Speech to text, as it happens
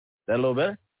that a little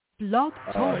better? Blog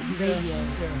Talk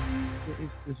Radio.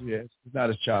 It's not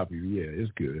as choppy. Yeah,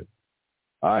 it's good.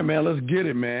 All right, man, let's get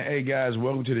it, man. Hey, guys,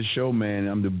 welcome to the show, man.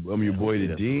 I'm your boy,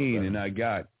 the Dean, and I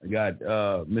got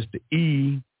Mr.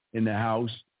 E in the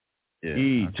house. Yeah,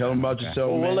 E, tell them about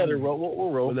yourself, man. We'll let it roll.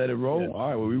 We'll roll. We'll let it roll. Yeah. All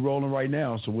right, well, we rolling right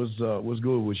now. So what's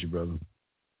good with you, brother?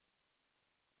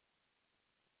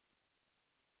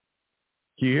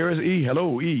 Can you hear us, E?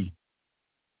 Hello, E.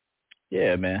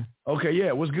 Yeah, man. Okay,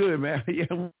 yeah, what's good, man? Yeah,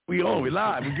 we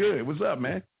live. We good. What's up,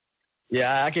 man?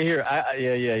 Yeah, I can hear.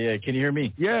 Yeah. Can you hear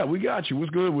me? Yeah, we got you.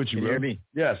 What's good with you, Can bro? you hear me?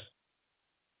 Yes.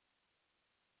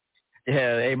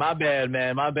 Yeah. Hey, my bad,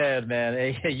 man.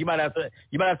 Hey, you might have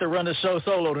to run the show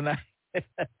solo tonight.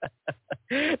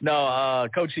 No,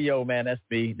 Coach EO, man. That's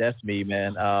me,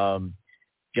 man.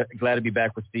 Glad to be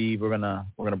back with Steve. We're gonna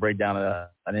break down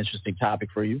an interesting topic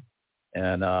for you,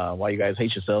 and why you guys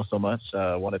hate yourself so much.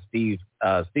 One of Steve's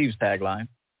tagline.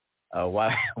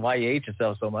 Why you hate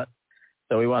yourself so much.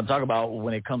 So we want to talk about,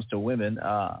 when it comes to women,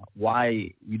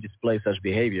 why you display such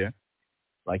behavior,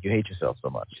 like you hate yourself so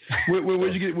much.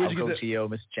 Where'd you get Coach EO,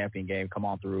 Mr. Champion Game. Come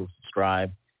on through,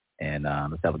 subscribe, and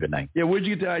let's have a good night. Yeah, where'd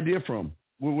you get the idea from?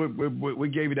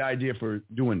 What gave you the idea for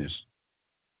doing this?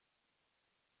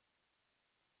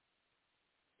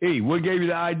 E, what gave you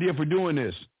the idea for doing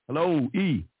this? Hello,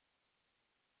 E.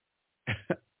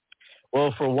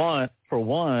 Well, for one,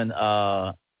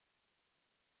 I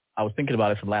was thinking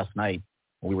about it from last night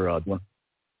when we were doing.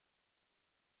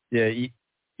 Yeah, you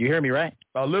hear me, right?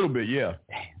 A little bit, yeah.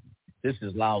 This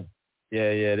is loud.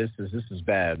 Yeah. This is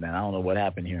bad, man. I don't know what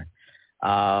happened here.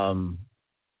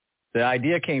 The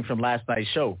idea came from last night's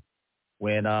show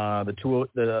when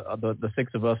the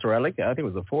six of us, or I think it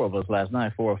was the four of us last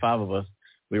night, 4 or 5 of us,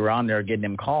 we were on there getting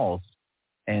them calls.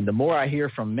 And the more I hear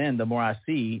from men, the more I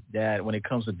see that when it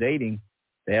comes to dating,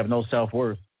 they have no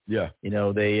self-worth. Yeah. You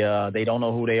know, they don't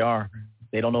know who they are.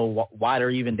 They don't know why they're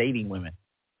even dating women.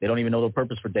 They don't even know the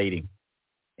purpose for dating.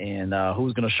 And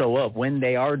who's going to show up when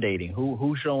they are dating?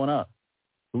 Who's showing up?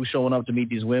 Who's showing up to meet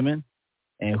these women?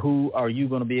 And who are you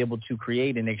going to be able to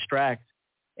create and extract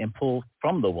and pull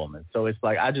from the woman? So it's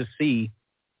like, I just see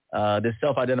this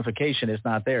self-identification is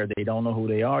not there. They don't know who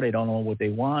they are. They don't know what they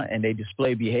want. And they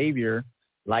display behavior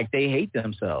like they hate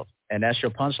themselves. And that's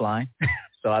your punchline.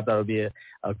 So I thought it would be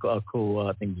a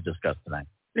cool thing to discuss tonight.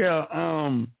 Yeah.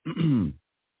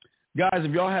 Guys,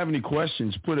 if y'all have any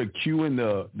questions, put a Q in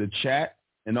the chat.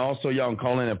 And also, y'all can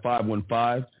call in at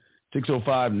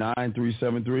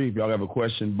 515-605-9373 if y'all have a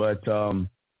question. But, I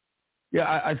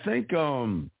think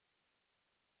a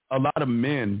lot of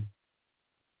men,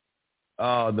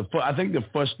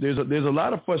 there's a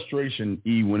lot of frustration,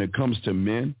 E, when it comes to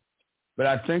men. But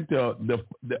I think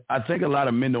I think a lot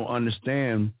of men don't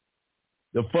understand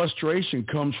the frustration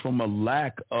comes from a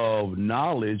lack of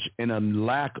knowledge and a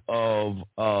lack of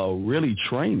really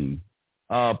training.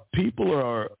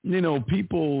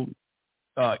 People,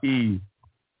 E,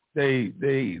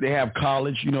 they have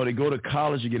college. You know, they go to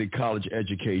college to get a college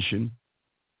education.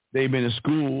 They've been in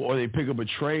school or they pick up a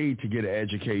trade to get an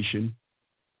education.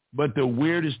 But the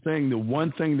weirdest thing, the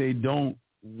one thing they don't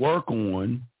work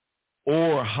on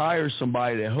or hire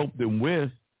somebody to help them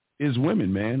with is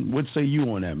women, man. What say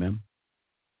you on that, man?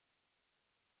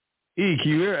 E,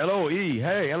 can you hear? Hello, E.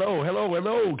 Hey, hello.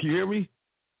 Can you hear me?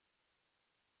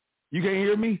 You can't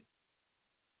hear me?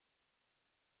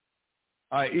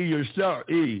 All right, E, yourself.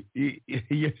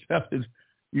 Yourself is.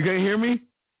 You can't hear me?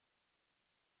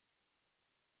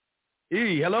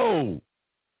 E, hello.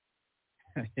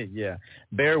 Yeah,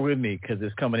 bear with me because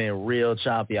it's coming in real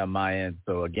choppy on my end.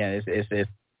 So again, it's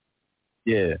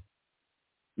yeah.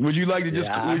 Would you like to just?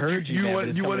 Yeah, I heard you. You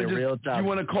want to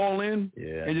call in?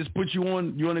 Yeah. And just put you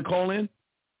on. You want to call in?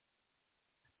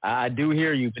 I do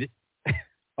hear you. But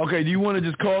okay. Do you want to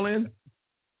just call in?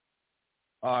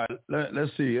 All right.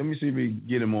 Let's see. Let me see if we can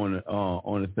get him on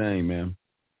the thing, man.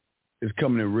 It's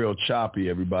coming in real choppy,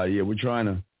 everybody. Yeah, we're trying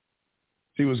to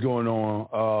see what's going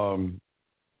on.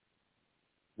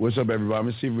 What's up, everybody?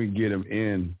 Let's see if we can get him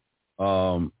in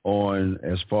on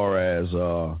as far as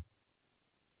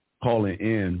calling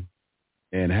in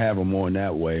and have him on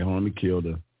that way. Hold on,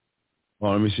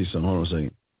 let me see something. Hold on a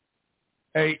second.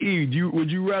 Hey, E,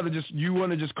 would you rather you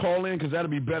want to just call in? Because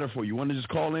that'll be better for you. Want to just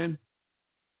call in?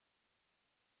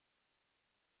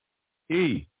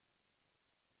 E,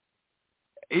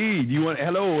 do you want,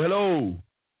 hello?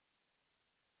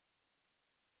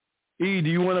 E, do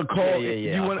you want to call?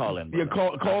 Yeah, I'll call in. Yeah,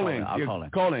 call in. I'll call in.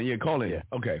 Call in. Yeah, call in. Yeah.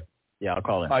 Okay. Yeah, I'll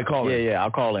call in. All right, call in. Yeah,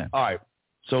 I'll call in. All right.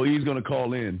 So E's going to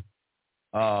call in.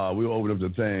 We'll open up the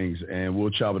things, and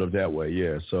we'll chop it up that way.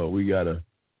 Yeah, so we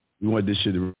want this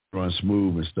shit to run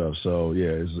smooth and stuff. So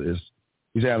yeah,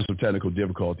 he's having some technical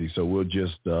difficulties. So we'll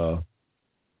just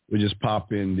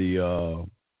pop in the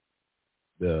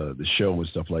show and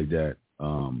stuff like that,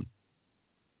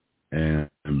 and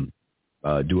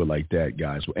do it like that,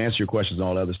 guys. We'll answer your questions and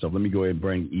all that other stuff. Let me go ahead and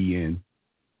bring E in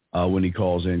when he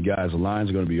calls in, guys. The lines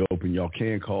are going to be open. Y'all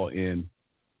can call in.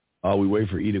 We wait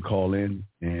for E to call in,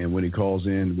 and when he calls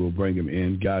in, we'll bring him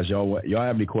in. Guys, y'all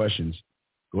have any questions,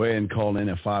 go ahead and call in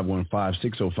at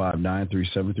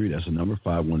 515-605-9373. That's the number,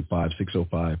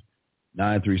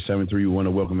 515-605-9373. We want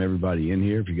to welcome everybody in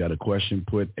here. If you got a question,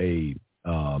 put a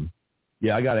I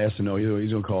got to ask to know.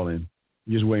 He's going to call in.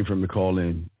 Just waiting for him to call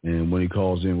in, and when he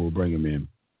calls in, we'll bring him in.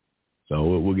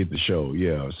 So we'll get the show,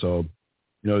 yeah. So,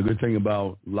 the good thing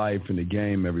about life and the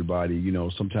game, everybody,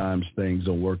 sometimes things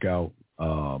don't work out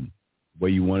the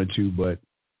way you wanted to, but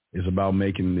it's about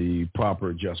making the proper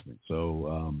adjustment.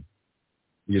 So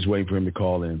we're just waiting for him to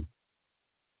call in.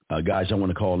 Guys, I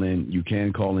want to call in. You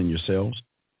can call in yourselves.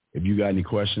 If you got any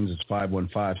questions, it's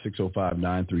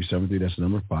 515-605-9373. That's the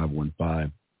number,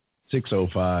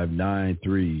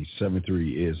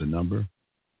 515-605-9373 is the number.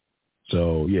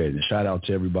 So, yeah, and shout out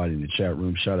to everybody in the chat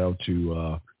room. Shout out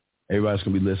to everybody that's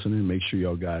going to be listening. Make sure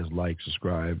y'all guys like,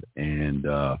 subscribe, and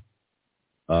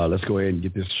let's go ahead and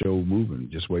get this show moving.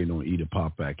 Just waiting on E to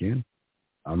pop back in.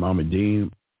 I'm Ahmed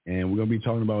Dean, and we're going to be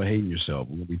talking about hating yourself.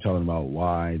 We're going to be talking about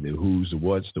why, the who's, the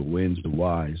what's, the wins, the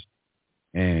whys.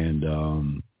 And,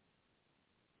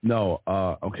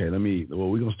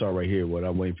 we're going to start right here. What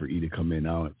I'm waiting for E to come in.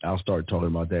 I'll start talking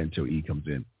about that until E comes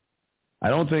in. I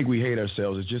don't think we hate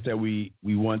ourselves. It's just that we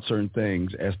want certain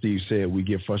things. As Steve said, we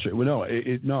get frustrated. Well, no.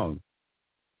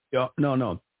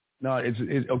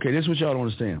 It's okay. This is what y'all don't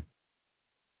understand.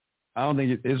 I don't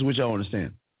think this is what y'all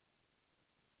understand.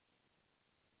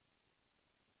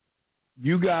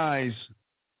 You guys,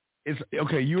 it's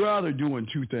okay. You're either doing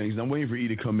two things. I'm waiting for E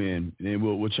to come in, and then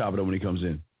we'll chop it up when he comes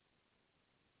in.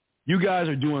 You guys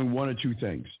are doing one or two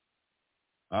things.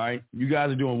 All right? You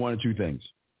guys are doing one or two things.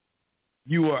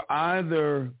 You are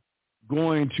either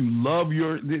going to love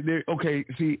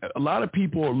see, a lot of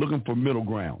people are looking for middle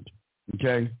ground,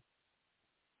 okay?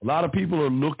 A lot of people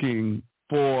are looking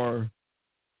for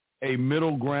a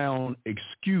middle ground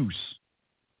excuse.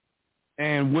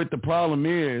 And what the problem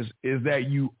is that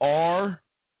you are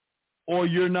or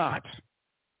you're not.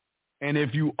 And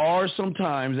if you are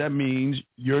sometimes, that means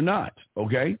you're not,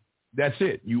 okay? That's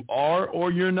it. You are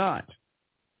or you're not.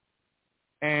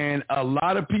 And a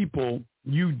lot of people,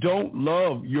 you don't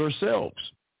love yourselves.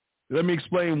 Let me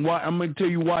explain why. I'm going to tell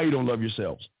you why you don't love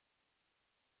yourselves.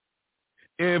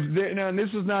 Now, this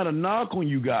is not a knock on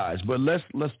you guys, but let's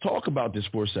talk about this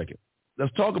for a second.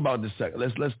 Let's talk about this second.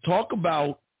 Let's talk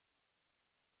about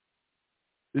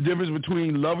the difference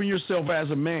between loving yourself as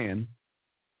a man,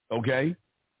 okay,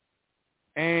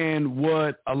 and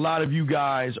what a lot of you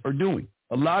guys are doing.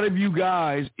 A lot of you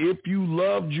guys, if you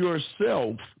loved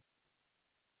yourself,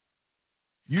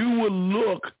 you would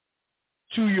look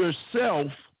to yourself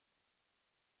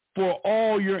for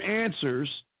all your answers,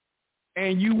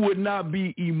 and you would not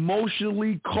be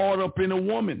emotionally caught up in a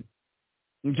woman.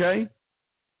 Okay?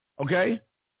 Okay?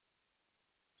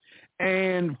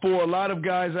 And for a lot of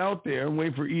guys out there, I'm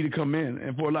waiting for E to come in.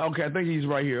 And I think he's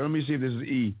right here. Let me see if this is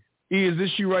E. E, is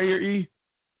this you right here, E?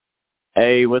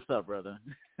 Hey, what's up, brother?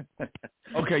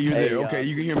 Okay, you're there. Okay,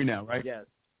 you can hear me now, right? Yes,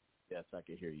 I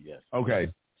can hear you, yes. Okay.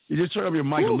 You just turn up your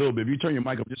mic a little bit. If you turn your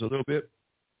mic up just a little bit.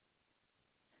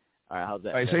 All right, how's that?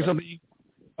 All right, say something.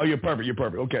 Oh, you're perfect.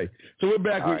 Okay. So we're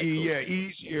back with E. Cool. Yeah,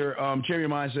 E's here. Cherry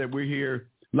Mindset, we're here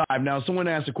live. Now, someone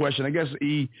asked a question. I guess,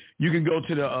 E, you can go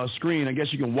to the screen. I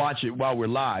guess you can watch it while we're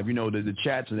live, the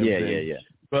chats and everything. Yeah.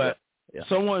 But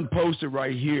someone posted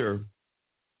right here,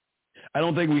 I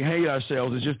don't think we hate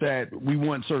ourselves. It's just that we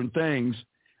want certain things,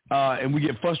 and we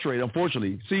get frustrated,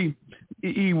 unfortunately. See,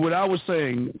 E, what I was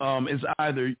saying is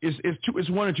either it's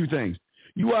one or two things.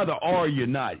 You either are or you're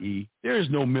not, E. There is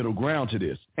no middle ground to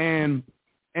this. And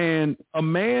a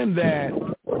man that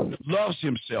loves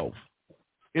himself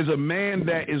is a man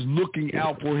that is looking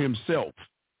out for himself.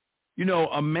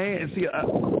 A man, see,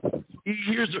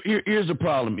 here's the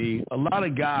problem, E. A lot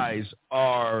of guys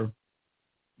are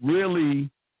really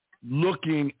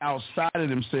looking outside of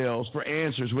themselves for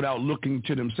answers without looking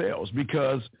to themselves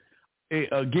because,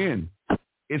 again,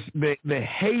 it's the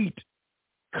hate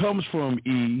comes from,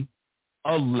 E,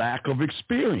 a lack of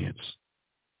experience.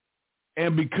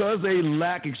 And because they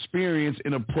lack experience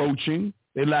in approaching,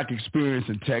 they lack experience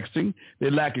in texting, they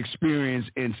lack experience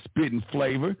in spitting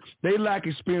flavor, they lack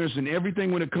experience in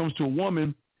everything when it comes to a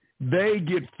woman, they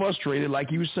get frustrated,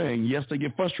 like you were saying. Yes, they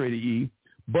get frustrated, E,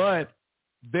 but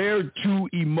they're too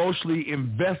emotionally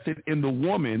invested in the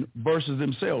woman versus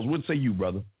themselves. What say you,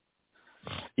 brother?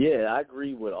 Yeah, I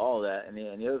agree with all that. And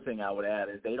the other thing I would add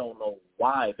is they don't know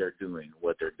why they're doing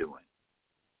what they're doing.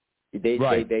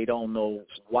 They don't know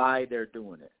why they're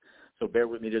doing it. So bear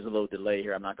with me. There's a little delay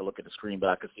here. I'm not going to look at the screen, but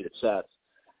I can see the chats.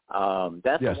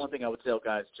 That's the one thing I would tell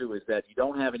guys, too, is that you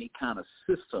don't have any kind of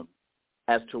system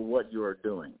as to what you are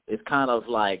doing. It's kind of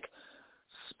like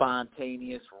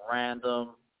spontaneous, random,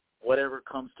 whatever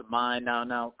comes to mind.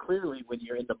 Now, clearly, when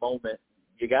you're in the moment,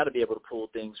 you got to be able to pull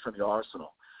things from your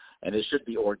arsenal, and it should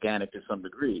be organic to some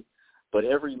degree. But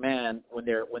every man, when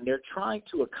they're trying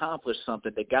to accomplish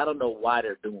something, they got to know why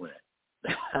they're doing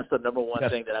it. That's the number one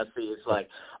thing that I see. It's like,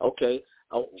 okay,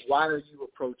 why are you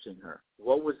approaching her?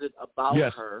 What was it about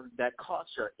her that caught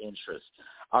your interest?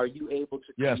 Are you able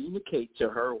to communicate to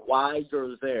her why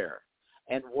you're there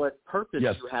and what purpose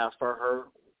you have for her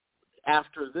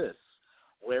after this?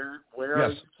 Where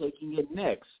are you taking it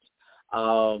next?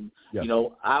 You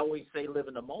know, I always say live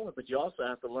in the moment, but you also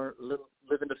have to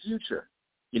live in the future.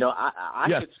 You know, I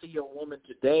could see a woman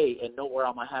today and know where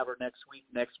I'm going to have her next week,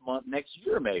 next month, next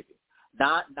year maybe.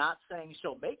 Not saying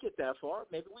she'll make it that far.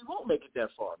 Maybe we won't make it that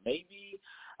far. Maybe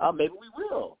we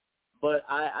will. But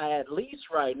I at least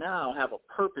right now have a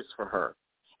purpose for her.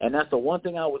 And that's the one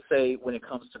thing I would say when it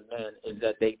comes to men is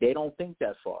that they don't think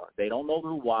that far. They don't know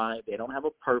the why. They don't have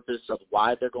a purpose of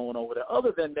why they're going over there,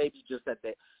 other than maybe just that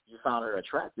you found her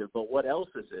attractive. But what else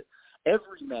is it?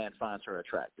 Every man finds her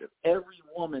attractive. Every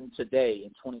woman today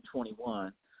in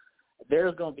 2021,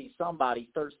 there's going to be somebody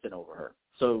thirsting over her.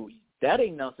 So that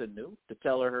ain't nothing new to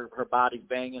tell her body's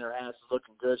banging, her ass is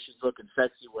looking good, she's looking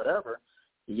sexy, whatever.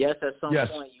 Yes, at some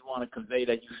point you want to convey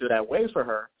that you feel that way for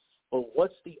her, but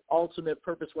what's the ultimate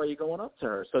purpose why you're going up to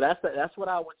her? So that's what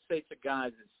I would say to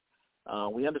guys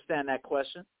is we understand that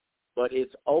question, but it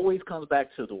always comes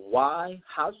back to the why,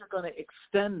 how you're going to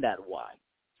extend that why.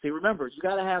 See, remember, you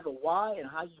got to have the why and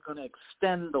how you're going to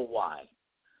extend the why.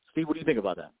 Steve, what do you think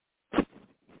about that?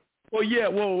 Well, yeah.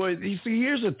 Well, you see,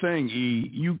 here's the thing, E.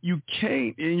 You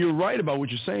can't, and you're right about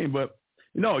what you're saying, but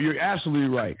no, you're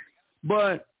absolutely right.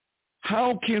 But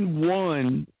how can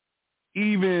one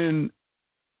even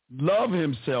love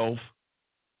himself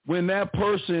when that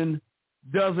person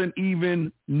doesn't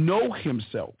even know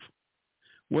himself?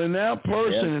 When that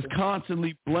person is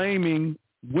constantly blaming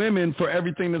women for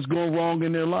everything that's going wrong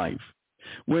in their life.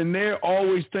 When they're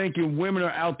always thinking women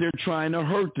are out there trying to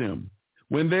hurt them.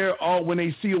 When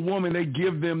they see a woman, they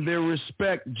give them their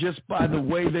respect just by the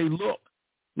way they look.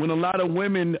 When a lot of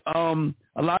women,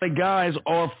 a lot of guys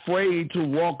are afraid to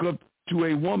walk up to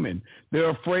a woman.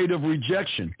 They're afraid of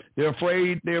rejection. They're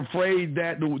afraid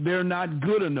that they're not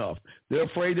good enough. They're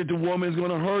afraid that the woman is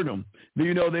going to hurt them.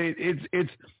 You know,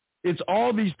 it's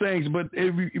all these things. But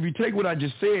if you take what I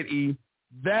just said, E,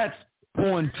 that's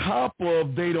on top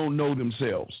of they don't know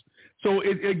themselves. So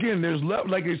again, there's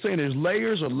like you're saying, there's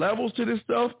layers or levels to this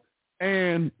stuff,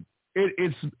 and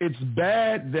it's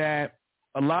bad that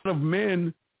a lot of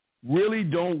men really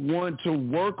don't want to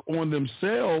work on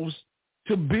themselves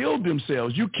to build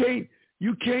themselves. You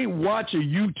can't watch a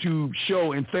YouTube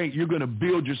show and think you're going to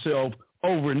build yourself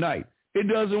overnight. It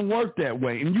doesn't work that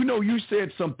way. And you know, you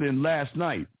said something last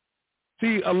night.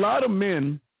 See, a lot of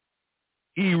men,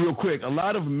 E, real quick, a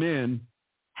lot of men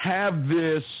have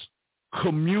this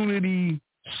community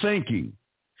thinking.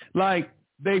 Like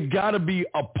they've got to be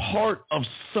a part of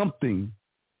something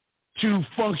to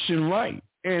function right.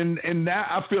 And that,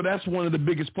 I feel that's one of the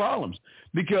biggest problems.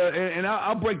 Because, and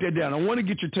I'll break that down. I want to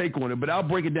get your take on it, but I'll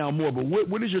break it down more. But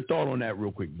what is your thought on that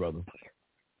real quick, brother?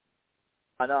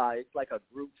 I know, it's like a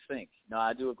group think. No,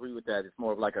 I do agree with that. It's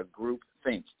more of like a group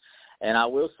think. And I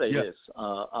will say this,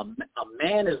 a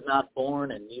man is not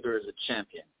born and neither is a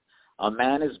champion. A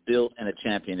man is built and a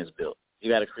champion is built. You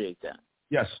got to create that.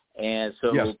 Yes. And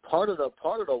so part of the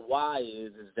why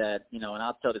is that, you know, and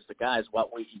I'll tell this to guys,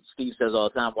 Steve says all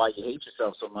the time, why you hate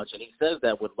yourself so much. And he says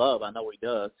that with love. I know he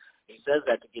does. He says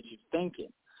that to get you thinking.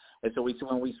 And so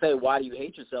when we say, why do you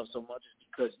hate yourself so much, it's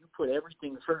because you put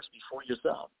everything first before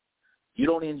yourself. You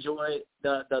don't enjoy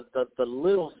the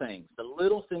little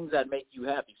things that make you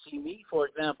happy. See, me, for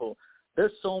example,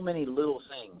 there's so many little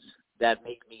things that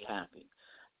make me happy.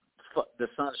 The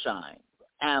sunshine,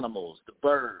 animals, the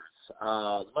birds,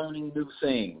 learning new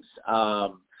things.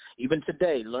 Even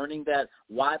today, learning that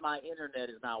why my internet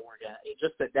is not working. It's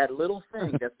just that little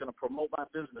thing that's going to promote my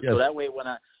business. So that way when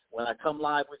I come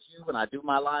live with you and I do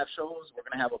my live shows, we're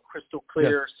going to have a crystal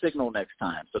clear signal next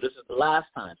time. So this is the last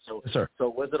time. So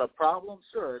was it a problem?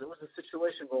 Sure, there was a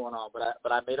situation going on,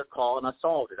 but I made a call and I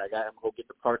solved it. I'm going to go get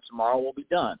the parts tomorrow. We'll be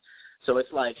done. So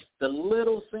it's like the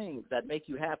little things that make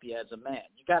you happy as a man.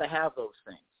 You got to have those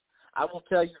things. I will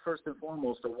tell you first and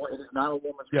foremost, it is not a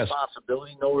woman's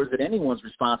responsibility, nor is it anyone's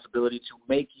responsibility to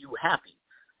make you happy.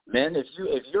 Men, if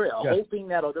you're hoping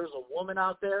that there's a woman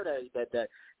out there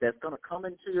that's going to come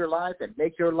into your life and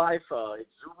make your life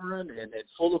exuberant and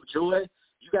full of joy,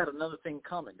 you got another thing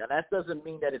coming. Now that doesn't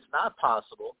mean that it's not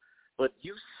possible, but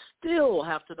you still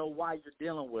have to know why you're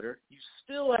dealing with her. You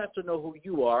still have to know who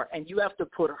you are, and you have to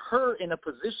put her in a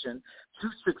position to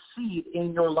succeed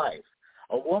in your life.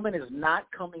 A woman is not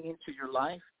coming into your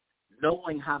life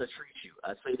knowing how to treat you.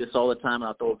 I say this all the time, and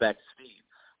I'll throw it back to Steve.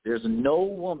 There's no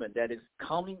woman that is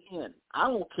coming in. I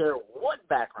don't care what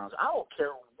backgrounds. I don't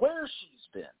care where she's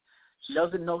been. She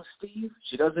doesn't know Steve.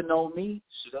 She doesn't know me.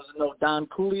 She doesn't know Don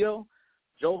Coolio,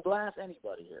 Joe Glass,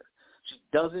 anybody here. She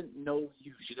doesn't know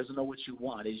you. She doesn't know what you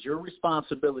want. It's your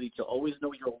responsibility to always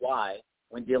know your why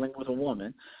when dealing with a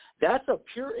woman. That's a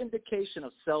pure indication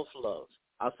of self-love.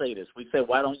 I'll say this. We say,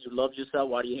 why don't you love yourself?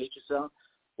 Why do you hate yourself?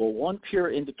 Well, one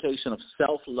pure indication of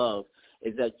self-love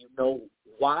is that you know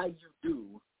why you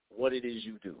do what it is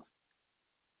you do.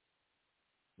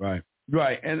 Right.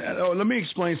 And let me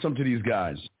explain something to these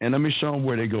guys, and let me show them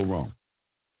where they go wrong.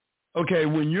 Okay,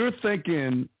 when you're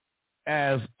thinking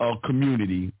as a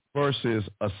community versus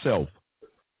a self,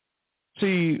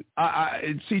 see,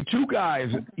 I see two guys,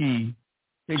 E,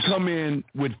 can come in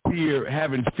with fear,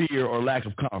 having fear or lack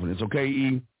of confidence, okay,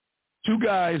 E? Two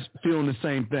guys feeling the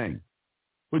same thing.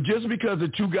 But just because the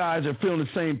two guys are feeling the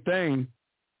same thing,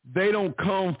 they don't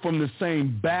come from the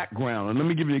same background. And let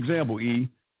me give you an example, E.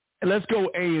 And let's go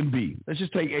A and B. Let's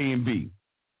just take A and B.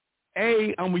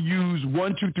 A, I'm going to use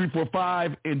 1, 2, 3, 4,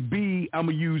 5, and B, I'm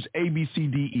going to use A, B, C,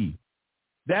 D, E.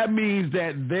 That means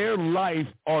that their life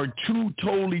are two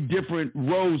totally different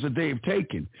roads that they've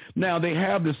taken. Now, they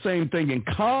have the same thing in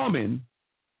common,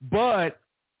 but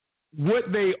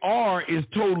what they are is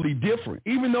totally different.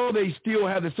 Even though they still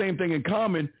have the same thing in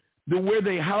common,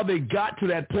 how they got to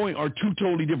that point are two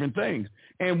totally different things.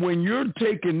 And when you're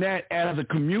taking that as a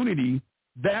community,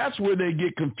 that's where they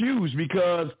get confused,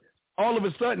 because all of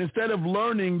a sudden, instead of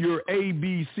learning your A,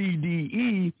 B, C, D,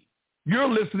 E, you're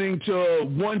listening to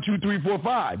 1, 2, 3, 4,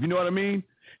 5. You know what I mean?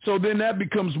 So then that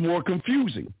becomes more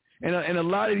confusing. And a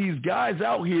lot of these guys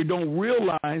out here don't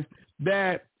realize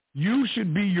that you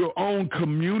should be your own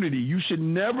community. You should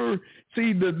never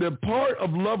see the part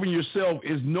of loving yourself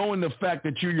is knowing the fact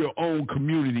that you're your own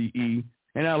community, E.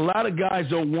 And a lot of guys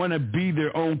don't want to be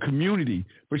their own community.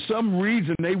 For some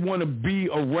reason, they want to be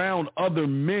around other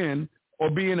men or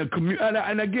be in a community.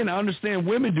 And again, I understand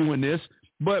women doing this,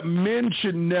 but men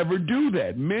should never do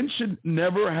that. Men should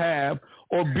never have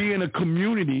or be in a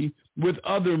community with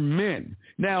other men.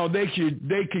 Now, they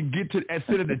could get to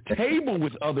sit at the table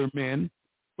with other men,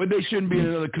 but they shouldn't be in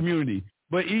another community.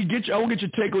 But I will get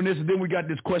your take on this, and then we got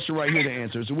this question right here to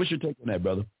answer. So what's your take on that,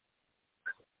 brother?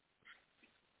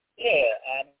 Yeah,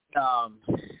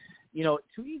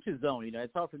 to each his own.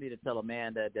 It's hard for me to tell a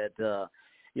man that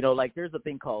like there's a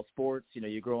thing called sports.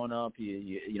 You're growing up,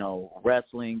 you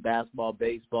wrestling, basketball,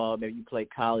 baseball, maybe you play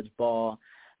college ball.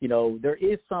 There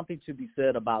is something to be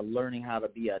said about learning how to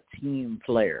be a team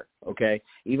player, okay?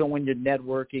 Even when you're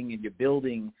networking and you're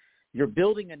building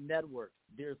a network,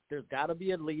 there's got to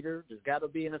be a leader. There's got to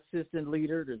be an assistant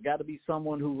leader. There's got to be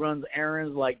someone who runs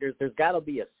errands. Like there's got to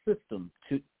be a system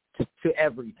to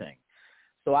everything.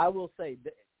 So I will say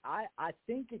that I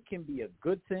think it can be a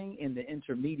good thing in the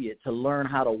intermediate to learn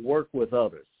how to work with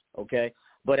others, okay?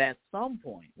 But at some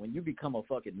point, when you become a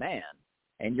fucking man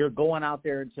and you're going out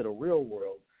there into the real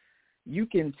world, you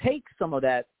can take some of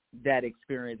that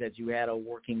experience that you had of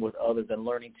working with others and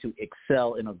learning to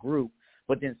excel in a group,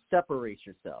 but then separate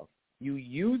yourself. You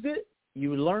use it,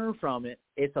 you learn from it.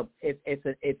 It's a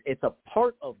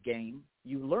part of game.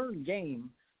 You learn game,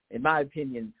 in my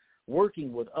opinion,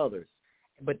 working with others.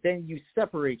 But then you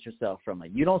separate yourself from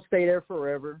it. You don't stay there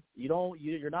forever.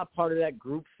 You're not part of that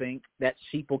group think, that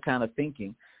sheeple kind of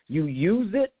thinking. You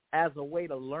use it as a way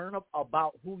to learn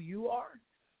about who you are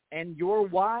and your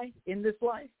why in this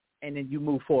life, and then you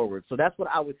move forward. So that's what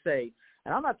I would say.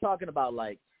 And I'm not talking about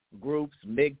like groups,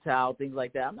 MGTOW, things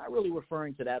like that. I'm not really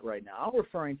referring to that right now. I'm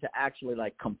referring to actually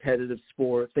like competitive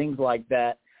sports, things like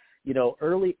that.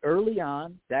 Early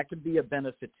on, that could be a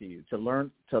benefit to you to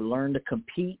learn to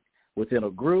compete within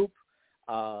a group.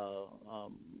 That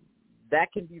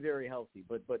can be very healthy.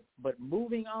 But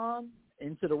moving on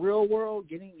into the real world,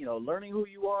 learning who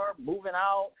you are, moving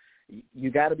out,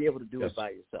 you got to be able to do it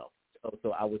by yourself.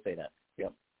 So I would say that. Yeah.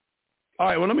 All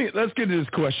right. Well, let's get to this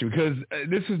question, because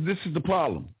this is the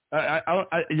problem.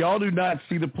 Y'all do not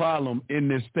see the problem in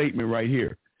this statement right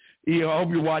here. I hope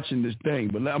you're watching this thing,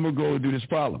 but I'm going to go and do this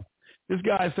problem. This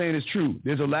guy is saying it's true.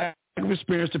 There's a lack of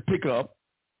experience to pick up,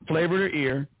 flavor in her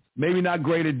ear, maybe not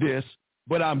great at this,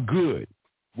 but I'm good.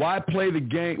 Why play the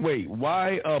game?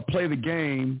 Why play the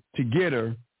game to get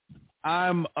her?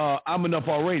 I'm enough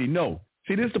already. No.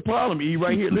 See, this is the problem, E,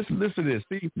 right here. Listen to this.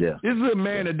 See, This is a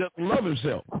man that doesn't love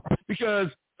himself. Because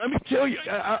let me tell you,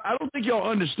 I don't think y'all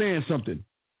understand something.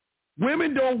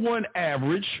 Women don't want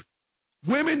average.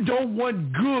 Women don't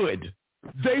want good.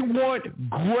 They want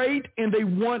great and they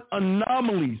want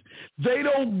anomalies. They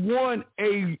don't want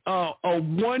a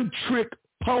one-trick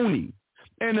pony.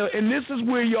 And this is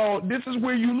where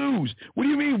you lose. What do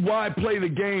you mean, why play the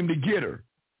game to get her?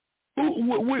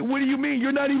 What do you mean?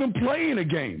 You're not even playing a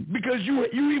game because you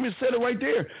even said it right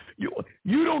there.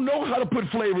 You don't know how to put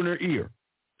flavor in her ear.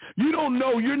 You don't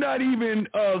know. You're not even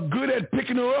good at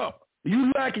picking her up.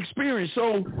 You lack experience.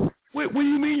 So what do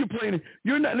you mean you're playing?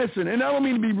 You're not, listen, and I don't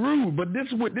mean to be rude, but this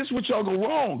is what y'all go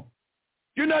wrong.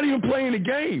 You're not even playing the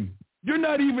game. You're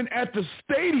not even at the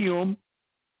stadium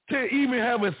to even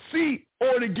have a seat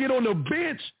or to get on the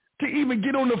bench to even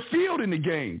get on the field in the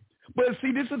game. But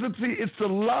see, it's the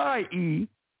lie, E,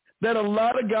 that a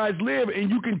lot of guys live, and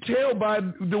you can tell by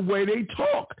the way they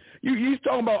talk. He's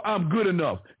talking about, I'm good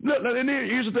enough. Look, and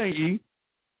here's the thing, E.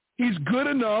 He's good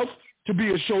enough to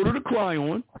be a shoulder to cry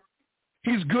on.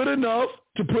 He's good enough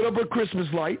to put up her Christmas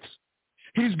lights.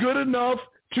 He's good enough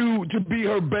to be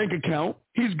her bank account.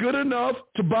 He's good enough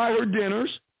to buy her dinners.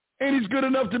 And he's good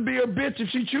enough to be her bitch if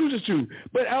she chooses to.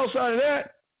 But outside of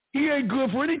that, he ain't good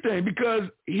for anything because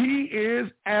he is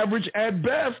average at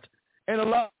best. And a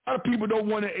lot of people don't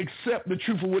want to accept the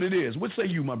truth of what it is. What say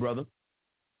you, my brother?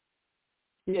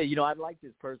 Yeah, I'd like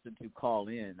this person to call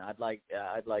in. I'd like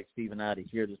Steve and I to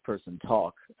hear this person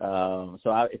talk.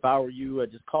 If I were you,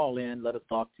 just call in. Let us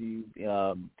talk to you.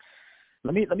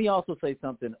 Let me also say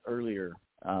something earlier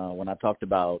when I talked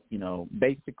about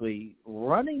basically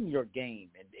running your game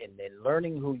and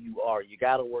learning who you are. You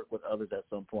got to work with others at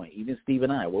some point. Even Steve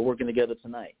and I, we're working together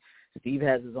tonight. Steve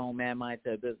has his own Man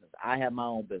Mindset business. I have my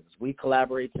own business. We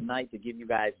collaborate tonight to give you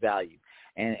guys value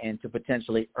and to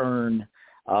potentially earn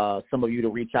some of you to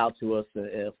reach out to us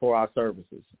for our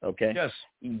services. Okay.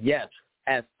 Yes.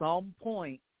 At some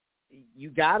point, you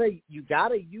gotta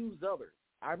use others.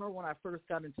 I remember when I first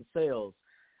got into sales,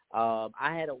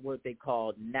 I had what they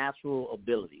called natural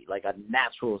ability, like a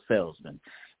natural salesman.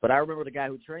 But I remember the guy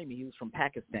who trained me. He was from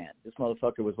Pakistan. This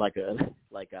motherfucker was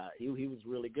he was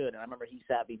really good. And I remember he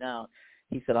sat me down.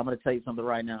 He said, "I'm going to tell you something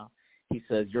right now." He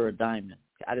says, "You're a diamond.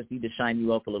 I just need to shine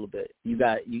you up a little bit. You're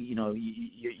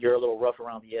a little rough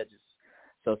around the edges.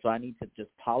 So I need to just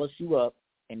polish you up,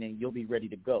 and then you'll be ready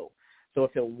to go." So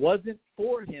if it wasn't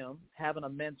for him having a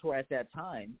mentor at that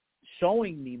time,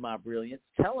 showing me my brilliance,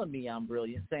 telling me I'm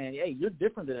brilliant, saying, "Hey, you're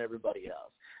different than everybody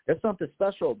else. There's something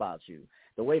special about you.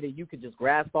 The way that you could just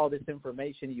grasp all this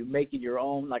information, you make it your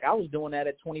own." Like I was doing that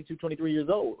at 22, 23 years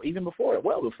old, even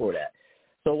well before that.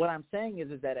 So what I'm saying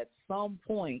is that at some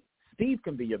point, Steve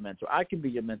can be your mentor. I can be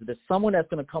your mentor. There's someone that's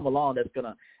going to come along that's going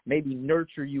to maybe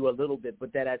nurture you a little bit,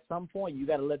 but that at some point you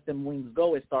got to let them wings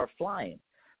go and start flying.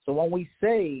 So when we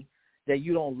say that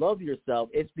you don't love yourself,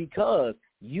 it's because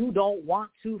you don't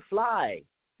want to fly.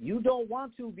 You don't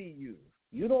want to be you.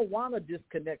 You don't want to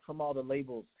disconnect from all the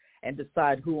labels and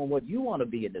decide who and what you want to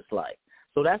be in this life.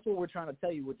 So that's what we're trying to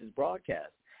tell you with this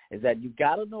broadcast, is that you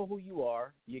got to know who you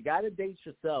are. You got to date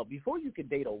yourself before you can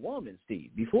date a woman,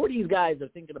 Steve. Before these guys are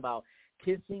thinking about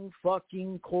kissing,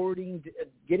 fucking, courting,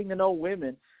 getting to know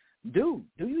women, do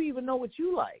you even know what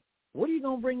you like? What are you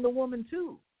going to bring the woman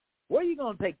to? Where are you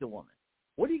going to take the woman?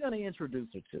 What are you going to introduce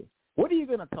her to? What are you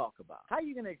going to talk about? How are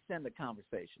you going to extend the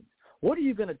conversation? What are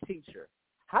you going to teach her?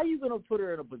 How are you going to put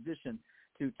her in a position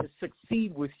to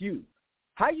succeed with you?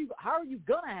 How are you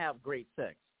going to have great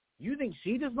sex? You think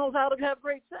she just knows how to have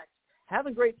great sex?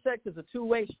 Having great sex is a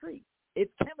two-way street.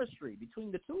 It's chemistry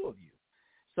between the two of you.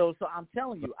 So I'm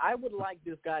telling you, I would like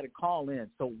this guy to call in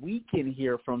so we can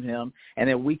hear from him and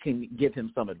then we can give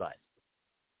him some advice.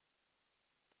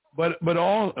 But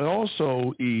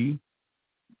also, E,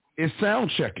 is sound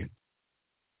checking.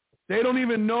 They don't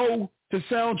even know to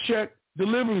sound check the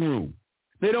living room.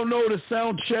 They don't know to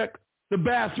sound check the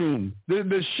bathroom,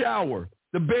 the shower,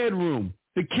 the bedroom,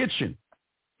 the kitchen.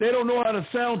 They don't know how to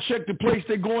sound check the place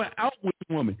they're going out with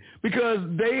the woman because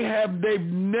they've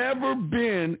never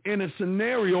been in a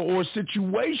scenario or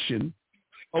situation,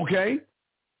 okay?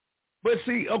 But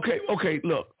see, okay,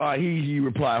 look. He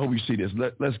replied, I hope you see this.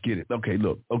 Let's get it. Okay,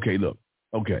 look.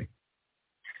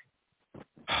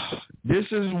 This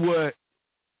is what,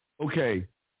 okay,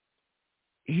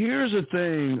 here's the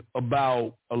thing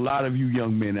about a lot of you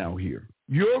young men out here.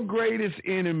 Your greatest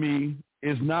enemy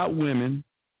is not women.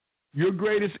 Your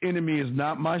greatest enemy is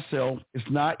not myself. It's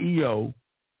not EO.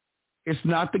 It's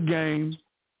not the game.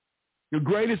 Your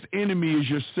greatest enemy is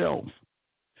yourself,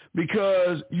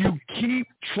 because you keep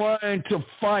trying to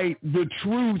fight the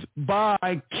truth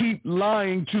by keep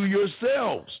lying to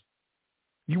yourselves.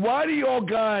 Why do y'all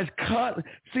guys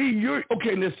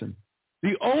okay, listen.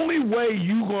 The only way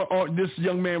this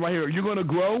young man right here, you're going to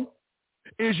grow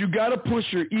is you got to push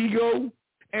your ego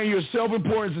and your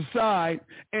self-importance aside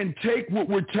and take what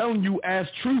we're telling you as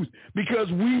truth,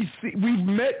 because we've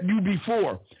met you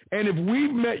before. And if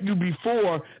we've met you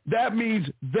before, that means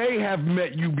they have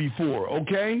met you before,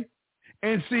 okay?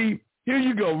 And see, here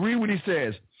you go. Read what he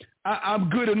says. I'm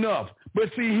good enough. But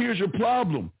see, here's your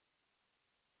problem.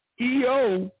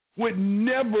 EO would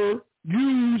never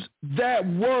use that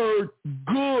word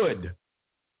good.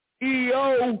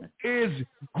 EO is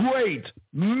great,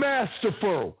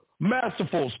 masterful,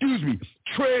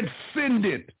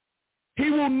 transcendent.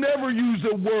 He will never use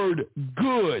the word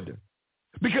good,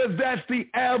 because that's the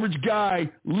average guy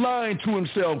lying to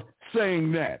himself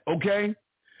saying that, okay?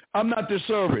 I'm not their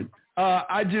servant.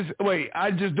 I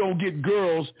just don't get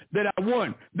girls that I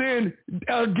want. Then,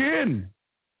 again,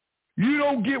 you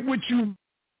don't get what you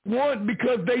want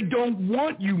because they don't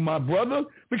want you, my brother,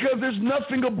 because there's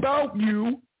nothing about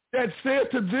you that said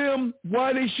to them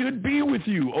why they should be with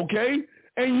you, okay?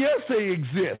 And yes, they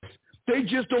exist. They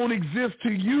just don't exist to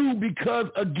you because,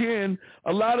 again,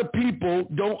 a lot of people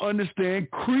don't understand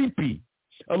creepy.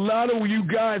 A lot of you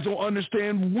guys don't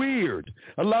understand weird.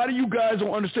 A lot of you guys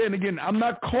don't understand, again, I'm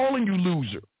not calling you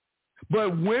loser,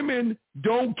 but women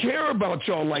don't care about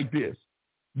y'all like this.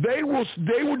 They will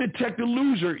detect a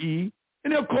loser, E,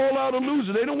 and they'll call out a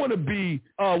loser. They don't want to be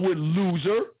with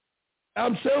loser.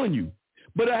 I'm telling you.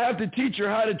 But I have to teach her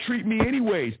how to treat me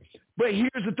anyways. But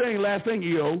here's the thing, last thing,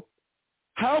 EO.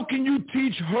 How can you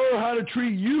teach her how to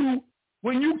treat you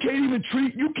when you can't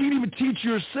even teach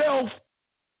yourself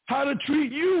how to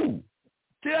treat you?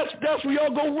 That's where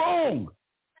y'all go wrong.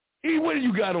 E, what do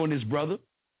you got on this, brother?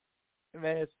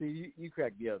 Man, Steve, you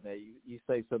crack me up, man. You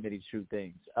say so many true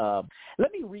things.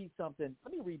 Let me read something.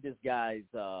 Let me read this guy's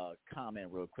comment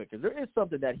real quick. There is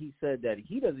something that he said that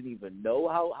he doesn't even know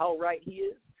how right he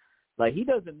is. Like, he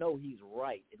doesn't know he's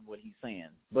right in what he's saying,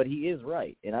 but he is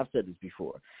right. And I've said this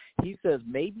before. He says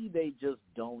maybe they just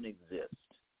don't exist.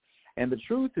 And the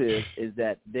truth is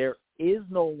that there is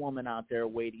no woman out there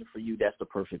waiting for you that's the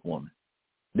perfect woman.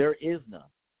 There is none.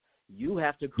 You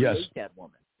have to create that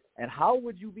woman. And how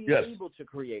would you be able to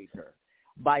create her?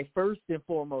 By first and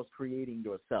foremost creating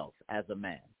yourself as a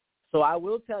man. So I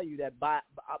will tell you that by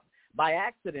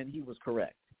accident he was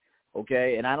correct.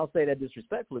 Okay, and I don't say that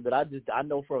disrespectfully, but I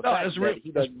know for a fact that he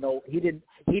doesn't know he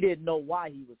didn't know why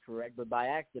he was correct, but by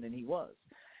accident he was.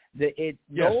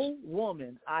 No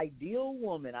woman, ideal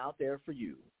woman out there for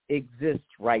you exists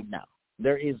right now.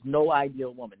 There is no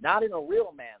ideal woman, not in a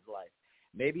real man's life.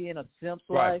 Maybe in a simp's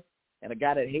life, and a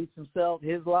guy that hates himself,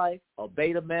 his life, a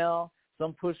beta male,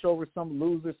 some pushover, some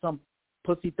loser, some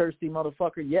pussy-thirsty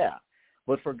motherfucker, yeah.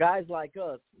 But for guys like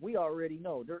us, we already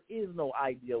know there is no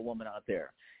ideal woman out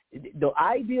there. The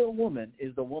ideal woman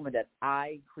is the woman that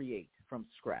I create from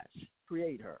scratch.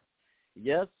 Create her.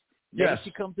 Yes. Maybe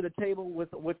she comes to the table with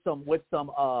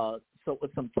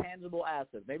some tangible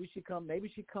assets. Maybe she comes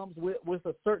with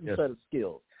a certain set of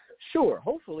skills. Sure.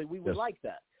 Hopefully we would like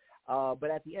that.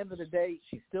 But at the end of the day,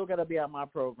 she's still got to be on my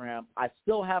program. I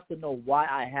still have to know why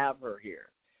I have her here.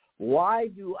 Why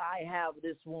do I have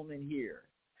this woman here?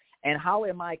 And how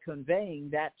am I conveying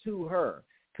that to her?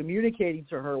 Communicating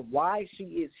to her why she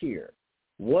is here,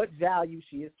 what value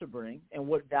she is to bring, and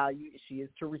what value she is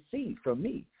to receive from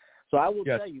me. So I will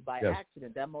tell you, by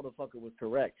accident, that motherfucker was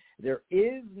correct. There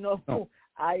is no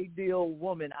ideal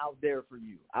woman out there for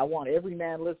you. I want every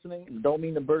man listening, don't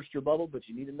mean to burst your bubble, but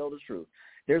you need to know the truth.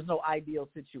 There's no ideal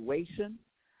situation.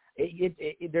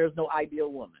 There's no ideal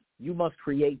woman. You must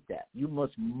create that. You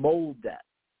must mold that.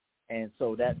 And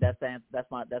so that's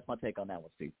my take on that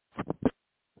one, Steve.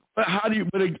 But how do you?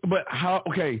 But how?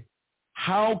 Okay,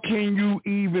 how can you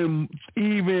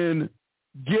even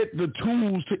get the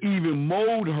tools to even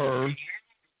mold her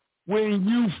when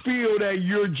you feel that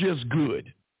you're just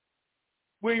good?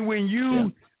 When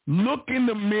you look in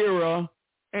the mirror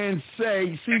and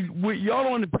say, see, what y'all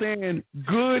don't understand,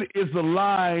 good is the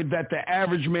lie that the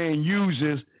average man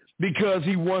uses because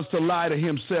he wants to lie to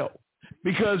himself.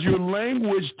 Because your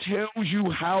language tells you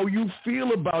how you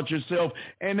feel about yourself,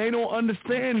 and they don't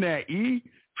understand that, E.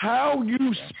 How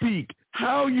you speak,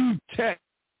 how you text,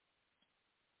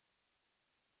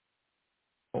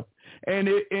 And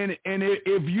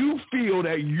if you feel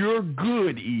that you're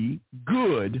good,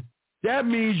 good, that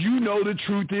means you know the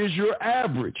truth is you're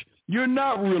average. You're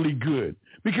not really good,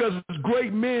 because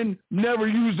great men never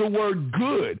use the word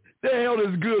good. The hell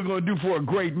is good going to do for a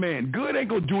great man? Good ain't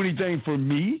going to do anything for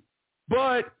me.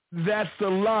 But that's the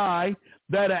lie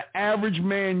that an average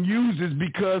man uses,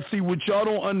 because, see, what y'all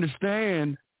don't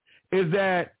understand is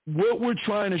that what we're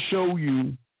trying to show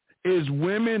you is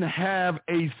women have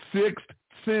a sixth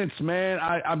sense, man.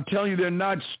 I'm telling you, they're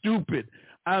not stupid.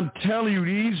 I'm telling you,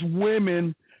 these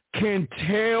women can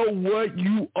tell what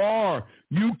you are.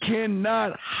 You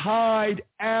cannot hide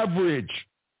average.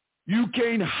 You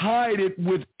can't hide it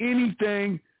with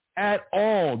anything at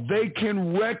all. They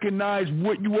can recognize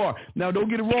what you are. Now, don't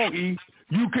get it wrong, E.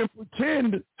 You can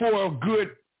pretend for a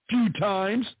good few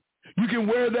times. You can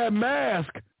wear that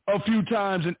mask a few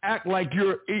times and act like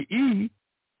you're E,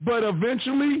 but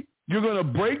eventually you're going to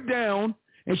break down,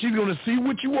 and she's going to see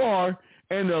what you are,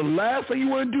 and the last thing you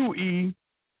want to do, E,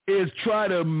 is try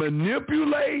to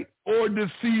manipulate or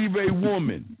deceive a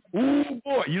woman. Ooh,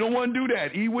 boy, you don't want to do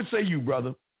that. E, what say you,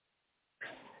 brother?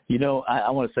 You know, I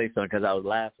want to say something because I was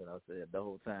laughing. I said the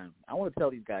whole time. I want to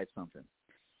tell these guys something.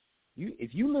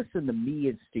 If you listen to me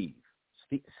and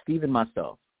Steve and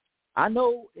myself, I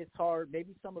know it's hard.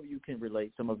 Maybe some of you can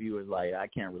relate. Some of you is like, I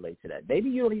can't relate to that. Maybe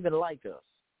you don't even like us.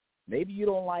 Maybe you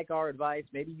don't like our advice.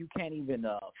 Maybe you can't even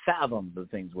fathom the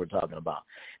things we're talking about.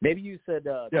 Maybe you said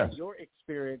that your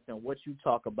experience and what you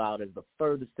talk about is the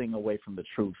furthest thing away from the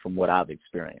truth from what I've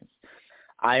experienced.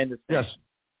 I understand. Yes.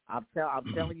 I'm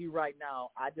telling you right now,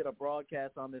 I did a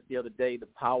broadcast on this the other day, the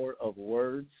power of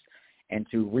words, and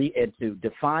to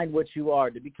define what you are,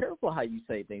 to be careful how you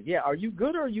say things. Yeah, are you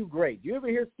good or are you great? Do you ever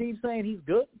hear Steve saying he's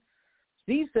good?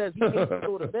 Steve says he needs to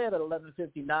go to bed at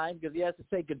 11:59 because he has to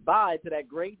say goodbye to that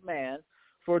great man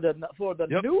for the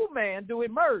new man to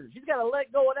emerge. He's got to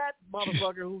let go of that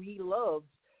motherfucker who he loves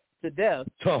to death.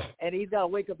 Tough. And he's got to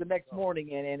wake up the next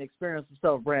morning and experience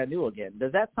himself brand new again.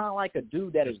 Does that sound like a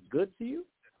dude that is good to you?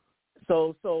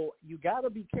 So you got to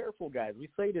be careful, guys. We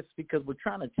say this because we're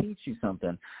trying to teach you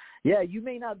something. Yeah, you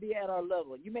may not be at our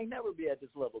level. You may never be at this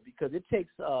level because it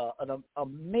takes an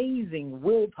amazing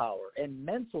willpower and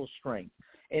mental strength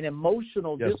and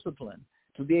emotional discipline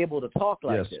to be able to talk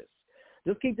like this.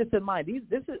 Just keep this in mind.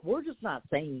 We're just not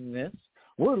saying this.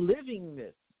 We're living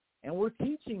this, and we're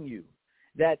teaching you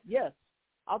that, yes,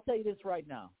 I'll tell you this right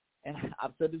now. And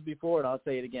I've said this before, and I'll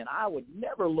say it again. I would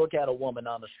never look at a woman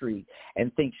on the street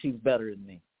and think she's better than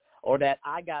me, or that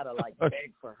I got to, like,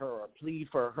 beg for her or plead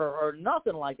for her or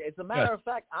nothing like that. As a matter of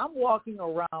fact, I'm walking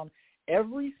around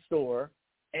every store,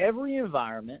 every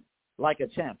environment like a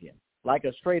champion, like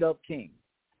a straight-up king.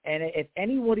 And if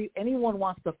anyone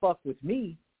wants to fuck with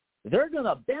me, they're going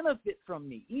to benefit from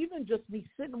me, even just me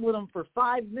sitting with them for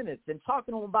 5 minutes and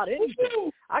talking to them about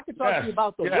anything. I could talk to you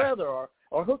about the weather or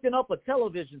hooking up a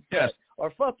television set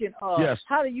or fucking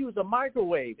how to use a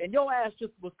microwave, and your ass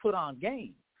just was put on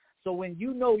game. So when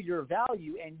you know your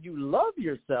value and you love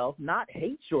yourself, not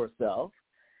hate yourself,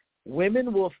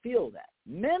 women will feel that.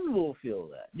 Men will feel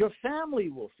that. Your family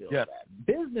will feel that.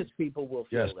 Business people will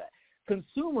feel that.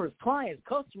 Consumers, clients,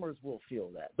 customers will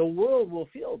feel that. The world will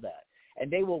feel that. And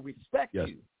they will respect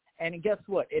you. And guess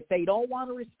what? If they don't want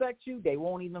to respect you, they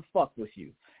won't even fuck with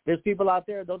you. There's people out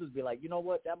there, they'll just be like, you know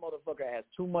what? That motherfucker has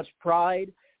too much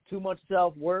pride, too much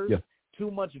self-worth,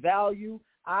 too much value.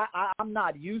 I'm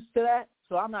not used to that,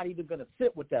 so I'm not even going to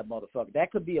sit with that motherfucker.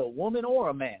 That could be a woman or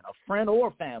a man, a friend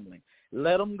or family.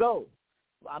 Let them go.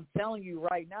 I'm telling you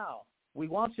right now, we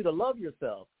want you to love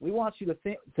yourself. We want you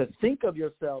to think of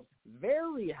yourself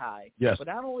very high, but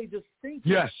not only just think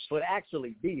it, but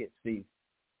actually be it, Steve.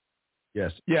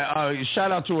 Yes. Yeah.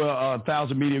 Shout out to a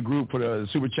 1,000 Media Group for the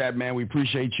super chat, man. We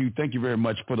appreciate you. Thank you very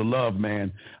much for the love,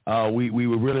 man. We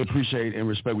would really appreciate and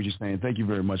respect what you're saying. Thank you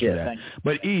very much for that.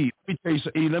 But E,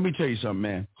 let me tell you something,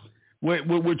 man. What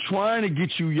we're trying to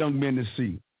get you young men to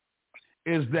see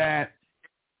is that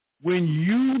when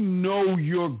you know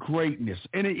your greatness,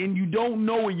 and you don't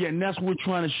know it yet, and that's what we're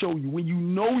trying to show you. When you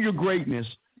know your greatness,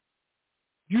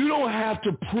 you don't have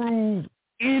to prove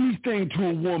anything to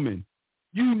a woman.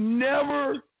 You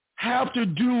never have to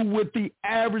do what the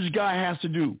average guy has to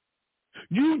do.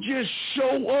 You just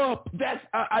show up.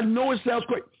 I know it sounds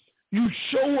great. You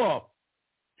show up,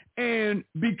 and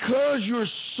because you're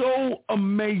so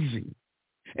amazing,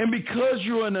 and because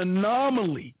you're an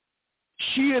anomaly,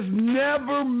 she has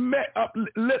never met,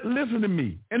 listen to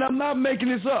me, and I'm not making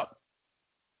this up.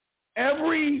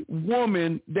 Every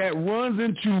woman that runs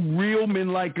into real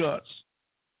men like us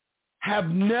have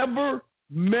never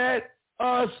met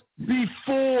us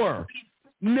before.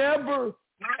 Never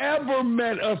ever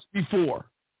met us before.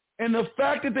 And the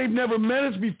fact that they've never met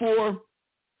us before,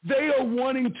 they are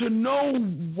wanting to know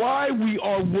why we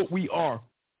are what we are.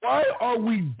 Why are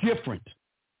we different?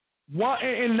 Why,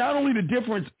 and not only the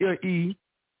difference, E,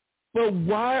 but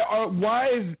why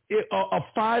is it a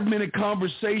 5-minute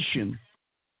conversation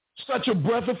such a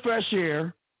breath of fresh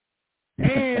air?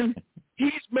 And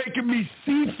he's making me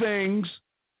see things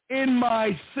in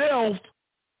myself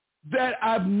that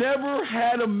I've never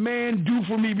had a man do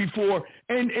for me before.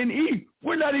 And E,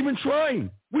 we're not even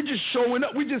trying. We're just showing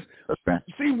up. This is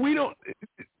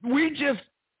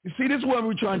what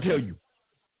we're trying to tell you.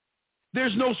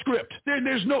 There's no script.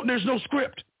 There's no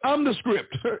script. I'm the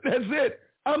script. That's it.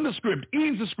 I'm the script.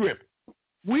 E's the script.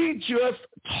 We just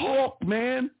talk,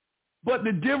 man. But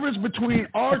the difference between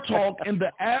our talk and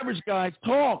the average guy's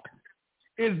talk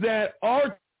is that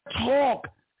our talk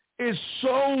is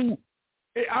so,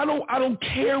 I don't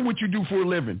care what you do for a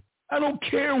living. I don't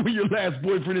care who your last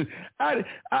boyfriend is.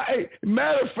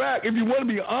 Matter of fact, if you want to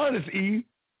be honest, E,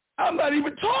 I'm not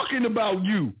even talking about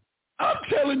you. I'm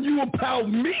telling you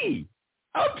about me.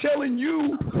 I'm telling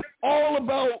you all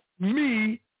about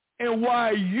me and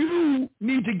why you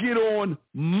need to get on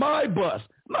my bus.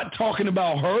 I'm not talking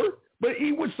about her, but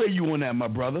E, what say you on that, my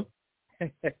brother?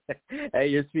 Hey,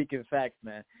 you're speaking facts,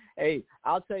 man. Hey,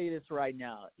 I'll tell you this right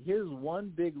now. Here's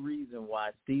one big reason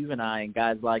why Steve and I and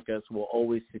guys like us will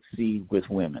always succeed with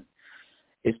women.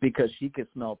 It's because she can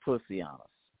smell pussy on us.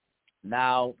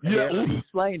 Now, let me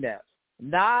explain that.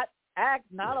 Not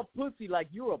a pussy like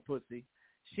you're a pussy.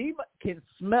 She can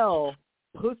smell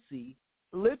pussy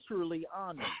literally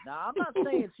on you. Now, I'm not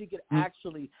saying she could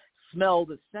actually smell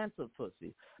the scent of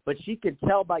pussy, but she can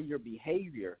tell by your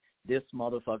behavior this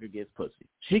motherfucker gets pussy.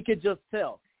 She could just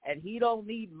tell. And he don't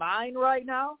need mine right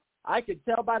now. I could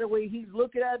tell by the way he's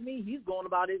looking at me. He's going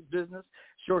about his business.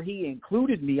 Sure, he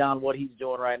included me on what he's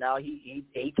doing right now. He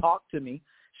talked to me.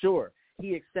 Sure,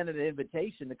 he extended an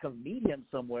invitation to come meet him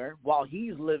somewhere while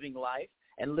he's living life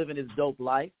and living his dope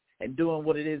life and doing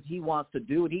what it is he wants to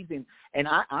do. And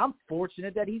I'm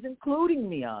fortunate that he's including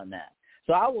me on that.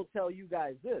 So I will tell you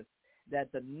guys this,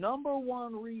 that the number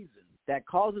one reason that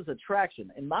causes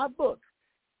attraction, in my book,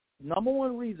 number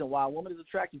one reason why a woman is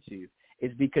attracted to you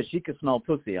is because she can smell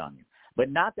pussy on you. But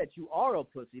not that you are a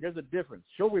pussy. There's a difference.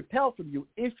 She'll repel from you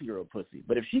if you're a pussy.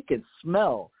 But if she can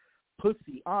smell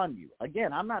pussy on you,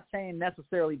 again, I'm not saying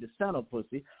necessarily the scent of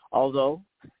pussy, although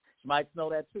she might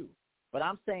smell that too. But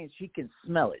I'm saying she can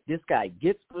smell it. This guy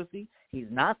gets pussy. He's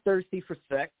not thirsty for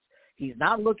sex. He's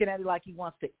not looking at it like he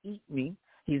wants to eat me.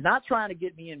 He's not trying to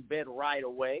get me in bed right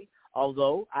away,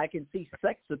 although I can see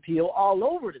sex appeal all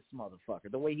over this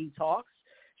motherfucker, the way he talks.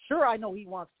 Sure, I know he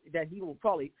wants that he will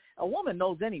probably – a woman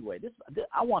knows anyway.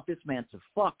 I want this man to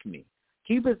fuck me.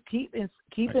 Keep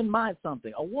in mind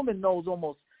something. A woman knows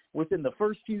almost within the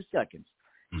first few seconds.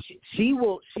 She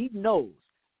knows,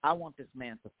 I want this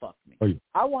man to fuck me.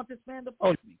 I want this man to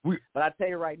fuck me. But I tell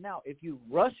you right now, if you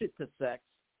rush it to sex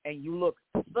and you look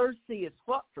thirsty as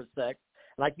fuck for sex,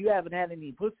 like you haven't had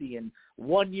any pussy in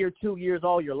 1 year, 2 years,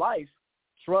 all your life,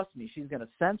 trust me, she's going to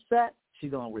sense that.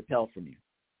 She's going to repel from you.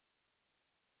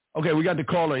 Okay, we got the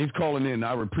caller. He's calling in.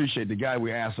 I appreciate the guy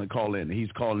we asked to call in.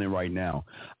 He's calling in right now.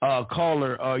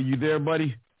 Caller, are you there,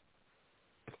 buddy?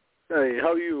 Hey,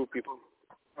 how are you, people?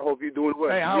 I hope you're doing well.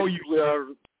 Hey, how are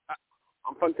you?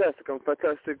 I'm fantastic,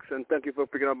 and thank you for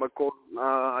picking up my call.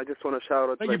 I just want to shout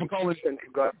out. Thank you for calling. Thank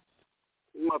you, guys.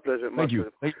 My pleasure. Thank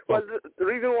you. Well, the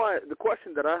reason why, the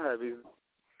question that I have is,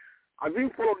 I've been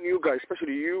following you guys,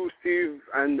 especially you, Steve,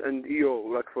 and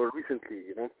EO, like for recently,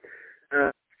 you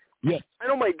know. Yes. I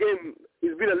know my game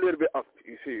has been a little bit up,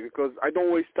 you see, because I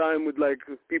don't waste time with like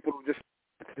people who just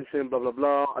saying blah blah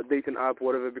blah, a dating app,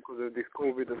 whatever, because of this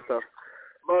COVID and stuff.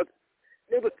 But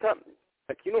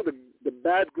you know, the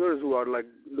bad girls who are like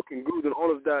looking good and all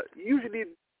of that, usually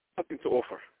nothing to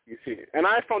offer, you see. And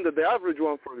I found that the average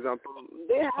one, for example,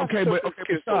 they have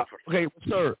skills to offer.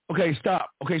 Okay, stop.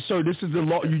 Okay, sir, this is the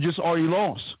law. You just already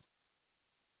lost.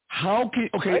 How can?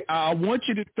 Okay, right? I want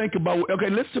you to think about. Okay,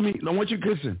 listen to me. I want you to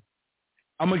listen.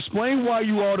 I'm gonna explain why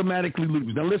you automatically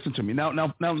lose. Now listen to me. Now,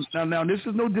 this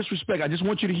is no disrespect. I just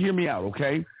want you to hear me out,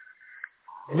 okay?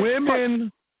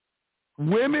 Women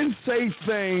say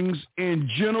things in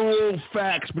general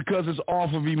facts because it's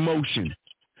off of emotion.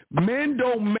 Men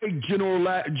don't make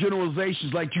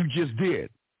generalizations like you just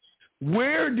did.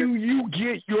 Where do you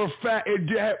get your fact?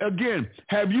 Again,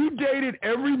 have you dated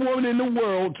every woman in the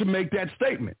world to make that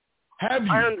statement? Have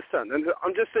you? I understand, and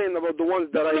I'm just saying about the ones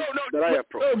that I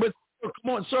approach. But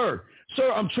come on, sir.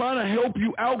 Sir, I'm trying to help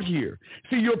you out here.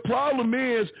 See, your problem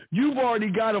is you've already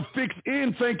got a fixed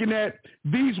in thinking that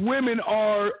these women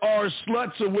are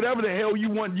sluts or whatever the hell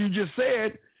you just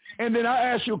said, and then I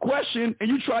ask you a question and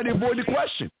you try to avoid the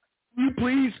question. Can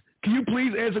you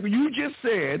please answer? You just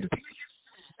said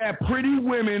that pretty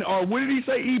women are, what did he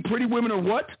say, pretty women are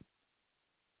what?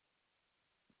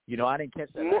 You know, I didn't catch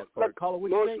that last part. Caller,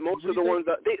 most of the ones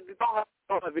that they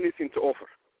don't have anything to offer.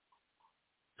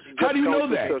 How do you know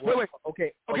that? Wait.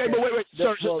 Okay, but wait.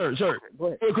 Sir. Go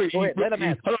ahead. Go ahead. Let him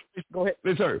answer. Go ahead.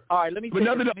 Sir. All right, let me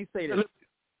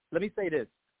say this.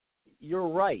 You're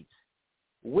right.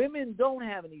 Women don't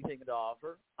have anything to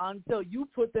offer until you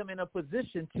put them in a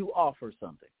position to offer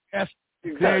something. Yes.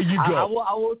 There you go.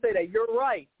 I will say that. You're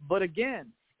right. But again,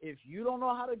 if you don't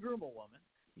know how to groom a woman,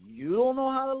 you don't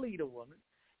know how to lead a woman,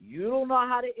 you don't know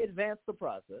how to advance the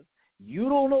process, you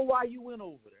don't know why you went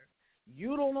over there,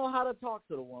 you don't know how to talk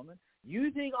to the woman,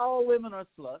 you think all women are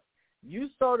sluts, you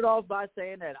started off by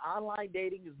saying that online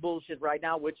dating is bullshit right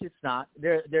now, which it's not.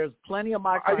 There's plenty of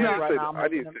my clients right now. I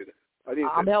didn't say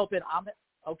that. I'm helping.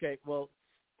 Okay, well,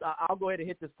 I'll go ahead and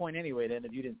hit this point anyway then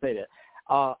if you didn't say that.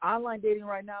 Online dating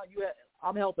right now,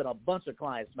 I'm helping a bunch of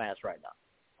clients smash right now.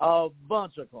 A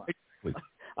bunch of clients.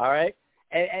 All right?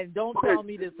 And don't tell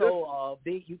me this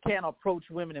you can't approach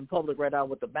women in public right now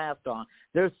with the mask on.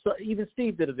 Even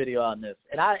Steve did a video on this,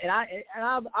 and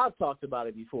I've talked about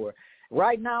it before.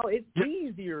 Right now, it's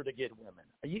easier to get women.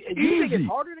 You think it's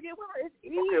harder to get women? It's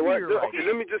easier. Okay,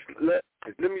 let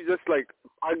me just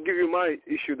I'll give you my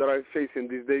issue that I'm facing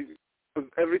these days.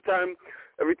 Every time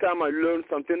I learn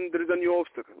something, there is a new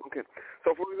obstacle. Okay,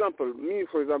 so for example,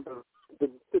 the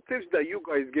tips that you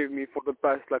guys gave me for the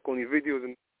past, like on your videos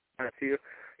and here,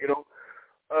 you know,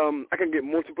 I can get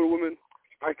multiple women.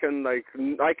 I can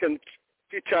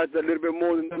chat a little bit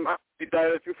more than them. I can be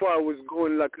direct. Before I was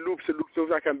going like loops.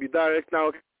 I can be direct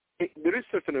now. There is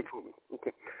certain improvement.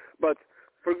 Okay, but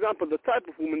for example, the type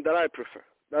of woman that I prefer,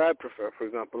 for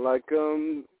example, like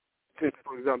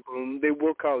for example, they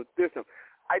work out this.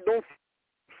 I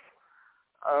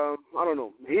don't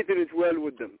know, hitting it well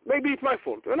with them. Maybe it's my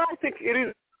fault, and I think it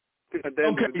is.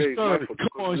 Okay, sir,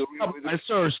 come on,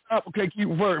 stop. Okay,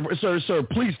 sir,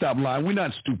 please stop lying. We're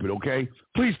not stupid, okay?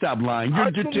 Please stop lying. You're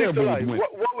terrible.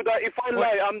 What would I? If I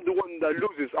lie, I'm the one that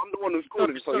loses. I'm the one who's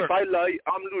calling. So if I lie,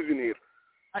 I'm losing here.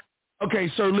 Okay,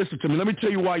 sir, listen to me. Let me tell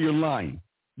you why you're lying.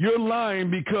 You're lying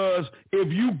because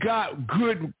if you got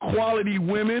good quality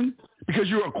women, because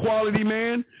you're a quality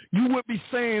man, you wouldn't be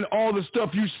saying all the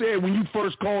stuff you said when you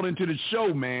first called into the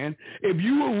show, man. If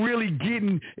you were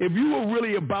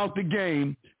really about the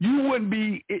game, you wouldn't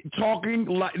be talking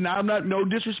like, now I'm not, no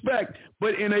disrespect,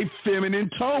 but in a feminine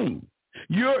tone.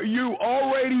 You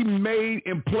already made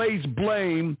and placed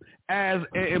blame and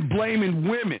blaming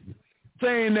women,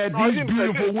 saying that these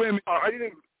beautiful women. I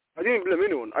didn't blame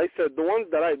anyone. I said the ones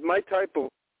that my type of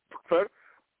prefer,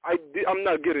 I'm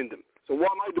not getting them. So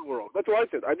what am I doing wrong? That's what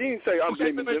I said. I didn't say I'm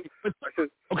blaming them.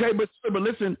 But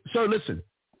listen.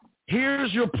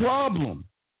 Here's your problem.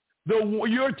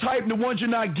 Your type, the ones you're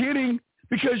not getting,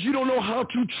 because you don't know how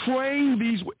to train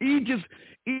these.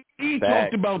 He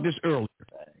talked about this earlier.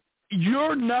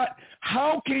 You're not.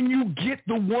 How can you get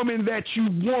the woman that you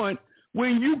want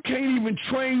when you can't even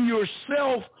train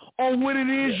yourself on what it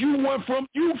is you want from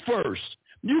you first?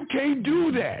 You can't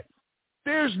do that.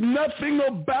 There's nothing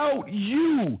about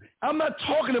you. I'm not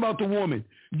talking about the woman.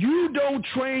 You don't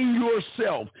train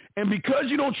yourself. And because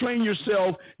you don't train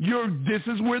yourself, this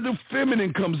is where the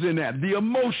feminine comes in at, the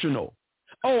emotional.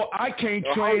 Oh, I can't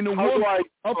train a woman.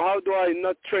 How do I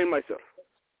not train myself?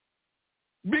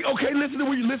 Okay, listen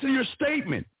to your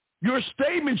statement. Your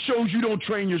statement shows you don't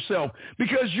train yourself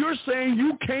because you're saying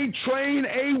you can't train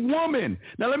a woman.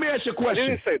 Now, let me ask you a question. I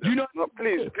didn't say that. No,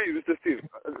 please, Mr. Steve.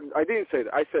 I didn't say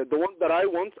that. I said the one that I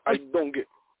want, I don't get.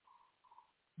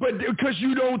 But because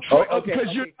you don't train. Okay.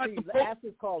 Steve, ask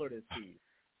this caller this, Steve.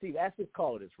 Steve, ask this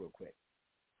caller this real quick.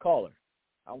 Caller,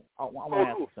 I want to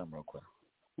ask you something real quick.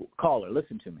 Caller,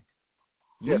 listen to me.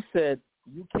 You said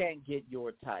you can't get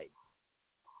your type.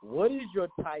 What is your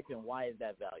type and why is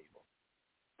that valuable?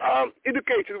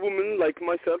 Educated women like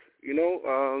myself, you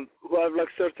know, who have like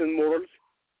certain morals,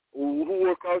 who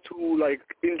work out, who like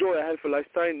enjoy a healthy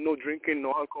lifestyle, no drinking,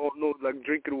 no alcohol, no like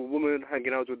drinking with women,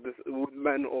 hanging out with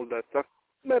men, all that stuff,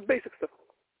 basic stuff.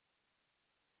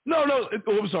 No,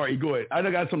 I'm sorry. Go ahead. I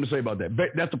got something to say about that.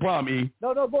 That's the problem, E.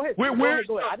 No, go ahead.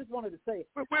 Go ahead. I just wanted to say,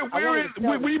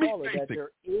 that there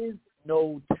is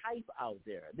no type out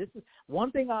there. This is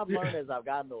one thing I've learned as I've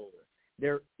gotten older.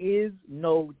 There is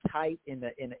no type in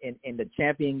the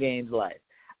champion game's life.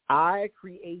 I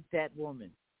create that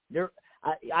woman.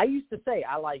 I used to say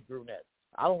I like brunettes.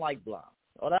 I don't like blondes.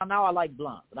 Well, now I like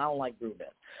blondes, and I don't like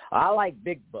brunettes. I like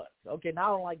big butts. Okay,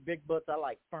 now I don't like big butts. I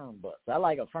like firm butts. I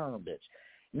like a firm bitch.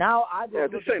 Now I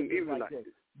just look at it like this.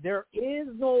 There is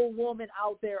no woman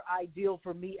out there ideal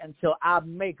for me until I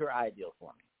make her ideal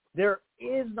for me. There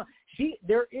is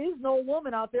no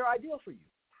woman out there ideal for you.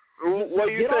 What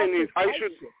you're saying is I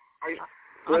should.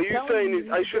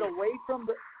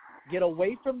 Get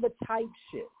away from the type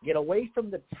shit. Get away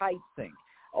from the type thing.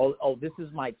 Oh, this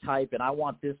is my type, and I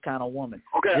want this kind of woman.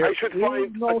 Okay, I should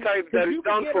find a type that is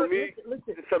down for me.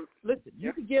 Listen.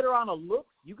 You could get her on a looks.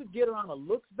 You could get her on a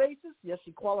looks basis. Yes,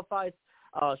 she qualifies.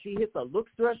 She hits a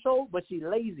looks threshold, but she's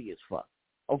lazy as fuck.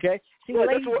 Okay, she's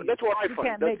lazy. That's what I find.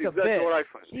 Can't make a bed. What I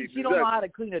find. She don't know how to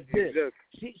clean a dish.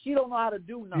 Exactly. She don't know how to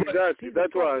do nothing. Exactly.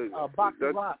 That's why. Box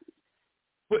of rocks.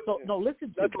 So no,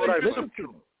 listen to me.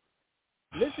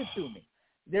 Listen to me.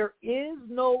 There is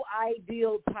no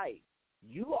ideal type.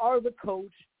 You are the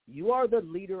coach. You are the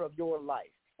leader of your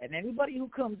life. And anybody who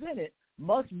comes in it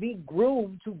must be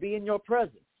groomed to be in your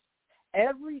presence.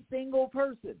 Every single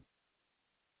person.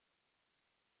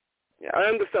 Yeah, I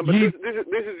understand, but this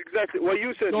is exactly what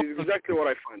you said. Is exactly what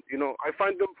I find. I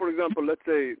find them, for example, let's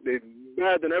say they're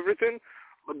bad and everything,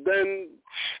 but then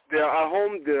they are at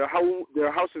home.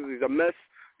 Their houses is a mess.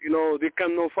 They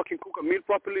cannot fucking cook a meal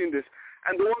properly in this.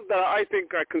 And the ones that I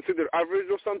think I consider average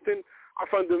or something, I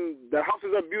find them, their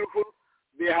houses are beautiful,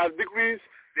 they have degrees,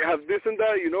 they have this and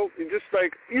that, it's just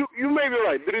like, you may be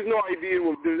right, there is no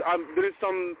ideal, there is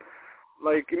some,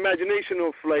 imagination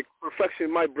of, perfection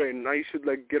in my brain. I should,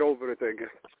 get over it, I guess.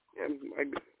 Yeah,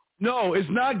 No, it's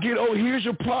not here's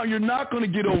your problem. You're not going to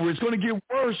get over it. It's going to get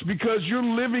worse because you're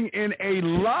living in a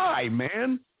lie,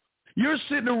 man. You're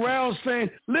sitting around saying,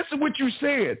 listen what you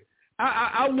said.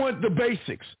 I want the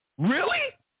basics. Really?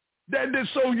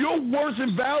 So your worth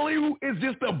and value is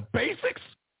just the basics?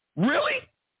 Really?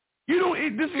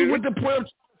 This is what the point I'm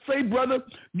say, brother.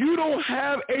 You don't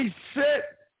have a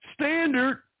set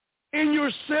standard in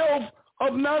yourself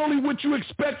of not only what you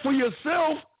expect for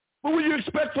yourself, but what you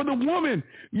expect for the woman.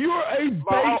 You're a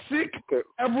basic,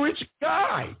 average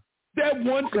guy that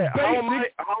wants basic. How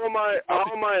am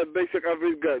I a basic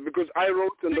average guy? Because I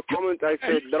wrote in the comment, I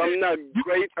said that I'm not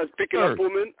great at picking up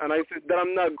women, and I said that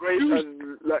I'm not great as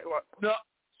what? No,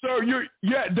 sir,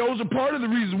 those are part of the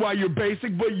reasons why you're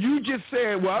basic. But you just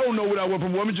said, well, I don't know what I want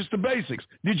from women, just the basics.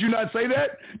 Did you not say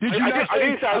that? I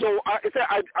didn't say I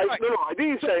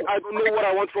didn't say I don't know what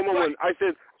I want from a woman. I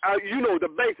said the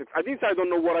basics. I didn't say I don't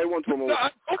know what I want from a woman.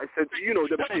 I said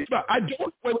the basics.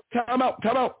 Time out.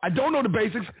 I don't know the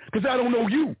basics because I don't know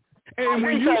you. And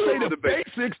when you say the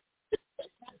basics,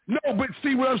 no, but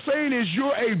see what I'm saying is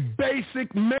you're a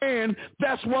basic man.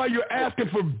 That's why you're asking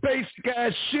for basic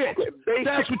ass shit. Okay, basic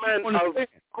that's what man you understand.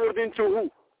 According to who?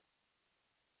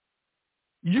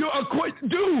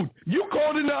 Dude, you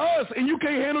called into us and you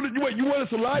can't handle it. What, you want us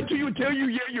to lie to you and tell you,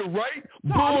 yeah, you're right?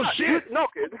 Bullshit.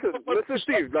 Listen,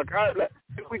 Steve,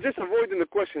 we're just avoiding the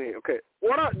question here, okay?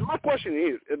 My question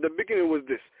here at the beginning was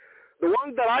this. The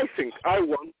ones that I think I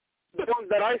want, the ones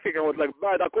that I think I was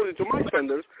bad according to my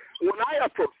standards, when I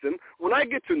approach them, when I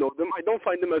get to know them, I don't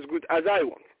find them as good as I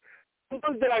want. The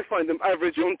ones that I find them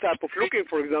average on type of looking,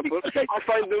 for example, I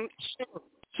find them...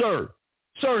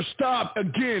 Sir, stop.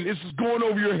 Again, this is going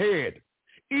over your head.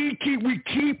 We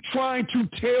keep trying to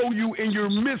tell you and you're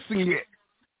missing it.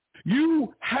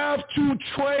 You have to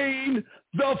train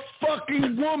the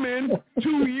fucking woman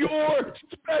to your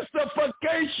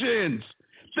specifications.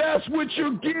 That's what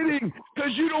you're getting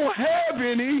because you don't have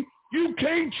any. You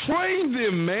can't train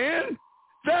them, man.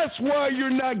 That's why you're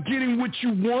not getting what you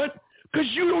want because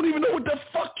you don't even know what the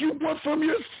fuck you want from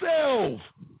yourself.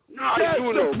 No, I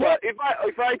do know, but if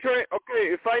I train,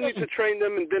 if I need to train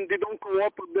them and then they don't come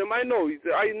up with them, I know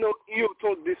you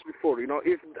told this before,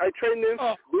 if I train them,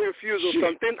 they refuse or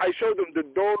something, I show them the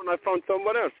door and I found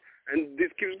someone else, and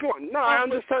this keeps going. No, I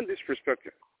understand this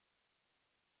perspective.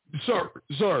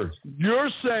 Sir, you're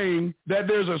saying that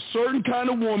there's a certain kind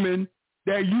of woman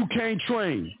that you can't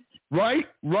train, right?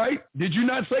 Right? Did you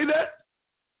not say that?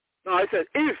 No, I said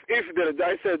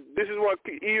I said this is what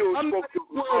EO spoke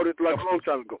about it a long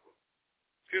time ago.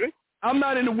 Excuse me? I'm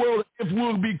not in the world of if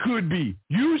will be, could be.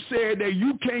 You said that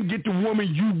you can't get the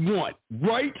woman you want,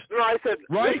 right? No, I said,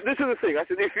 right? This is the thing. I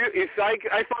said, if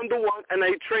I found the one and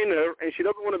I train her and she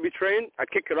doesn't want to be trained, I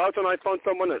kick her out and I found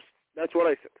someone else. That's what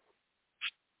I said.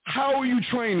 How are you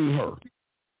training her?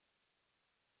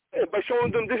 Yeah, by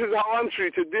showing them this is how I'm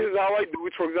treated, this is how I do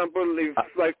it. For example, if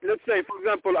let's say, for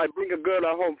example, I bring a girl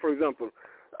at home, for example,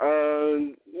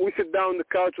 we sit down on the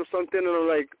couch or something, and I'm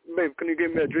like, babe, can you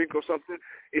give me a drink or something?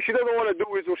 If she doesn't want to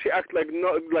do it, or she acts like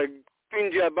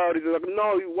stingy about it. They're like,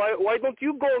 no, why don't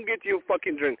you go and get your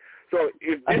fucking drink? So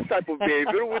if this type of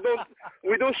behavior,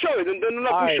 we don't show it, and then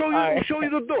like, we show you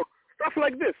the door. Stuff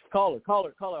like this. Caller,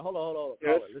 hold on.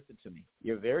 Yes? Caller, listen to me.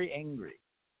 You're very angry.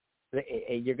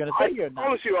 You're going to say you're not. I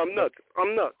promise you,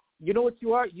 I'm not. You know what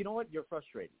you are? You know what? You're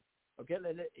frustrated. Okay?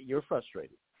 You're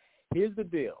frustrated. Here's the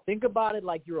deal. Think about it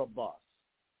like you're a boss.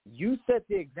 You set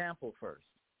the example first.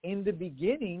 In the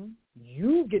beginning,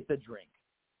 you get the drink.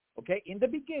 Okay? In the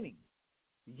beginning,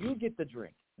 you get the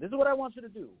drink. This is what I want you to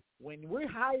do. When we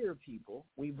hire people,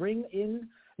 we bring in,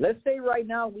 let's say right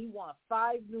now we want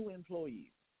 5 new employees.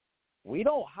 We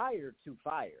don't hire to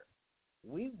fire.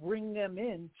 We bring them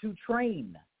in to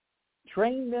train.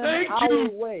 Train them our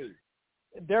way.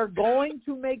 They're going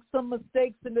to make some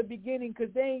mistakes in the beginning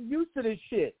because they ain't used to this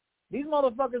shit. These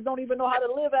motherfuckers don't even know how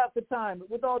to live half the time.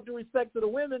 With all due respect to the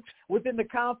women, within the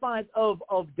confines of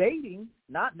dating,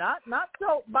 not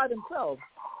so by themselves,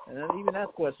 and even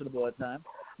that's questionable at times.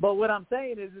 But what I'm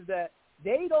saying is that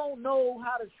they don't know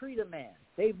how to treat a man.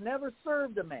 They've never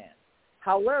served a man.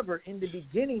 However, in the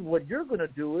beginning, what you're going to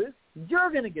do is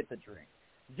you're going to get the drink.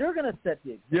 You're going to set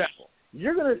the example. Yeah.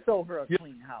 You're going to show her a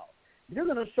clean house. You're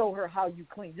going to show her how you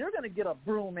clean. You're going to get a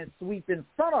broom and sweep in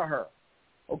front of her.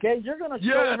 Okay? You're going to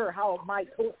show her how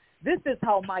this is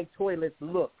how my toilet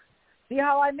looks. See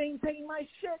how I maintain my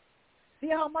shit? See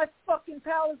how my fucking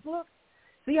palace looks?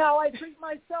 See how I treat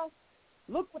myself?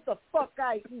 Look what the fuck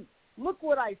I eat. Look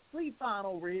what I sleep on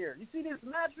over here. You see this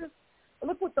mattress?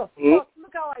 Look what the fuck.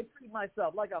 Look how I treat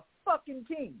myself like a fucking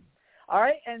king. All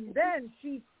right? And then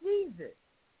she sees it.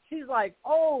 She's like,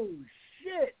 oh,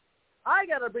 shit. I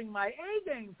got to bring my A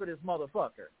game for this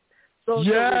motherfucker. So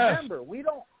remember, we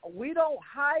don't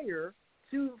hire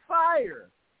to fire.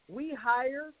 We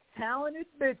hire talented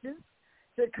bitches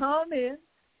to come in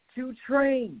to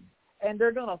train. And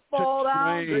they're going to fall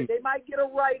down. They might get a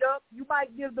write-up. You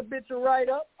might give the bitch a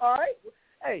write-up. All right?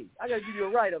 Hey, I got to give you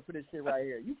a write-up for this shit right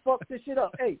here. You fucked this shit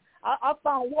up. Hey, I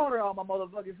found water on my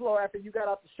motherfucking floor after you got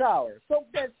out the shower.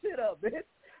 Soak that shit up, bitch.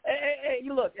 Hey,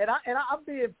 you look, and I'm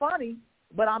being funny,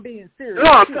 but I'm being serious. No,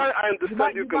 I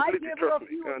understand you completely. Trust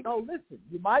me. No, listen.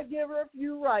 You might give her a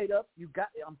few write-ups.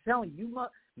 I'm telling you,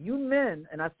 you men,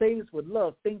 and I say this with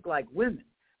love, think like women.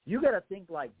 You got to think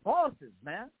like bosses,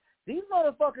 man. These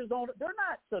motherfuckers they're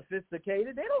not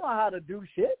sophisticated. They don't know how to do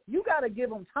shit. You got to give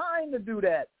them time to do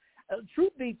that.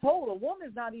 Truth be told, a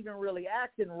woman's not even really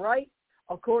acting right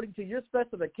according to your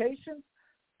specifications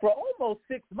for almost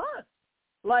 6 months.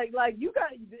 Like you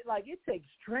got, like it takes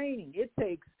training. It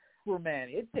takes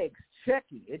it takes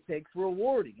checking. It takes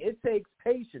rewarding. It takes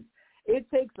patience. It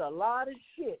takes a lot of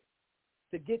shit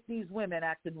to get these women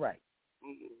acting right.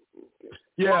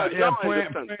 Yeah,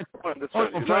 brother.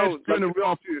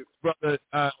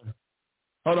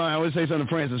 Hold on, I want to say something to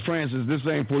Francis. Francis, this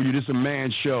ain't for you. This is a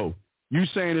man's show. You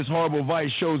saying this horrible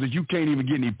advice shows that you can't even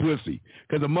get any pussy.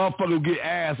 Because a motherfucker who get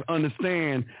ass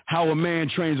understand how a man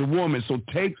trains a woman. So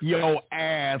take your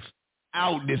ass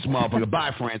out this motherfucker.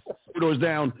 Bye, Francis. Doors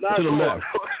down to the left.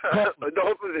 The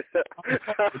opposite.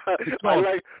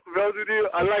 I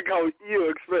like how you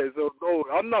express. So no,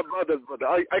 I'm not brothers, brother.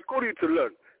 I call you to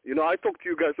learn. You know, I talk to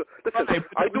you guys. Listen,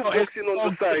 I do boxing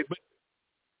on the side.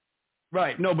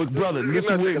 Right. No, but brother,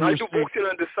 listen. I do boxing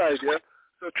on the side, yeah?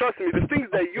 So trust me, the things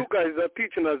that you guys are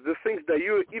teaching us, the things that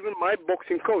even my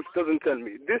boxing coach doesn't tell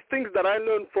me. These things that I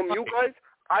learned from you guys,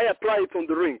 I apply it on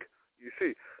the ring, you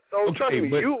see. So trust me,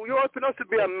 you are supposed to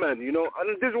be a man, you know,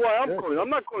 and this is why I'm going. I'm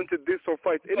not going to this or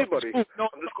fight anybody. I'm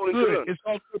just going to learn. It's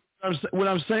all good. What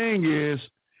I'm saying is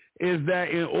that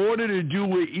in order to do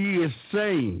what E is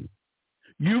saying,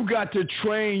 you got to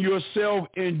train yourself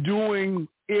in doing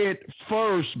it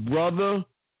first, brother.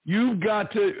 You've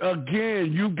got to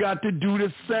do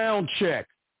the sound check.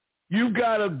 You've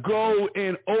got to go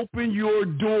and open your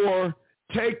door,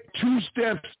 take 2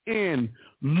 steps in,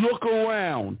 look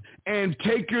around, and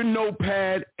take your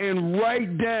notepad and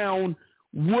write down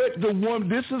what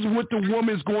this is what the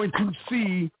woman's going to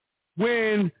see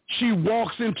when she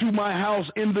walks into my house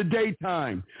in the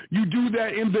daytime. You do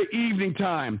that in the evening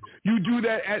time. You do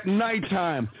that at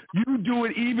nighttime. You do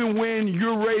it even when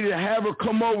you're ready to have her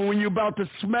come over, when you're about to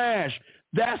smash.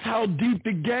 That's how deep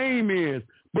the game is.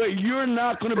 But you're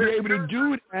not going to be able to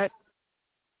do that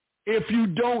if you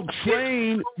don't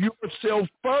train yourself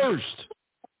first.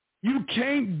 You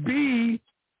can't be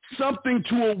something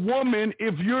to a woman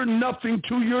if you're nothing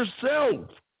to yourself.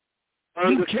 I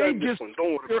understand this one.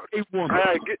 Don't worry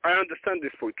about it. I understand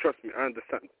this point. Trust me, I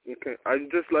understand. Okay, I'm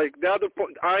just like the other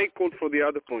point. I called for the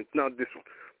other point, not this one.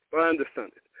 But I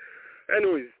understand it.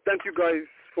 Anyways, thank you guys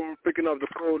for picking up the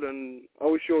call, and I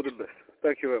wish you all the best.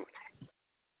 Thank you very much.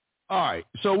 All right,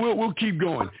 so we'll keep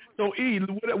going. So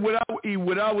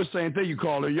what I was saying, thank you,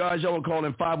 caller. Y'all will call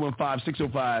in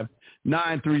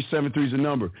 515-605-9373 is the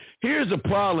number. Here's the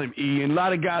problem, E, and a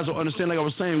lot of guys will understand. Like I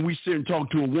was saying, we sit and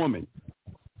talk to a woman.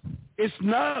 It's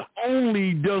not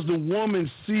only does the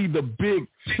woman see the big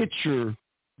picture,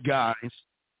 guys,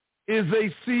 is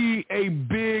they see a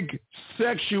big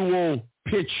sexual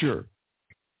picture.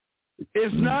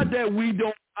 It's not that we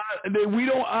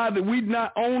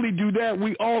not only do that,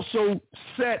 we also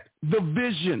set the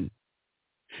vision.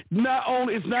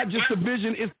 It's not just the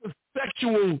vision, it's the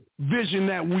sexual vision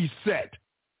that we set.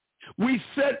 We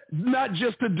set not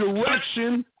just the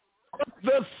direction, but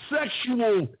the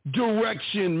sexual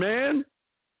direction, man.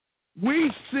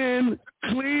 We send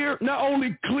not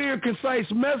only clear, concise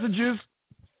messages,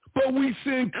 but we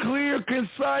send clear,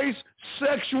 concise,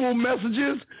 sexual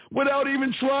messages without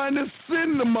even trying to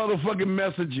send the motherfucking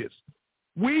messages.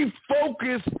 We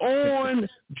focus on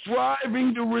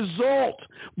driving the result,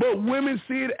 but women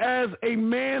see it as a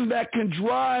man that can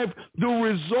drive the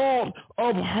result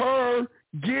of her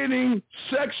getting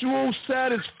sexual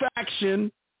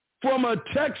satisfaction from a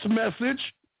text message,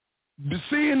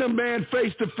 seeing the man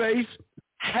face to face,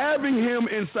 having him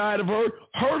inside of her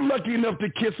lucky enough to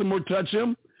kiss him or touch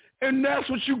him. And that's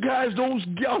what you guys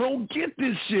y'all don't get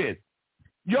this shit.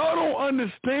 Y'all don't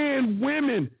understand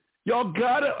women. Y'all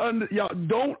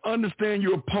don't understand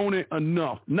your opponent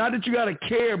enough. Not that you gotta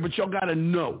care, but y'all gotta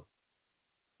know.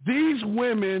 These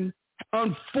women,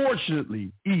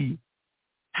 unfortunately, E,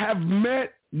 have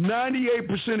met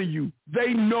 98% of you.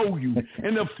 They know you.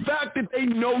 And the fact that they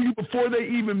know you before they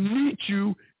even meet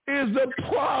you is the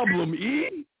problem,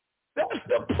 E. That's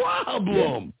the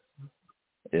problem.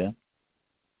 Yeah.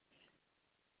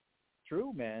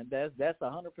 True, man. That's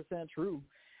 100% true.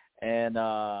 And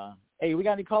hey, we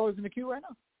got any callers in the queue right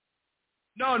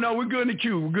now? No, we're good in the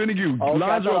queue. Oh,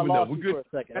 Lines are open though. We're good for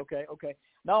a second. Okay.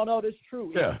 No, that's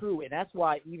true. Yeah. It's true, and that's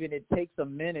why even it takes a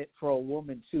minute for a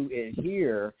woman to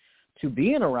adhere to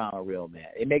being around a real man.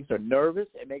 It makes her nervous.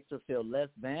 It makes her feel less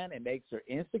than. It makes her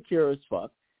insecure as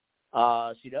fuck.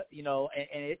 She does,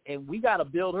 and we got to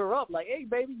build her up. Like, hey,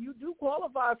 baby, you do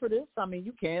qualify for this. I mean,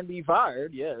 you can be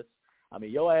fired, yes. I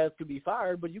mean, your ass could be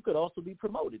fired, but you could also be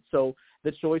promoted. So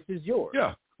the choice is yours.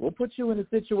 Yeah. We'll put you in a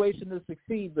situation to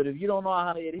succeed, but if you don't know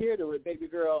how to adhere to it, baby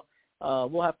girl,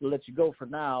 we'll have to let you go for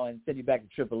now and send you back to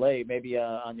AAA. Maybe in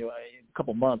a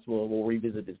couple months we'll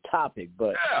revisit this topic.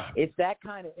 But it's that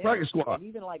kind of energy. And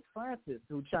even like Francis,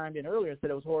 who chimed in earlier and said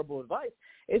it was horrible advice,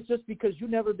 it's just because you've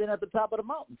never been at the top of the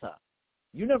mountaintop.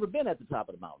 You've never been at the top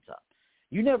of the mountaintop.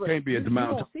 You never can't be at the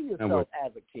mountaintop. You don't see yourself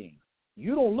as a king.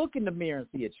 You don't look in the mirror and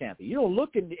see a champion. You don't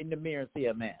look in the mirror and see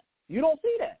a man. You don't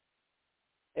see that.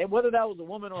 And whether that was a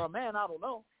woman or a man, I don't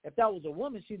know. If that was a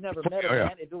woman, she's never met a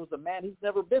man. If it was a man, he's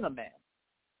never been a man.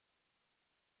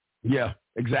 Yeah,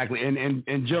 exactly.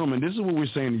 And gentlemen, this is what we're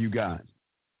saying to you guys.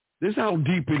 This is how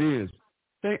deep it is.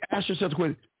 Ask yourself the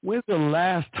question, when's the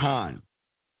last time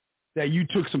that you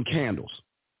took some candles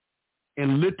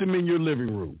and lit them in your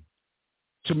living room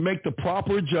to make the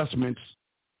proper adjustments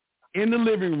in the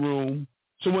living room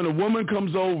so when a woman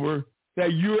comes over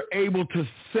that you're able to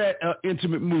set an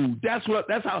intimate mood? That's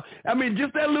how, I mean,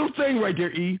 just that little thing right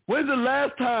there, E. When's the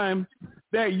last time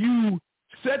that you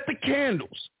set the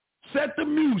candles, set the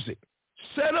music,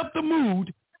 set up the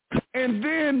mood, and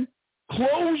then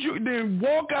then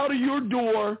walk out of your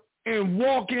door and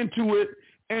walk into it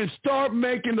and start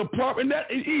making the proper, and that's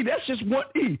just one,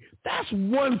 that's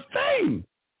one thing.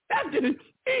 That's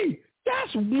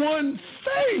one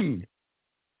thing.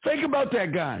 Think about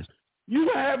that, guys. You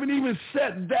haven't even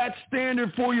set that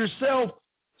standard for yourself.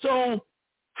 So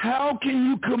how can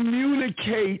you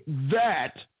communicate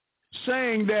that,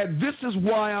 saying that this is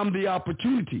why I'm the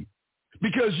opportunity?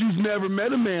 Because you've never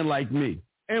met a man like me.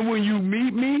 And when you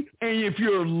meet me, and if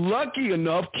you're lucky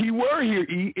enough, key word here,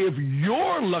 E, if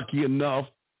you're lucky enough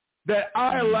that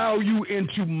I allow you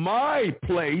into my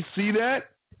place, see that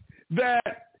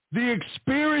the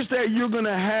experience that you're going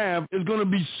to have is going to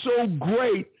be so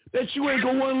great that you ain't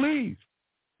going to want to leave.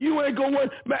 You ain't going to want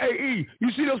to. Hey, E,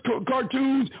 you see those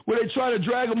cartoons where they try to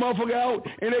drag a motherfucker out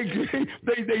and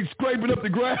they scraping up the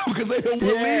ground because they don't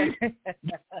want to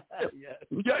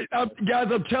leave? Guys,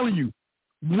 I'm telling you,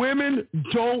 women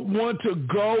don't want to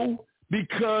go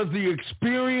because the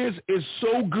experience is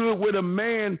so good with a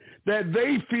man that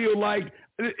they feel like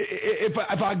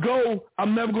if I go,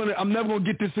 I'm never gonna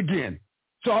get this again.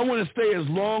 So I want to stay as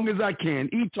long as I can.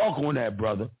 Talk on that,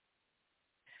 brother.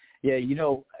 Yeah,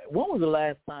 when was the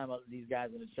last time these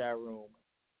guys in the chat room,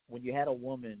 when you had a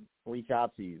woman reach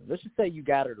out to you? Let's just say you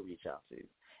got her to reach out to you,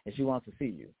 and she wants to see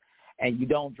you, and you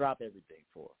don't drop everything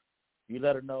for her. You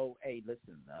let her know, hey,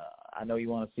 listen, I know you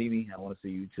want to see me. I want to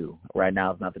see you too. Right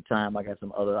now is not the time. I got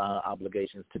some other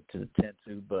obligations to attend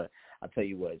to, but I'll tell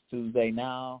you what, it's Tuesday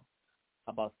now.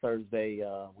 How about Thursday?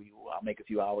 I'll make a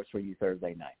few hours for you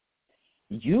Thursday night.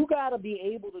 You got to be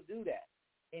able to do that.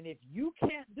 And if you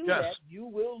can't do that, you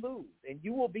will lose. And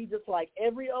you will be just like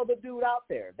every other dude out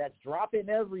there that's dropping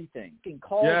everything. You can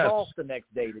call off the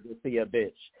next day to go see a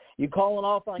bitch. You're calling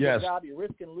off on your job. You're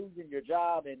risking losing your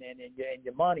job and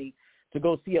your money to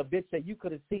go see a bitch that you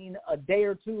could have seen a day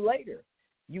or two later.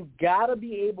 You got to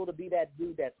be able to be that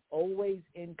dude that's always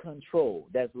in control,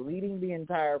 that's leading the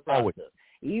entire process.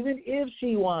 Even if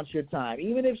she wants your time,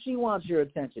 even if she wants your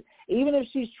attention, even if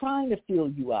she's trying to feel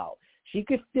you out, she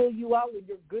could fill you out when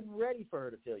you're good and ready for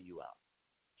her to fill you out.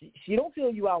 She don't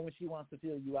fill you out when she wants to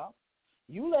fill you out.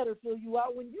 You let her fill you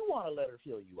out when you want to let her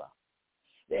fill you out.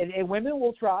 And women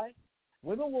will try.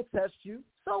 Women will test you.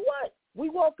 So what? We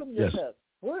welcome your test.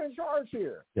 We're in charge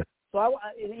here. Yes. So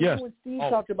when Steve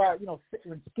talked about,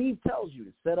 when Steve tells you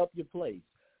to set up your place,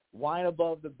 wine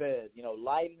above the bed,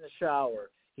 light in the shower,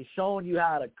 he's showing you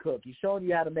how to cook. He's showing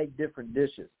you how to make different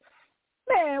dishes.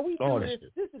 Man, we do this.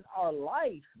 This is our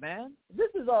life, man. This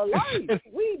is our life.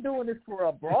 We ain't doing this for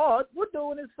abroad. We're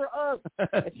doing this for us.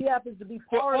 And she happens to be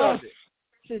part of it.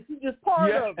 She's just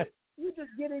part of it. You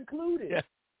just get included. Yeah.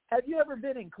 Have you ever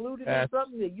been included in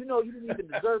something that you didn't even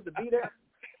deserve to be there?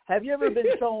 Have you ever been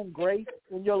shown grace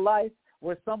in your life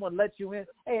where someone lets you in?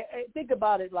 Hey, think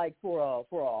about it like for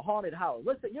a haunted house.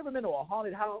 Let's say you ever been to a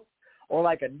haunted house or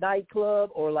like a nightclub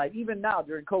or like even now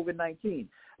during COVID-19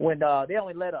 when they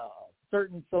only let a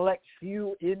certain select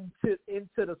few into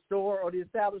the store or the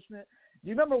establishment. Do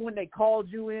you remember when they called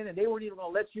you in and they weren't even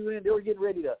going to let you in? They were getting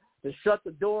ready to shut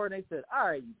the door and they said, "All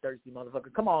right, you thirsty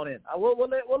motherfucker, come on in. We'll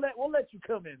let you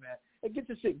come in, man. Hey, get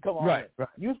your shit and come on in." Right.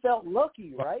 You felt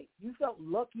lucky, right? You felt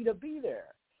lucky to be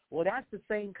there. Well, that's the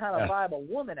same kind of vibe a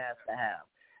woman has to have.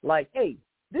 Like, hey,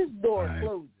 this door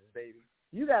closes, baby.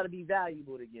 You got to be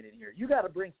valuable to get in here. You got to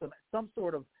bring some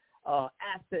sort of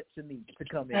asset to me to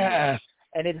come in here.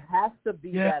 And it has to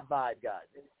be that vibe, guys.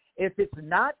 If it's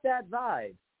not that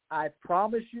vibe, I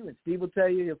promise you, and Steve will tell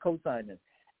you, he'll co-sign this,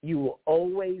 you will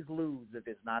always lose if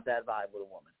it's not that vibe with a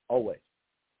woman. Always.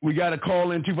 We got to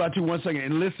call in 252 1 second.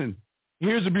 And listen,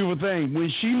 here's the beautiful thing. When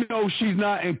she knows she's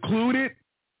not included,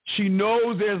 she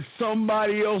knows there's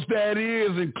somebody else that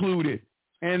is included.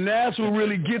 And that's what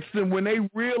really gets them when they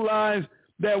realize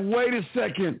that, wait a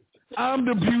second, I'm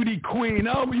the beauty queen.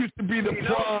 I used to be the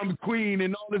prom queen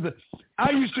and all this.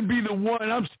 I used to be the one.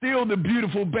 I'm still the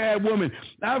beautiful bad woman.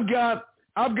 I've got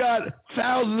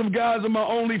thousands of guys on my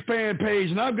OnlyFans page,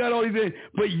 and I've got all these things,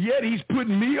 but yet he's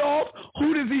putting me off?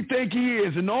 Who does he think he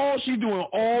is? And all she's doing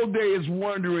all day is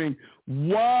wondering,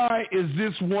 why is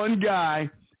this one guy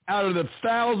out of the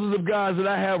thousands of guys that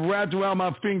I have wrapped around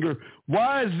my finger,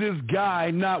 why is this guy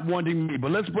not wanting me?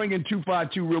 But let's bring in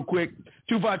 252 real quick.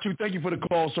 252, thank you for the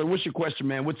call, sir. What's your question,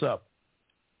 man? What's up?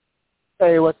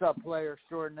 Hey, what's up, player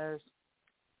extraordinaires?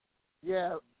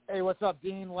 Yeah, hey, what's up,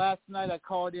 Dean? Last night I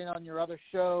called in on your other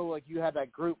show, like you had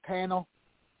that group panel,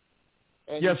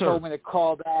 and you told me to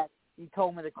call back. You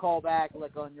told me to call back,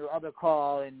 like on your other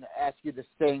call, and ask you the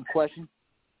same question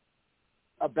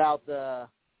about the,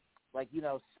 like,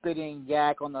 spitting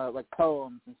yak on the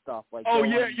poems and stuff like. Oh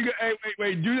yeah, you got. Hey,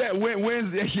 wait, do that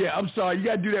Wednesday. Yeah, I'm sorry, you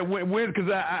got to do that Wednesday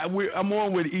because I'm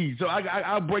on with E, so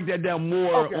I'll break that down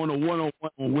more on a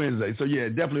one-on-one on Wednesday. So yeah,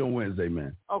 definitely on Wednesday,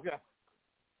 man. Okay.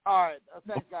 All right.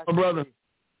 Thanks, guys. Oh, brother.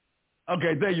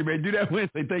 Okay, thank you, man. Do that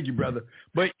Wednesday. Thank you, brother.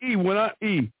 But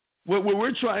what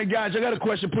we're trying, guys, I got a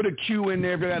question. Put a Q in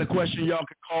there if you got a question. Y'all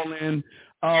can call in.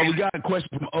 We got a question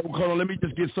from Oak. Hold on, let me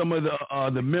just get some of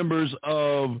the members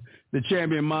of the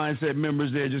Champion Mindset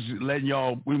members there. Just letting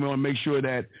y'all. We want to make sure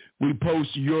that we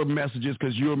post your messages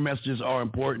because your messages are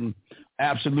important.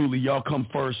 Absolutely, y'all come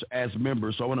first as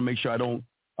members. So I want to make sure I don't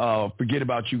forget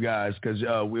about you guys because it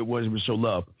was so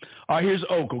love. All right, here's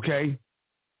Oak. Okay.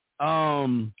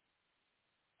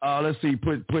 Let's see.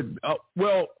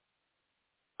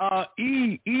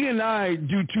 E and I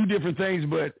do two different things,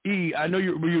 but E, I know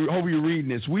hope you're reading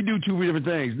this. We do two different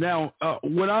things. Now,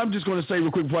 what I'm just going to say real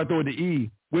quick before I throw it to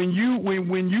E, when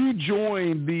you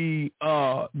join the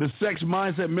Sex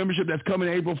Mindset membership that's coming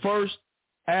April 1st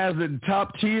as the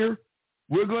top tier,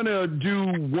 we're going to do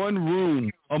one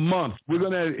room a month. We'll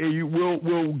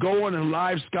go on a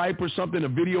live Skype or something, a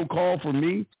video call for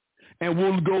me, and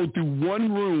we'll go through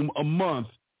one room a month,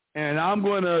 and I'm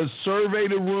going to survey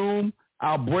the room.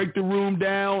 I'll break the room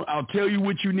down. I'll tell you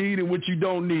what you need and what you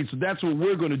don't need. So that's what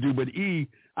we're going to do. But E,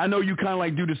 I know you kind of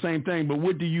like do the same thing, but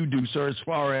what do you do, sir, as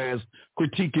far as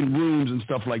critiquing rooms and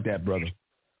stuff like that, brother?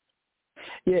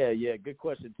 Yeah, good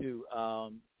question too.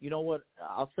 You know what?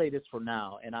 I'll say this for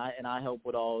now, and I help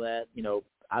with all that. You know,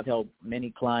 I've helped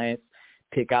many clients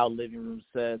pick out living room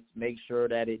sets, make sure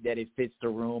that it fits the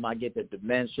room. I get the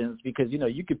dimensions because you know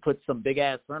you could put some big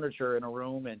ass furniture in a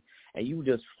room and you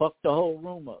just fuck the whole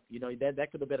room up. You know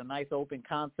that could have been a nice open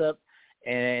concept.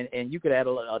 And you could add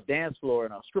a dance floor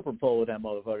and a stripper pole with that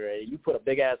motherfucker. You put a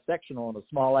big ass sectional in a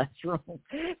small ass room.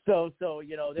 So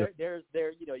you know there's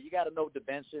you know you got to know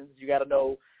dimensions. You got to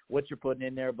know what you're putting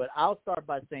in there. But I'll start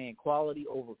by saying quality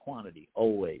over quantity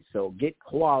always. So get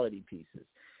quality pieces.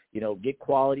 You know, get a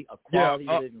quality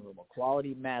living room, a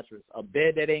quality mattress, a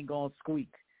bed that ain't gonna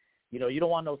squeak. You know, you don't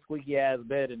want no squeaky ass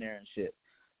bed in there and shit.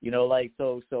 You know, like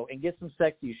so and get some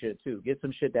sexy shit too. Get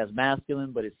some shit that's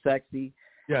masculine but it's sexy.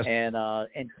 Yes.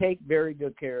 And take very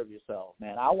good care of yourself,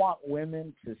 man. I want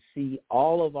women to see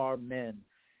all of our men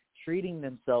treating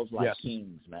themselves like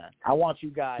kings, man. I want you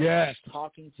guys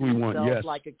talking to yourself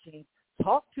like a king.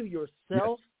 Talk to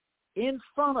yourself in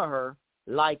front of her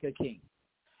like a king.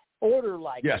 Order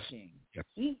like a king.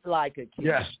 Eat like a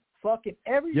king. Fucking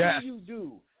everything you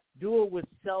do it with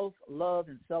self-love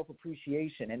and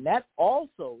self-appreciation. And that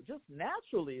also just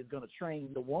naturally is going to train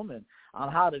the woman on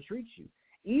how to treat you.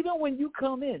 Even when you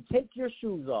come in, take your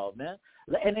shoes off, man.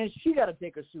 And then she got to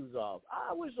take her shoes off.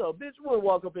 I wish a bitch would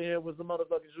walk up in here with some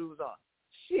motherfucking shoes on.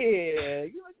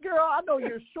 Shit. Girl, I know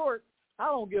you're short. I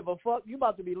don't give a fuck. You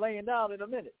about to be laying down in a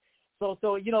minute.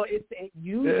 So you know,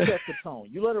 you set the tone.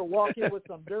 You let her walk in with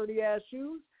some dirty-ass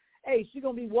shoes. Hey, she's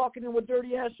going to be walking in with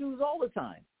dirty-ass shoes all the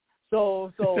time.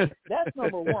 So that's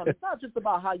number one. It's not just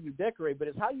about how you decorate, but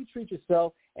it's how you treat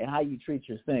yourself and how you treat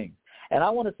your things. And I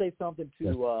want to say something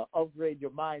to upgrade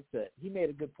your mindset. He made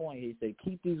a good point. He said,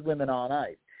 keep these women on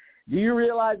ice. Do you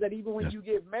realize that even when you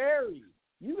get married,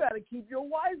 you got to keep your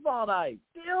wife on ice?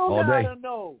 Still got to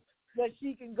know that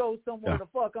she can go somewhere to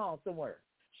fuck on somewhere.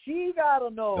 She got to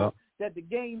know that the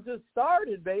game just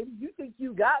started, baby. You think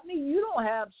you got me? You don't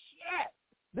have shit.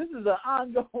 This is an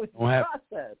ongoing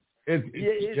process.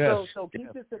 So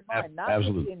keep this in mind, not just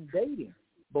in dating,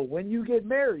 but when you get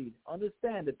married,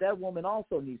 understand that woman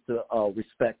also needs to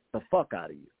respect the fuck out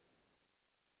of you.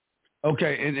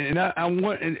 Okay, and I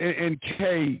want and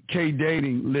K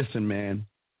dating. Listen, man,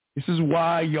 this is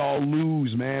why y'all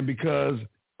lose, man, because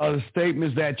of the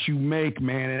statements that you make,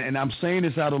 man. And I'm saying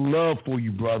this out of love for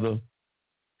you, brother.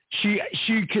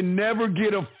 She can never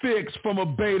get a fix from a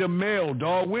beta male,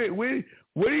 dog.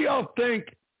 What do y'all think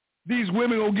these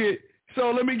women gonna get?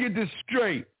 So let me get this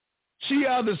straight. She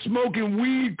either smoking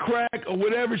weed, crack, or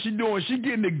whatever she doing. She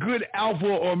getting a good alpha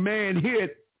or man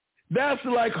hit. That's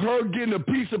like her getting a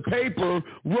piece of paper,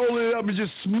 rolling it up and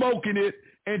just smoking it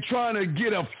and trying to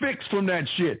get a fix from that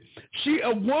shit.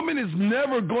 A woman is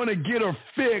never going to get a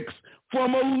fix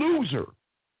from a loser.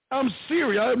 I'm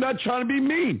serious. I'm not trying to be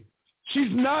mean.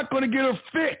 She's not going to get a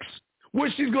fix.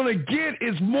 What she's going to get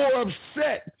is more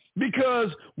upset because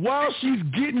while she's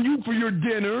getting you for your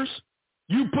dinners,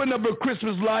 you putting up her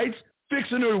Christmas lights,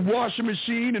 fixing her washing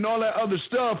machine and all that other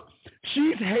stuff,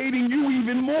 she's hating you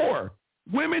even more.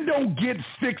 Women don't get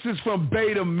fixes from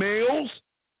beta males.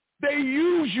 They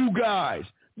use you guys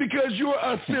because you're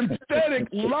a synthetic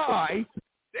lie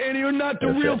and you're not the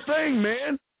real thing,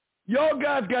 man. Y'all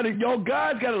guys got to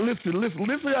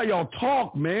listen how y'all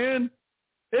talk, man.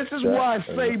 This is why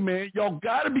I say, man, y'all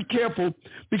got to be careful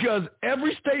because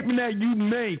every statement that you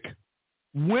make,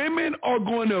 women are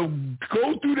going to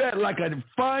go through that like a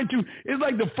fine-tooth. It's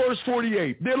like the first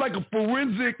 48. They're like a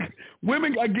forensic.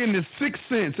 Women are getting the sixth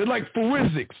sense. They're like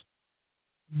forensics.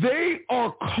 They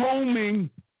are combing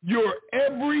your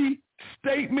every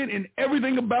statement and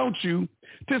everything about you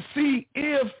to see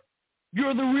if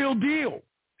you're the real deal.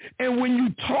 And when you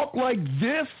talk like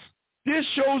this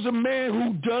shows a man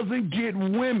who doesn't get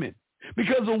women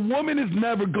because a woman is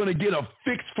never going to get a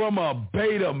fix from a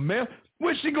beta male.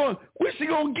 What's she going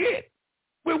to get?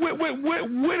 Okay,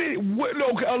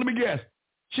 let me guess.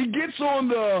 She gets on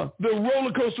the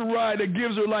roller coaster ride that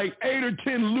gives her like 8 or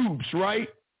 10 loops, right?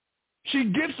 She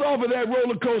gets off of that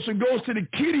roller coaster, goes to the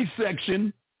kiddie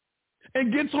section,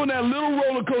 and gets on that little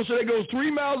roller coaster that goes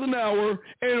 3 miles an hour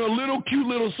in a little cute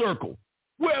little circle.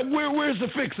 Where's the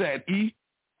fix at, E?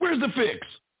 Where's the fix?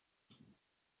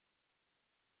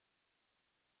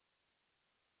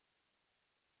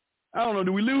 I don't know.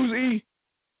 Do we lose E?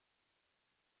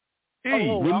 I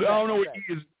don't know what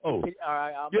E is. Oh. All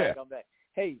right, I'm back.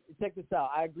 Hey, check this out.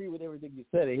 I agree with everything you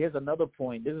said. Here's another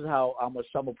point. This is how I'm going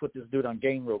to put this dude on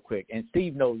game real quick. And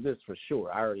Steve knows this for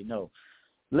sure. I already know.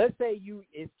 let's say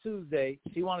it's Tuesday.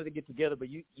 She wanted to get together, but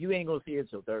you ain't gonna see her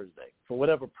till Thursday for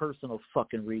whatever personal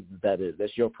fucking reasons that is.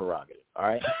 That's your prerogative. All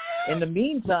right. In the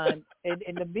meantime,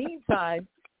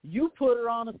 you put her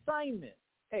on assignment.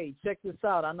 Hey, check this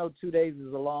out. I know 2 days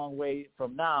is a long way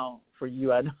from now for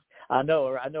you. I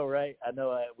know, right? I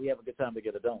know we have a good time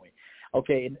together, don't we?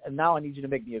 Okay, and now I need you to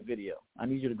make me a video. I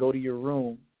need you to go to your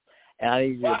room, and I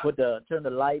need you to turn the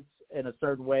lights in a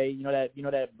certain way. You know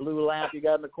that blue lamp you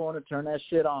got in the corner. Turn that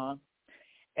shit on,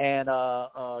 and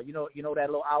you know that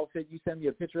little outfit you sent me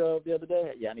a picture of the other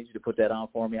day. Yeah, I need you to put that on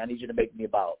for me. I need you to make me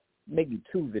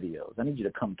 2 videos. I need you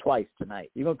to come twice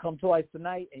tonight. You're gonna come twice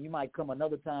tonight, and you might come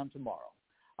another time tomorrow.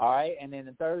 All right, and then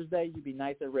on Thursday, you be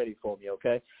nice and ready for me,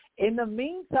 okay? In the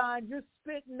meantime, you're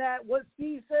spitting that, what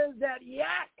Steve says, that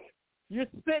yak. You're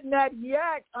spitting that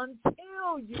yak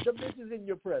until the bitch is in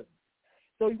your presence.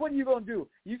 So what are you going to do?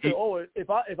 You say, oh, if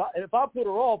I put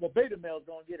her off, a beta male's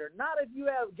going to get her. Not if you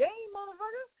have game,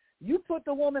 motherfucker. You put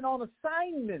the woman on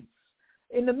assignments.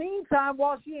 In the meantime,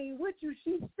 while she ain't with you,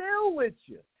 she's still with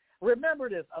you. Remember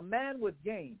this, a man with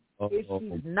game, if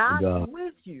she's not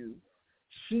with you,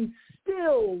 she's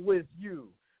still with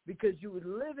you because you would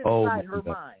live inside her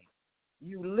mind.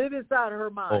 You live inside her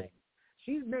mind.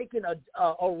 She's making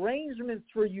arrangements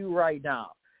for you right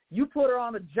now. You put her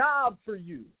on a job for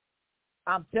you.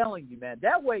 I'm telling you, man.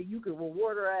 That way you can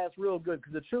reward her ass real good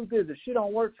because the truth is if she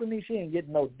don't work for me, she ain't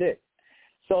getting no dick.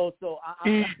 So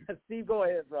Steve, go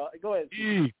ahead, bro. Go ahead,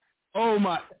 Steve.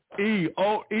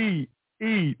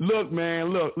 Look,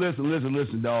 man,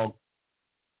 listen, dog.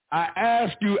 I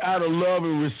ask you out of love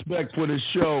and respect for the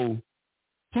show,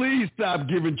 please stop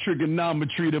giving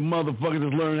trigonometry to motherfuckers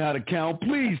that's learning how to count.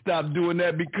 Please stop doing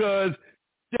that because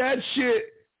that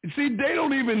shit, see, they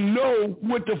don't even know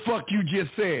what the fuck you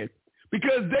just said.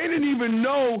 Because they didn't even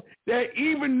know that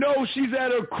even though she's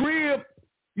at her crib,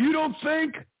 you don't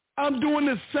think I'm doing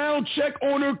the sound check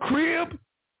on her crib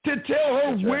to tell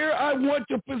her where I want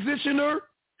to position her,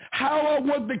 how I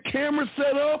want the camera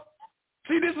set up?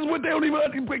 See, this is what they don't even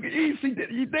understand. See,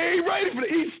 they ain't ready for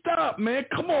that. Stop, man.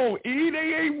 Come on, E. They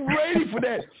ain't ready for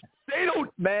that. They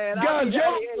don't. Man, I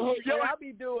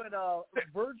be doing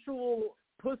virtual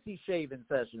pussy shaving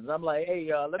sessions. I'm like,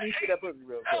 hey, let me see that pussy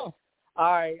real quick.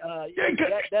 All right,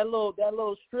 that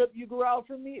little strip you grew out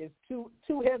from me is too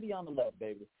heavy on the left,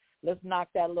 baby. Let's knock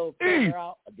that little corner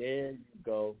out. There you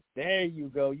go.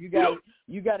 You got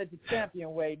it the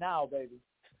champion way now, baby.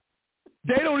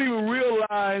 They don't even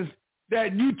realize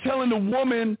that you telling the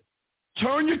woman,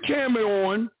 turn your camera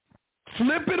on,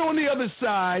 flip it on the other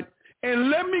side, and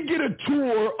let me get a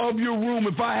tour of your room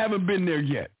if I haven't been there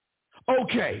yet.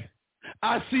 Okay,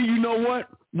 I see. You know what?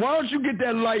 Why don't you get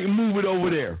that light and move it over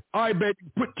there? All right, baby,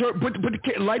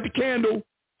 light the candle,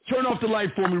 turn off the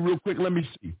light for me real quick. Let me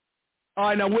see. All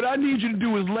right, now what I need you to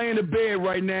do is lay in the bed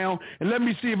right now and let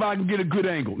me see if I can get a good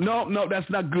angle. No, that's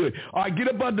not good. All right, get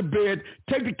up out the bed,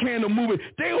 take the candle, move it.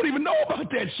 They don't even know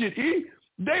about that shit, E.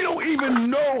 They don't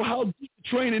even know how deep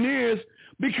training is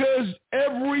because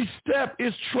every step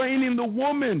is training the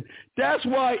woman. That's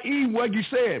why, E, like you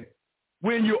said,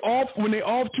 when they're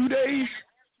off 2 days,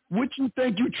 what you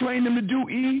think you train them to do,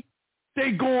 E?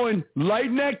 They going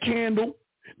lighting that candle.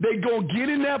 They go get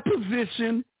in that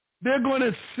position. They're going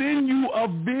to send you a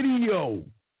video.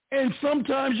 And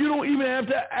sometimes you don't even have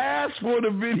to ask for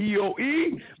the video,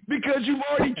 E, because you've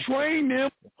already trained them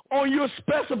on your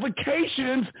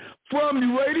specifications from,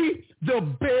 you ready, the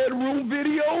bedroom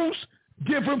videos,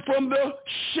 different from the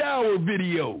shower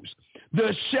videos.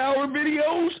 The shower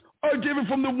videos are different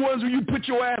from the ones where you put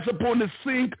your ass up on the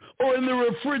sink or in the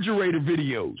refrigerator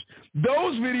videos.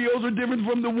 Those videos are different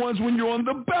from the ones when you're on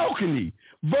the balcony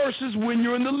versus when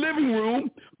you're in the living room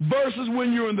versus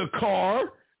when you're in the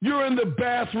car, you're in the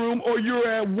bathroom, or you're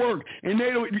at work. And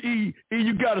they don't, E,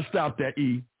 you got to stop that,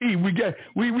 E. We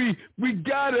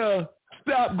got to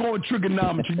stop going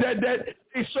trigonometry. That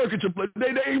they circuit,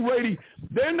 they ain't ready.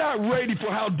 They're not ready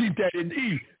for how deep that is.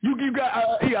 E, you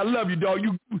got, E, I love you, dog.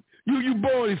 You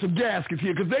borrowing some gaskets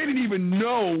here because they didn't even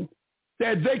know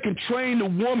that they can train the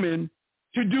woman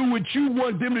to do what you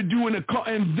want them to do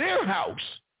in their house,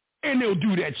 and they'll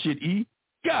do that shit, E.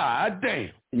 God damn.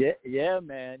 Yeah,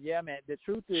 man. The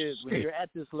truth is, when you're at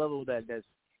this level, that's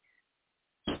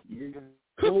you're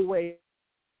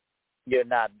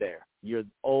not there. You're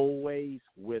always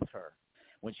with her.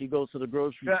 When she goes to the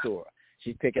grocery store,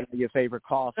 she's picking out your favorite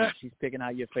coffee. She's picking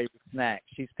out your favorite snack.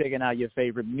 She's picking out your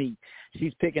favorite meat.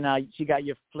 She got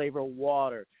your flavor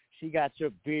water. She got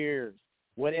your beers.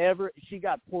 Whatever, she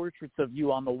got portraits of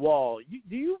you on the wall.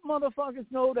 Do you motherfuckers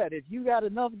know that if you got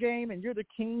enough game and you're the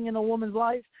king in a woman's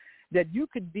life, that you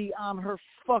could be on her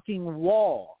fucking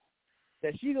wall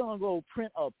that she's going to go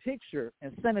print a picture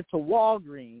and send it to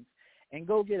Walgreens and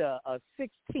go get a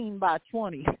 16 by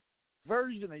 20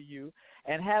 version of you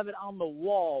and have it on the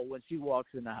wall when she walks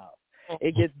in the house.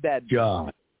 It gets that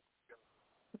God.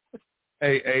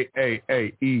 Hey,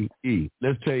 E.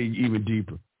 Let's tell you even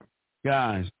deeper.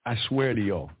 Guys, I swear to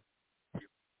y'all,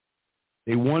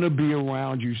 they want to be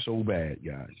around you so bad,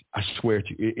 guys. I swear to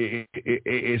you.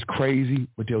 It's crazy,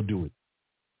 but they'll do it.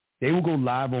 They will go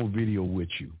live on video with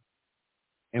you.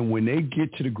 And when they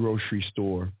get to the grocery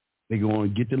store, they go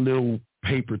and get the little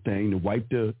paper thing to wipe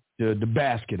the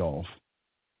basket off.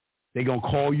 They're going to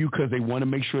call you because they want to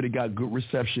make sure they got good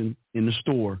reception in the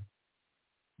store.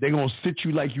 They're going to sit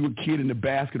you like you a kid in the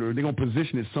basket, or they're going to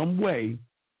position it some way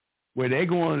where they're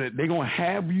going to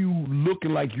have you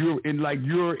looking like you're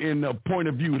in a point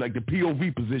of view, like the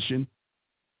POV position.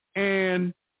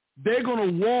 And they're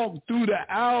going to walk through the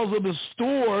aisles of the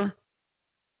store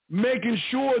making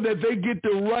sure that they get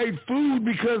the right food,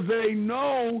 because they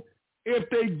know if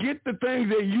they get the things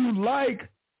that you like,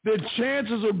 the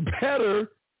chances are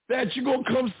better that you're going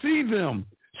to come see them.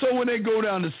 So when they go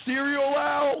down the cereal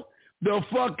aisle, the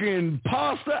fucking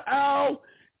pasta aisle,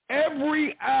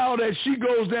 every aisle that she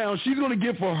goes down, she's going to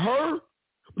get for her,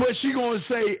 but she's going to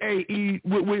say, hey, E,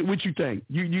 what you think?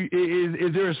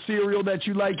 Is there a cereal that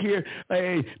you like here?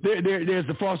 Hey, there's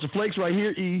the Frosted Flakes right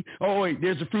here, E. Oh, wait,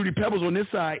 there's the Fruity Pebbles on this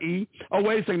side, E. Oh,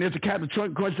 wait a second, there's the Captain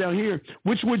Crunch down here.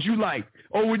 Which would you like?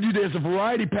 Oh, there's a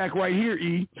variety pack right here,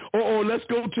 E. Or let's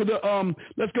go to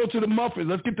the muffins.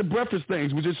 Let's get the breakfast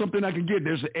things, which is something I can get.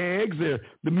 There's the eggs,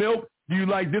 the milk. Do you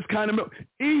like this kind of milk?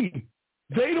 E,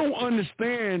 they don't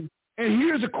understand. And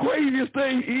here's the craziest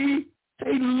thing, E.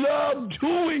 They love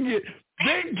doing it.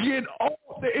 They get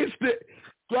off.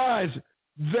 Guys,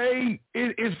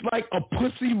 it's like a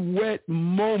pussy wet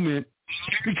moment,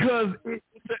 because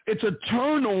it's a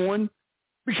turn on,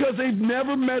 because they've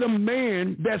never met a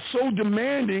man that's so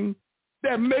demanding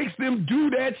that makes them do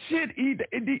that shit.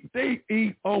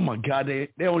 Oh my God, they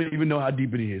don't even know how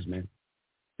deep it is, man.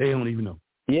 They don't even know.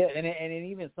 Yeah, and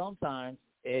even sometimes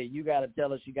you got to tell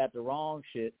her she got the wrong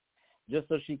shit, just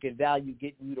so she can value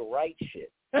getting you the right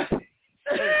shit.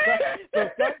 So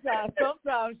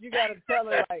sometimes you got to tell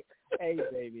her, like, hey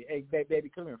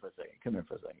baby, come here for a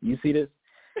second. You see this?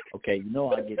 Okay,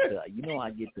 I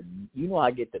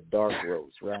get the dark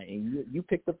roast, right? And you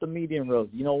picked up the medium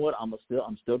roast. You know what? I'm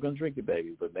still gonna drink it,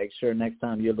 baby. But make sure next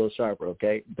time you're a little sharper,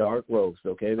 okay? Dark roast,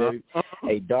 okay, baby?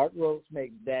 Hey, dark roast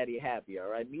makes daddy happy, all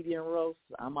right? Medium roast,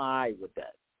 I'm all right with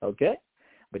that, okay?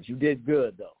 But you did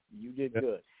good, though. You did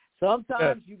good.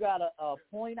 Sometimes you gotta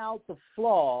point out the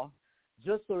flaw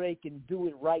just so they can do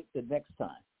it right the next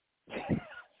time.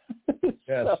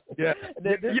 Yes. So,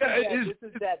 this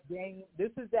is that game.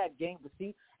 This is that game. But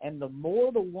see, and the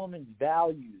more the woman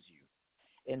values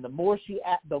you, and the more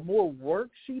work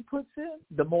she puts in,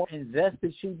 the more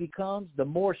invested she becomes, the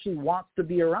more she wants to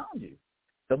be around you,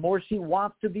 the more she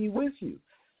wants to be with you.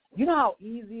 You know how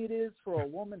easy it is for a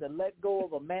woman to let go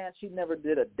of a man she never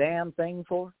did a damn thing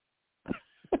for?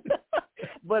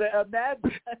 But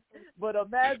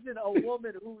imagine a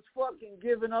woman who's fucking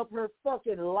giving up her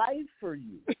fucking life for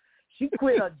you. She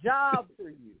quit a job for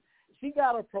you. She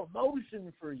got a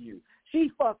promotion for you.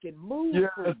 She fucking moved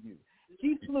for you.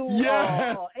 She flew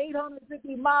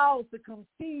 850 miles to come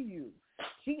see you.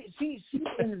 She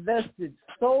invested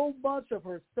so much of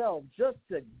herself just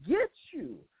to get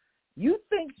you. You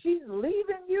think she's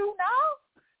leaving you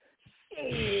now?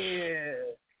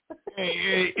 Shit.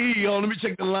 Hey, E, let me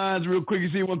check the lines real quick. You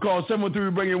see one call,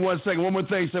 713, bring in 1 second. One more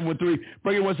thing, 713,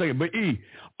 bring in 1 second. But E,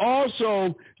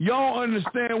 also, y'all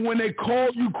understand when they call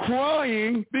you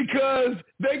crying because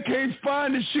they can't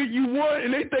find the shit you want,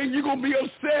 and they think you're going to be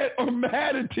upset or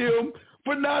mad at them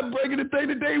for not bringing the thing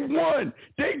that they want.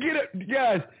 They get it.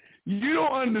 Guys, you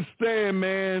don't understand,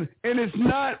 man. And it's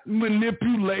not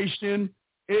manipulation.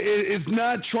 It's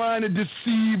not trying to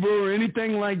deceive her or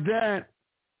anything like that.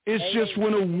 It's just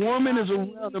when a woman is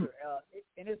around them.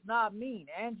 And it's not mean.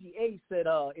 Angie A. said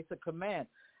it's a command.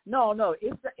 No.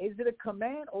 Is it a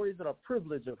command or is it a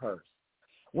privilege of hers?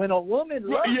 When a woman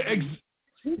loves you,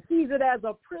 she sees it as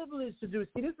a privilege to do.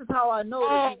 See, this is how I know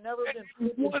that you've never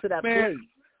been privileged to that place.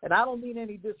 And I don't mean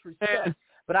any disrespect,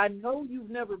 but I know you've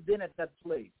never been at that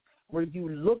place where you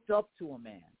looked up to a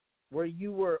man, where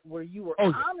you were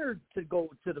honored to go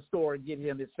to the store and get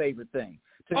him his favorite thing,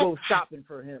 to go shopping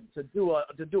for him, to do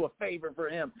a favor for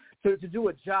him, to do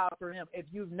a job for him. If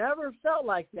you've never felt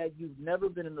like that, you've never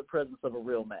been in the presence of a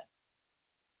real man.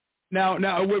 Now,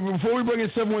 before we bring in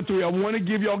 713, I want to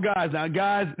give y'all guys,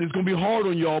 it's going to be hard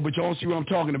on y'all, but y'all see what I'm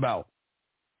talking about.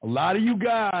 A lot of you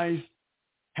guys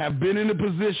have been in a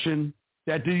position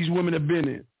that these women have been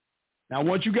in. Now, I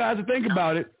want you guys to think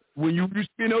about it. When you used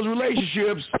to be in those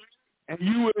relationships, and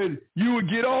you would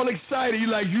get all excited. You're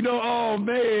like, oh,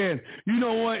 man, you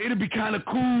know what? It'd be kind of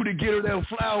cool to get her them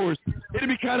flowers. It'd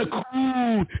be kind of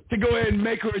cool to go ahead and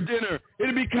make her a dinner.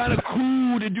 It'd be kind of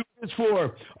cool to do this for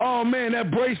her. Oh, man,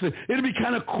 that bracelet. It'd be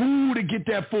kind of cool to get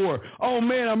that for her. Oh,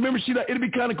 man, I remember it'd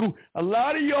be kind of cool. A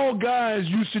lot of y'all guys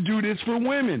used to do this for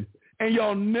women, and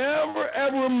y'all never,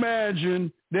 ever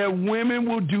imagine that women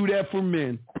will do that for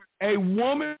men. A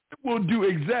woman will do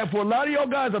for a lot of y'all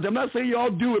guys out there. I'm not saying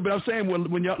y'all do it, but I'm saying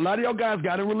when a lot of y'all guys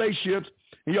got in relationships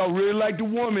and y'all really like the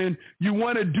woman, you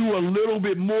want to do a little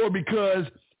bit more because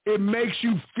it makes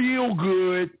you feel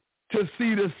good to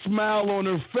see the smile on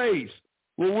her face.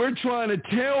 Well, we're trying to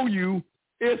tell you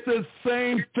it's the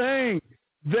same thing.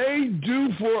 They do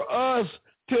for us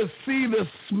to see the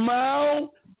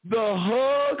smile, the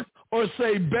hug, or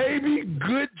say, baby,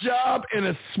 good job, and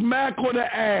a smack on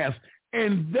the ass.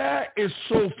 And that is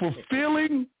so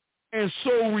fulfilling and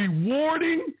so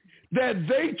rewarding that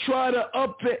they try to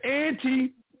up the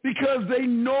ante because they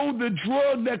know the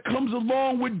drug that comes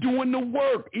along with doing the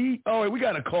work. All right, we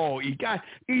got a call. God,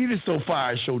 this is so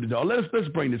fire show today. Let's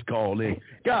bring this call in.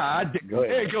 God,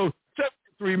 there you go.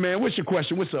 7-3, man. What's your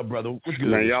question? What's up, brother? What's good?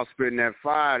 Man, y'all spitting that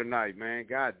fire tonight, man.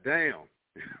 God damn.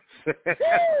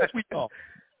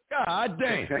 God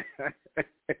damn.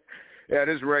 Yeah,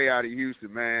 this is Ray out of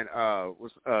Houston, man.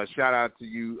 Shout out to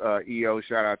you, EO.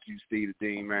 Shout out to you, Steve the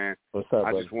Dean, man. What's up,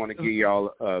 I just want to give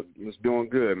y'all, it's doing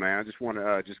good, man. I just want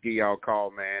to just give y'all a call,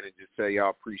 man, and just say y'all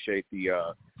appreciate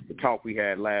the talk we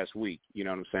had last week. You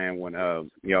know what I'm saying? When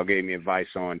y'all gave me advice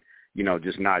on,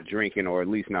 just not drinking or at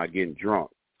least not getting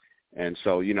drunk. And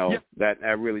so,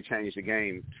 that really changed the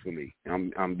game for me.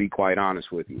 I'm be quite honest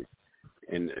with you.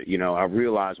 And, I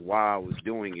realized why I was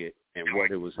doing it and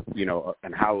what it was,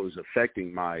 and how it was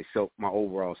affecting my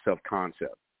overall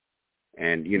self-concept.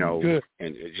 And, and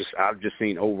I've just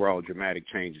seen overall dramatic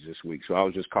changes this week. So I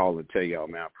was just calling to tell y'all,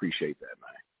 man, I appreciate that,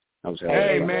 man.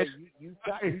 Hey, man.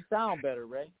 You sound better,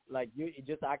 Ray. Like,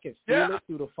 I can feel it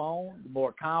through the phone,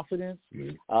 more confidence,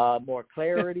 more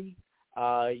clarity.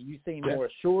 You seem more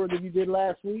assured than you did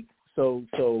last week. So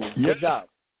good job.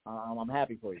 I'm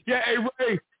happy for you. Yeah,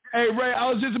 Hey, Ray, I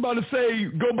was just about to say,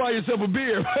 go buy yourself a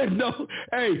beer. No,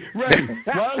 hey, Ray,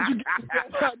 why don't you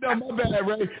no, my bad,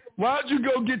 Ray. Why don't you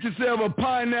go get yourself a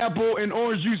pineapple and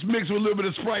orange juice mixed with a little bit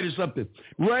of Sprite or something?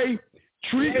 Ray,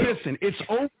 listen, it's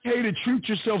okay to treat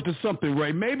yourself to something,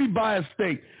 Ray. Maybe buy a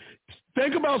steak.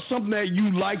 Think about something that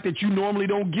you like that you normally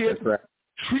don't get. That's right.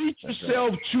 Treat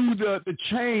yourself to the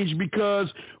change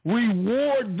because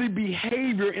reward the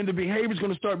behavior, and the behavior is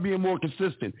going to start being more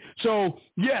consistent. So,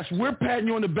 yes, we're patting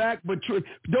you on the back, but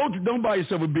don't buy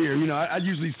yourself a beer. I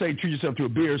usually say treat yourself to a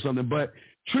beer or something, but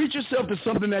treat yourself to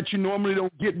something that you normally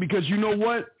don't get because you know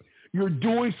what? You're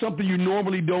doing something you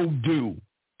normally don't do,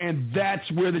 and that's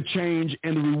where the change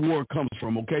and the reward comes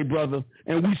from, okay, brother?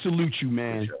 And we salute you,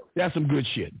 man. That's some good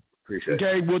shit.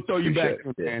 Okay, we'll throw you back,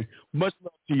 man. Much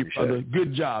love to you, brother.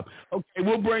 Good job. Okay,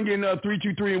 we'll bring in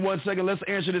 323 in 1 second. Let's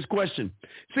answer this question.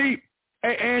 See,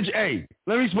 hey, Ange,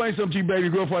 let me explain something to you, baby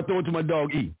girl, before I throw it to my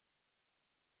dog, E.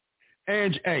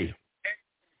 Ange,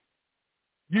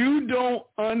 you don't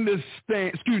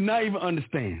understand. Not even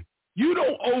understand. You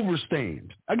don't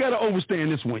overstand. I got to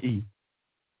overstand this one, E.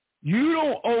 You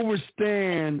don't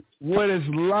overstand what it's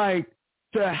like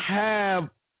to have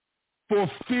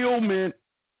fulfillment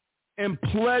and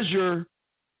pleasure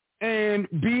and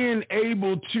being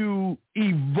able to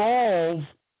evolve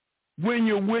when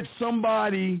you're with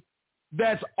somebody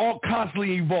that's all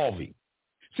constantly evolving.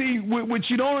 See, what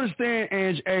you don't understand,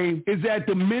 Ange, is that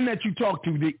the men that you talk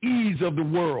to, the E's of the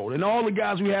world, and all the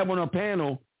guys we have on our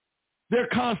panel, they're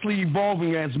constantly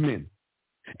evolving as men.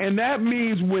 And that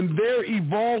means when they're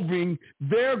evolving,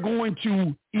 they're going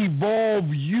to evolve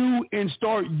you and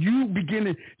start you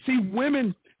beginning. See,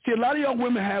 a lot of y'all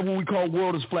women have what we call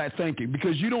world is flat thinking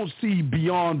because you don't see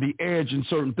beyond the edge in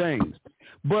certain things.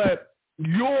 But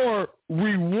your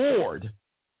reward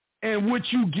and what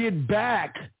you get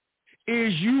back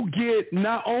is you get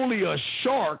not only a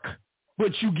shark,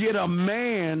 but you get a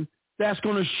man that's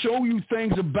going to show you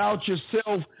things about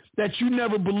yourself that you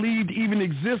never believed even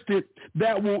existed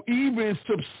that will even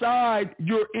subside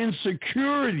your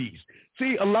insecurities.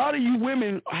 See, a lot of you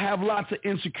women have lots of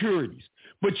insecurities.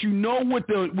 But you know what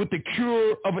the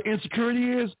cure of an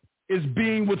insecurity is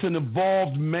being with an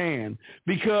evolved man.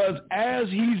 Because as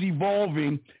he's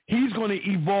evolving, he's going to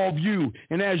evolve you.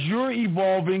 And as you're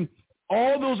evolving,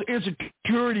 all those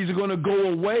insecurities are going to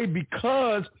go away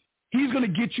because He's going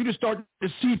to get you to start to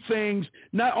see things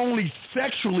not only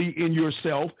sexually in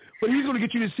yourself, but he's going to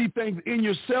get you to see things in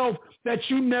yourself that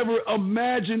you never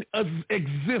imagined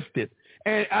existed.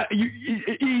 And I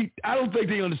don't think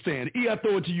they understand. E, I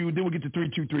throw it to you, then we'll get to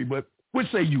 323. But what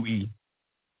say you, E?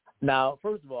 Now,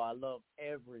 first of all, I love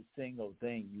every single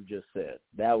thing you just said.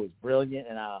 That was brilliant,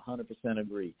 and I 100%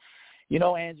 agree. You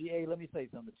know, Angie, hey, let me say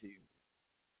something to you.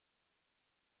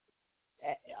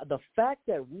 The fact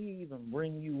that we even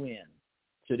bring you in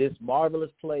to this marvelous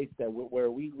place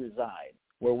where we reside,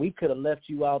 where we could have left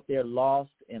you out there lost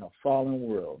in a fallen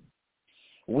world,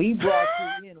 we brought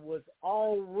you in was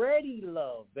already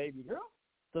love, baby girl.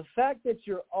 The fact that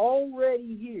you're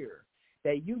already here,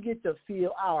 that you get to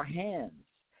feel our hands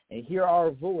and hear our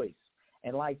voice,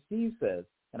 and like Steve says,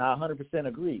 and I 100%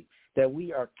 agree, that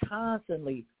we are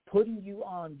constantly putting you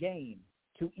on game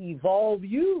to evolve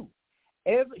you.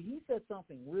 He said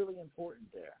something really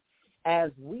important there.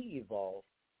 As we evolve,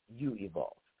 you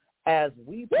evolve. As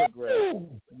we progress,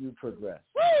 you progress.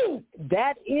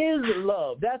 That is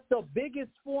love. That's the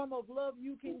biggest form of love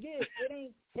you can get. It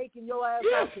ain't taking your ass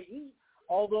out to eat,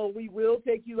 although we will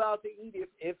take you out to eat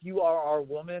if you are our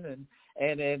woman and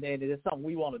it's something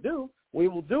we want to do, we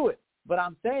will do it. But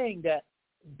I'm saying that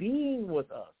being with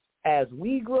us, as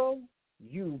we grow,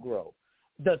 you grow.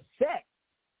 The sex,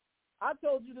 I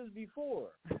told you this before.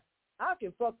 I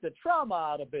can fuck the trauma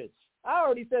out of bitch. I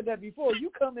already said that before. You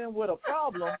come in with a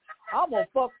problem, I'm going to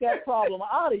fuck that problem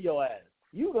out of your ass.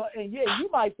 You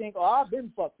might think, oh, I've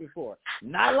been fucked before.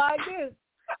 Not like this.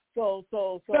 So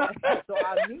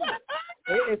I mean it.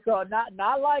 It's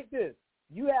not like this.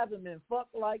 You haven't been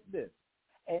fucked like this.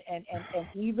 And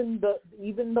even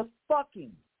the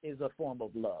fucking is a form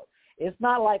of love. It's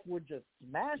not like we're just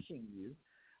smashing you.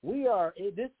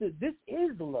 This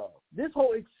is love. This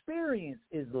whole experience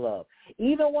is love.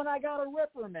 Even when I gotta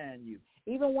reprimand you,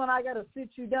 even when I gotta sit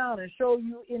you down and show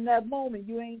you in that moment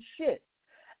you ain't shit,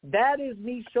 that is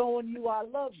me showing you I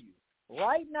love you.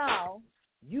 Right now,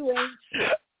 you ain't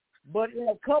shit. But in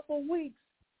a couple weeks,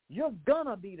 you're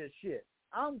gonna be the shit.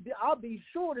 I'll be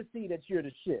sure to see that you're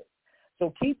the shit.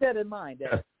 So keep that in mind,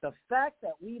 that the fact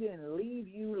that we didn't leave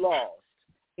you lost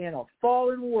in a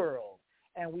fallen world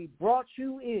and we brought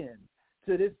you in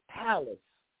to this palace,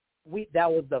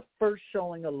 that was the first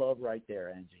showing of love right there,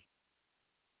 Angie.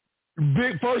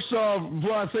 First off,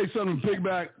 before I say something,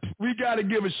 Pigback, we got to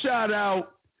give a shout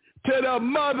out to the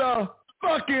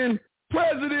motherfucking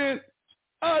president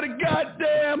of the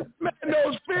goddamn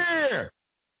Manosphere.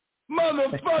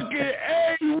 Motherfucking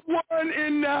A1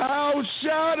 in the house.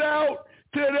 Shout out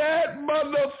to that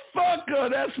motherfucker.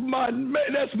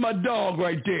 That's my dog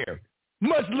right there.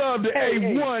 Much love to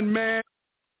A1, man.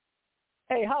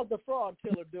 Hey, how's the fraud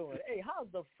killer doing? Hey, how's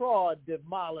the fraud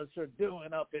demolisher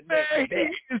doing up in there?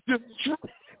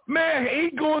 Man, he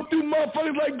going through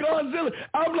motherfuckers like Godzilla.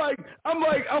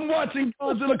 I'm watching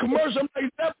Godzilla commercial. I'm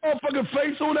like, that motherfucking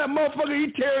face on that motherfucker,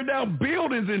 he tearing down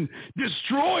buildings and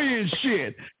destroying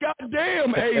shit.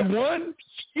 Goddamn, A1.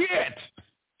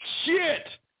 Shit.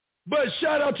 But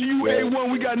shout out to you,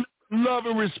 A1. We got love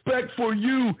and respect for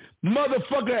you,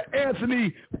 motherfucker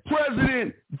Anthony,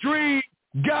 President Dream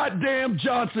goddamn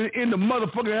Johnson in the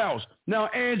motherfucking house. Now,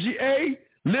 Angie A.,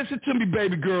 listen to me,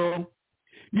 baby girl.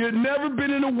 You've never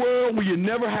been in a world where you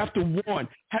never have to want.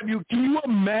 Can you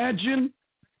imagine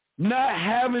not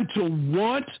having to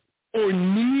want or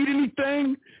need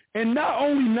anything? And not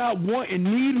only not want and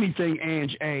need anything,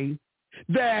 Angie A.,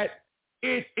 that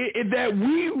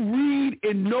we read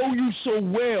and know you so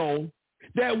well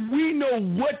that we know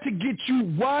what to get you,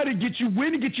 why to get you,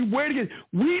 when to get you, where to get you.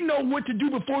 We know what to do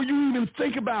before you even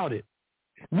think about it.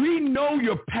 We know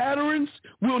your patterns.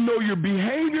 We'll know your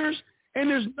behaviors. And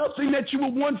there's nothing that you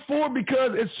would want for,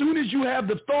 because as soon as you have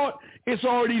the thought, it's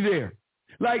already there.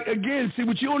 Like, again, see,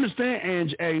 what you understand,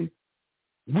 Ange A.,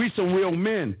 we some real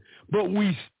men, but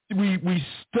we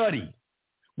study.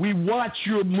 We watch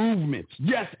your movements.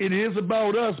 Yes, it is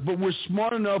about us, but we're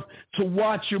smart enough to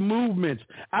watch your movements.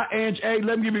 Ange A.,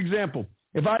 let me give you an example.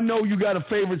 If I know you got a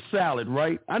favorite salad,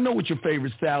 right? I know what your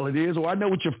favorite salad is, or I know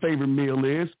what your favorite meal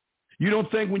is. You don't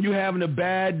think when you're having a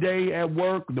bad day at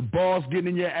work, the boss getting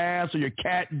in your ass, or your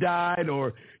cat died,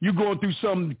 or you going through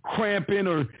some cramping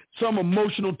or some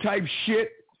emotional type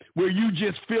shit where you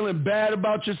just feeling bad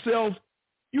about yourself,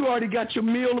 you already got your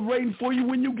meal waiting for you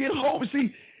when you get home.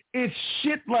 See, it's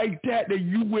shit like that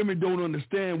you women don't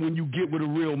understand when you get with a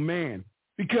real man,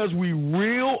 because we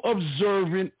real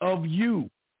observant of you.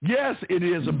 Yes, it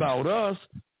is about us,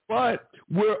 but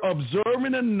we're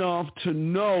observant enough to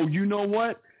know, you know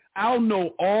what? I'll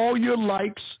know all your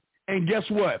likes, and guess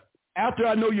what? After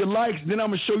I know your likes, then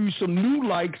I'm going to show you some new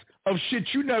likes of shit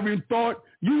you never even thought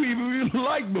you even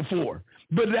liked before.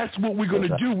 But that's what we're going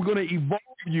to do. We're going to evolve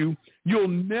you. You'll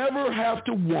never have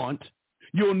to want.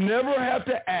 You'll never have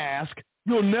to ask.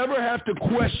 You'll never have to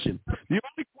question. The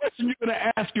only question you're going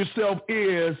to ask yourself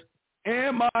is,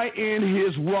 am I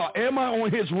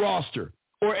on his roster?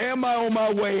 Or am I on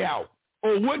my way out?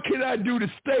 Or what can I do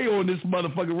to stay on this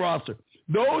motherfucking roster?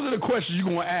 Those are the questions you're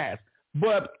going to ask.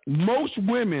 But most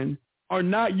women are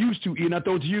not used to, Ian, I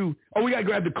thought to you, we got to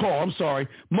grab the call. I'm sorry.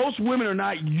 Most women are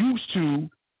not used to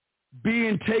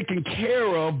being taken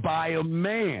care of by a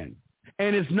man.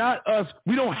 And it's not us.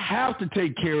 We don't have to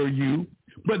take care of you,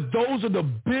 but those are the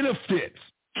benefits,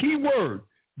 keyword,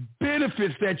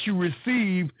 benefits that you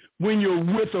receive when you're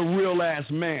with a real-ass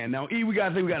man. Now, E, we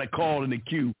got a call in the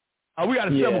queue. We got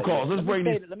several calls. Let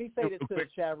me say this to the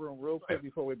chat room real quick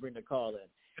before we bring the call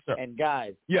in. And,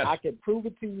 guys, I can prove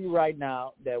it to you right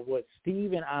now that what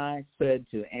Steve and I said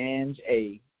to Ange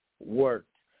A worked.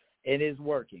 It is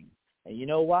working. And you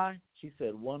know why? She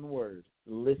said one word,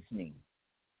 listening.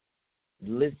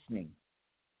 Listening.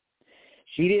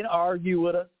 She didn't argue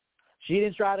with us. She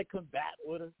didn't try to combat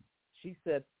with us. She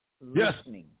said,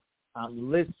 listening.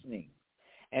 I'm listening.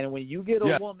 And when you get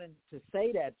a woman to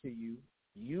say that to you,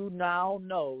 you now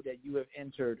know that you have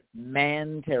entered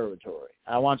man territory.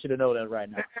 I want you to know that right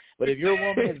now. But if your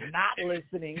woman is not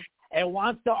listening and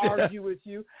wants to argue with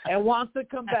you and wants to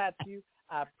combat you,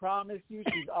 I promise you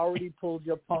she's already pulled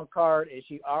your punk card and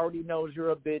she already knows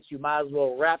you're a bitch. You might as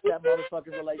well wrap that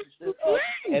motherfucking relationship up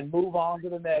and move on to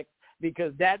the next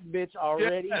because that bitch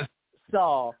already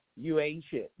saw you ain't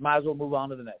shit. Might as well move on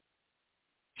to the next.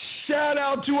 Shout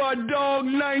out to our dog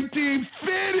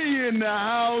 1950 in the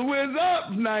house. What's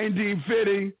up,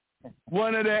 1950?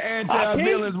 One of the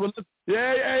anti-villains.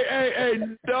 Hey,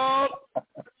 dog.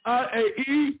 Hey,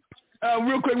 E.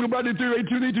 Real quick, we're about to do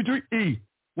 2 E.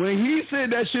 When he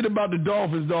said that shit about the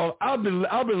Dolphins, dog, I've been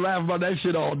laughing about that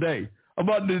shit all day.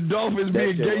 About the Dolphins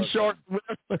being gay sharks.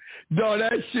 Dog,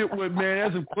 that shit was, man,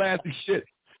 that's some classic shit.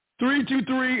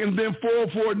 323 and then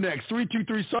 404 next.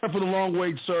 323, sorry for the long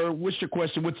wait, sir. What's your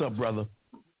question? What's up, brother?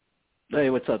 Hey,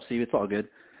 what's up, Steve? It's all good.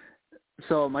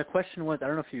 So my question was, I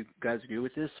don't know if you guys agree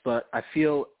with this, but I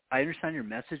understand your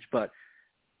message, but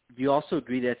do you also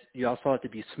agree that you also have to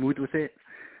be smooth with it?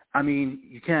 I mean,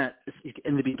 you can't,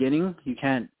 in the beginning, you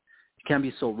can't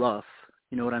be so rough.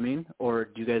 You know what I mean? Or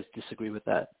do you guys disagree with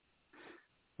that?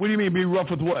 What do you mean be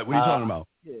rough with what? What are you talking about?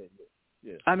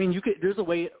 Yeah. I mean, there's a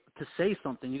way to say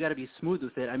something. You got to be smooth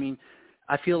with it. I mean,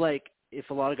 I feel like if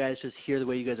a lot of guys just hear the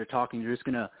way you guys are talking, you're just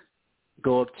going to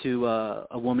go up to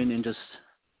a woman and just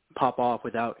pop off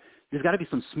without – there's got to be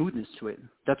some smoothness to it.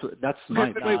 That's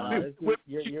my –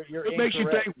 You're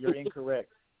incorrect. You're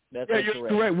incorrect. That's you're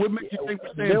correct. What makes you think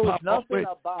there was nothing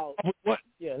about what?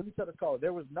 Yeah, let me tell the call.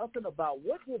 There was nothing about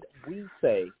what did we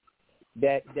say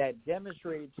that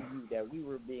demonstrated to you that we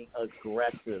were being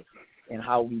aggressive in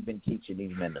how we've been teaching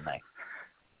these men tonight.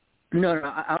 No,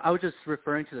 I was just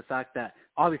referring to the fact that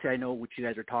obviously I know what you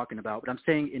guys are talking about, but I'm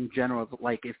saying in general,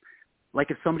 like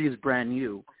if somebody is brand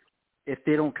new, if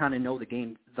they don't kind of know the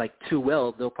game like too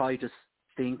well, they'll probably just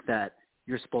think that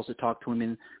you're supposed to talk to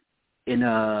them in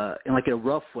a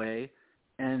rough way,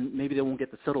 and maybe they won't get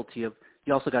the subtlety of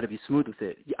you also got to be smooth with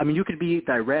it. I mean, you could be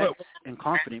direct and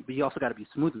confident, but you also got to be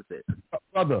smooth with it.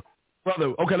 Brother,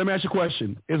 okay, let me ask you a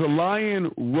question. Is a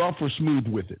lion rough or smooth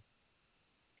with it?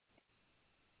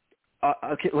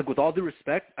 Okay, look, with all due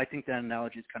respect, I think that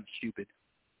analogy is kind of stupid.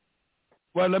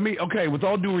 Well, with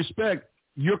all due respect,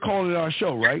 you're calling our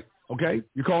show, right? Okay?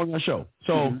 You're calling our show.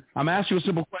 So I'm asking you a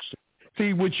simple question.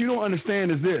 See, what you don't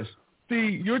understand is this.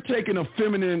 See, you're taking a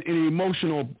feminine and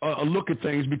emotional look at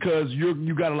things because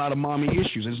you got a lot of mommy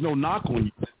issues. There's no knock on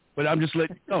you, but I'm just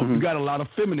letting you know you got a lot of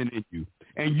feminine in you,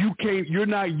 and you're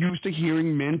not used to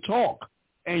hearing men talk,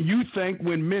 and you think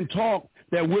when men talk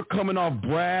that we're coming off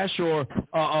brash or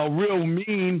real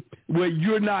mean. Where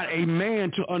you're not a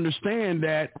man to understand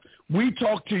that we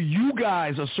talk to you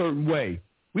guys a certain way.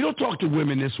 We don't talk to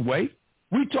women this way.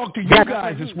 We talk to you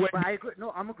guys this way. But I agree.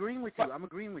 No, I'm agreeing with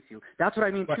you. That's what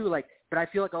I mean too. Like, but I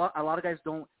feel like a lot of guys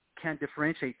can't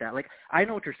differentiate that. Like, I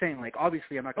know what you're saying. Like,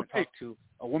 obviously, I'm not going to talk to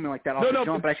a woman like that off the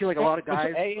jump. But I feel like a lot of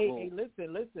guys. Hey,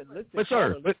 listen. But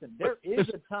sir, listen. There is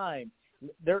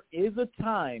a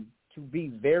time to be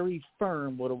very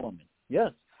firm with a woman.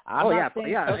 Yes. I'm not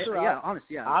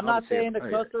saying to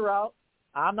cuss her out.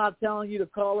 I'm not telling you to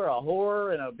call her a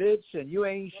whore and a bitch and you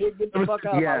ain't shit. Get the fuck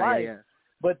out of my life. Yeah.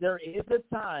 But there is a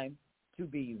time to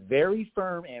be very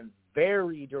firm and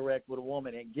very direct with a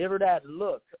woman and give her that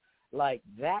look like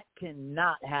that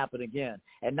cannot happen again.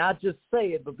 And not just say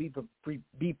it, but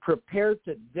be prepared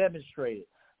to demonstrate it.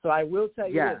 So I will tell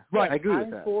you this. Right. I agree with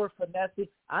that.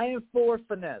 I am for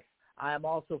finesse. I am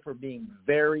also for being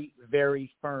very,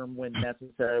 very firm when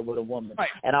necessary with a woman. Right.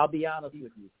 And I'll be honest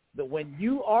with you. That when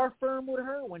you are firm with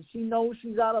her, when she knows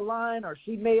she's out of line or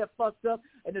she may have fucked up,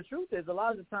 and the truth is a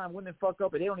lot of the time women fuck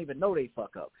up and they don't even know they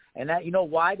fuck up. And that, you know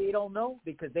why they don't know?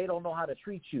 Because they don't know how to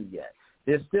treat you yet.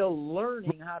 They're still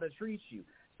learning how to treat you.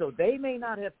 So they may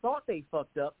not have thought they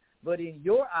fucked up, but in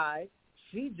your eyes,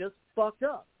 she just fucked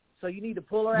up. So you need to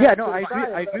pull her out. Yeah, no,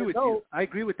 I agree with you. I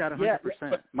agree with that 100%. Yeah,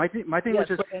 my thing was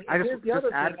just, I just add Here's the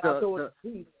other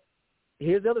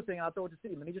thing I'll throw it to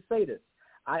Steve. Let me just say this.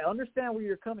 I understand where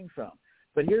you're coming from,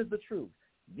 but here's the truth.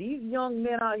 These young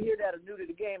men out here that are new to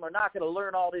the game are not going to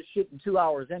learn all this shit in 2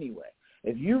 hours anyway.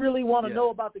 If you really want to know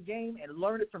about the game and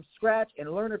learn it from scratch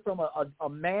and learn it from a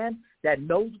man that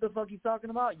knows what the fuck he's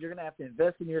talking about, you're going to have to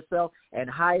invest in yourself and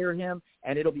hire him,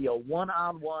 and it'll be a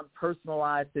one-on-one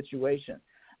personalized situation.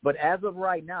 But as of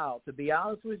right now, to be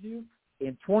honest with you,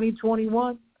 in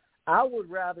 2021, I would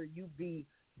rather you be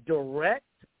direct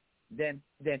than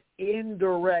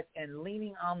indirect and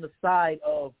leaning on the side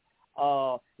of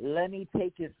let me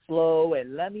take it slow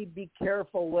and let me be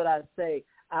careful what I say.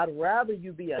 I'd rather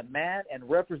you be a man and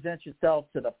represent yourself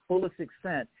to the fullest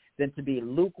extent than to be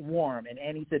lukewarm in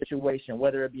any situation,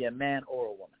 whether it be a man or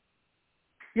a woman.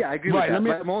 Yeah, I agree with that.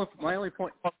 My only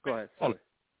point. Go ahead. Let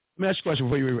me ask you a question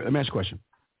before you. Let me ask you a question.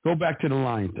 Go back to the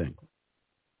lion thing.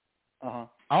 Uh-huh.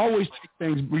 I always take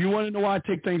things. You want to know why I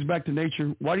take things back to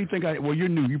nature? Why do you think well, you're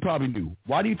new. You probably knew.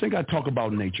 Why do you think I talk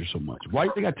about nature so much? Why do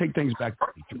you think I take things back to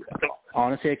nature?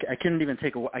 Honestly, I couldn't even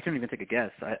take a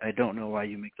guess. I don't know why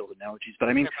you make those analogies, but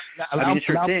I mean, it's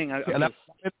your thing.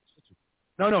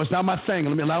 No, it's not my thing.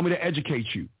 Allow me to educate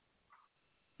you.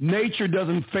 Nature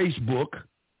doesn't Facebook.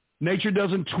 Nature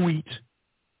doesn't tweet.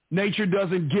 Nature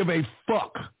doesn't give a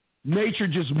fuck. Nature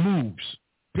just moves.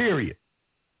 Period.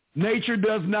 Nature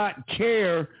does not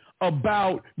care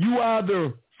about you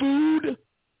either food,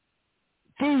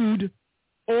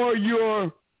 or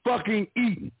you're fucking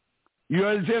eating. You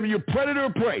understand me? You're predator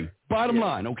or prey. Bottom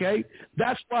line, okay?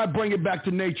 That's why I bring it back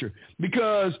to nature.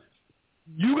 Because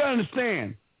you got to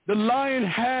understand, the lion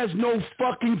has no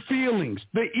fucking feelings.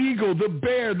 The eagle, the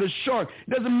bear, the shark,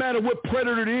 it doesn't matter what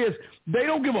predator it is. They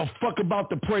don't give a fuck about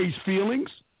the prey's feelings.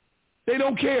 They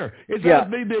don't care. It's like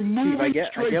they're moving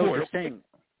straight forward. What you're saying.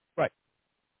 Right.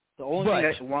 The only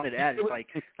thing I wanted to add is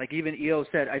like even EO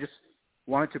said, I just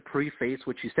wanted to preface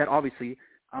what you said. Obviously,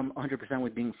 I'm 100%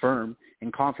 with being firm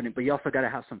and confident, but you also got to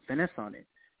have some finesse on it.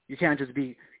 You can't just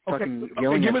be fucking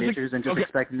yelling at bitches and just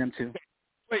expecting them to.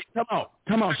 Wait,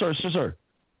 come out, sir.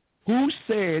 Who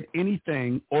said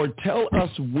anything or tell us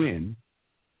when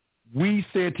we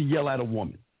said to yell at a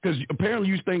woman? Because apparently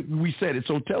you think we said it.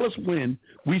 So tell us when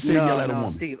we said yell at a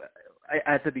woman. Steve,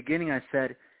 at the beginning I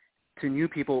said to new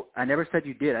people, I never said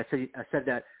you did. I said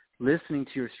that listening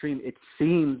to your stream, it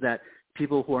seems that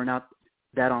people who are not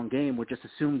that on game would just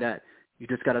assume that you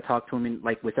just got to talk to them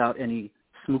without any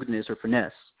smoothness or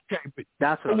finesse. Okay, but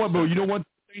that's what I'm saying. You know one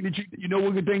thing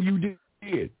one thing you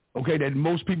did, okay, that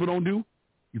most people don't do?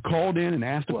 You called in and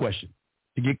asked a question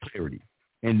to get clarity.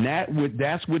 And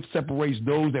that's what separates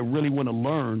those that really want to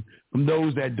learn from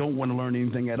those that don't want to learn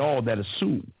anything at all, that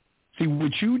assume. See,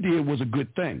 what you did was a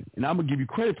good thing, and I'm going to give you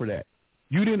credit for that.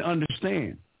 You didn't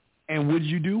understand. And what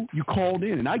did you do? You called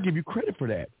in, and I give you credit for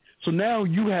that. So now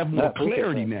you have more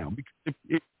clarity now.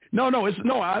 I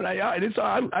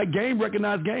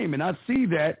recognize game, and I see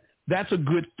that that's a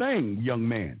good thing, young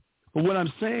man. But what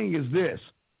I'm saying is this,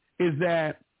 is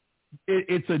that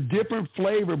it's a different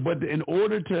flavor, but in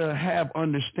order to have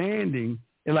understanding,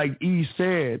 and like E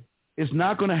said, it's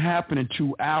not going to happen in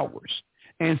 2 hours.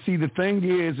 And see, the thing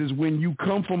is when you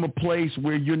come from a place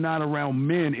where you're not around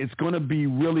men, it's going to be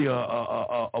really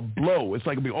a blow. It's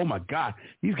like, oh my God,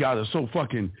 these guys are so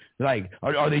fucking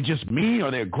are they just mean? Are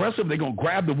they aggressive? They're going to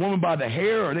grab the woman by the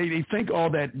hair, or they think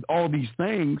all these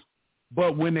things.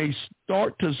 But when they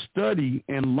start to study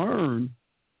and learn,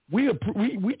 we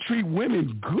treat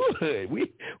women good.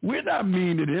 We're not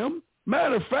mean to them.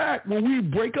 Matter of fact, when we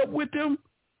break up with them,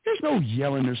 there's no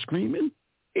yelling or screaming.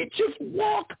 It just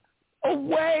walk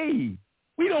away.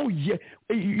 We don't yell.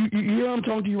 You hear I'm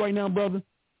talking to you right now, brother?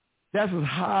 That's as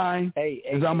high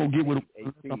as I'm going to get with a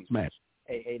smash.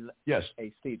 Yes.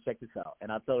 Hey, Steve, check this out. And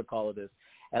I'll tell the caller this.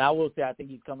 And I will say I think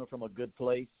he's coming from a good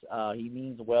place. He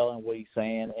means well in what he's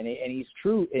saying, and he's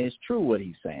true. It's true what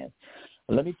he's saying.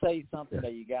 Let me tell you something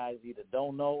that you guys either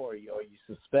don't know or you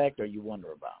suspect or you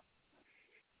wonder about.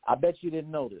 I bet you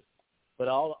didn't know this, but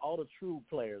all the true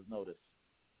players know this.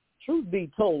 Truth be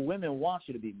told, women want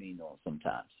you to be mean to them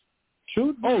sometimes.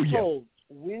 Truth be told,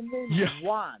 women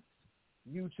want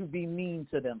you to be mean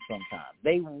to them sometimes.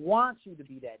 They want you to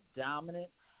be that dominant,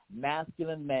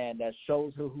 masculine man that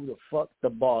shows her who the fuck the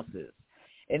boss is.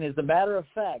 And as a matter of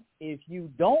fact, if you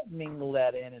don't mingle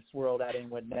that in and swirl that in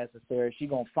when necessary, she's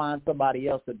going to find somebody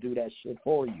else to do that shit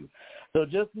for you. So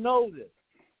just know this.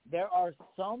 There are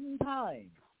some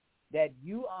times that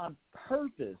you on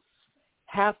purpose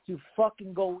have to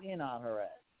fucking go in on her ass.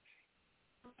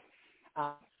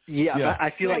 I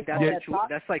feel like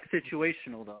that's like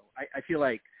situational though. I feel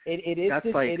like it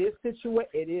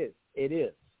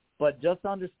is. But just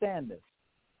understand this,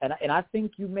 and I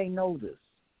think you may know this,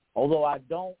 although I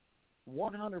don't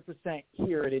 100%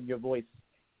 hear it in your voice.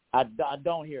 I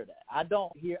don't hear that. I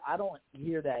don't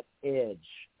hear that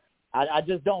edge. I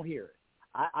just don't hear it.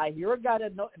 I hear a guy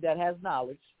that has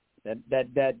knowledge,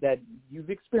 that you've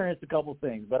experienced a couple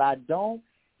things, but I don't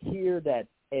hear that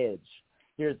edge.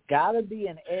 There's got to be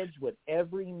an edge with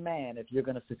every man if you're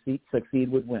going to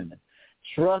succeed with women.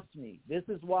 Trust me. This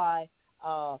is why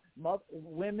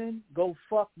women go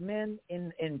fuck men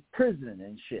in prison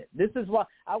and shit. This is why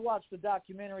I watched a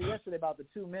documentary yesterday about the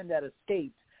two men that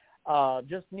escaped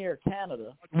just near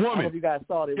Canada. I don't know if you guys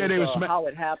saw it. It was how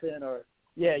it happened or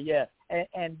yeah.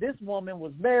 And this woman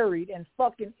was married and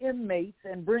fucking inmates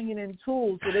and bringing in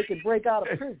tools so they could break out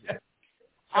of prison.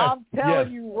 I'm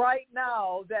telling you right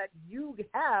now that you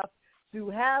have to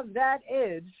have that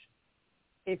edge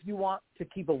if you want to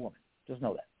keep a woman. Just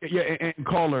know that. Yeah, and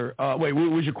caller, wait, what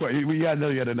was your question? I know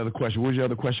you had another question. What was your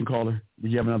other question, caller?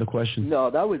 Did you have another question? No,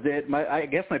 that was it. I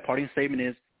guess my parting statement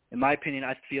is, in my opinion,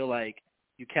 I feel like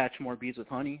you catch more bees with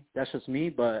honey. That's just me,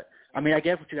 but I mean, I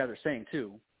get what you guys are saying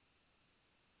too.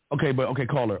 Okay,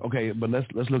 caller. Okay, but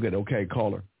let's look at it. Okay,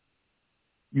 caller.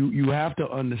 You have to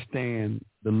understand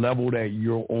the level that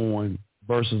you're on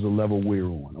versus the level we're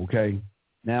on. Okay.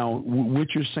 Now,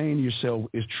 what you're saying to yourself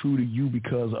is true to you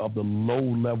because of the low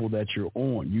level that you're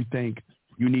on. You think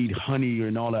you need honey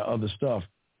and all that other stuff.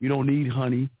 You don't need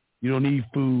honey. You don't need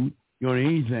food. You don't need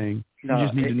anything. No, you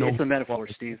just need to know. It's a metaphor,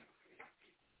 Steve.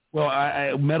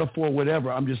 Well, metaphor,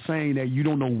 whatever. I'm just saying that you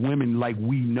don't know women like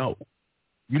we know.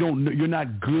 You're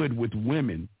not good with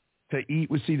women to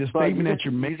eat. See, the statement that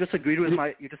you're making.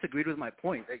 You disagreed with my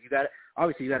point. That you got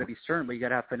obviously you got to be stern, but you got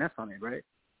to have finesse on it, right?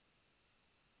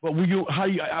 But how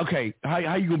you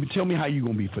gonna tell me how you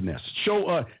gonna be finesse?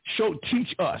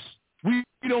 Teach us. We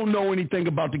don't know anything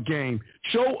about the game.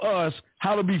 Show us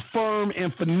how to be firm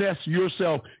and finesse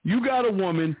yourself. You got a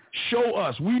woman. Show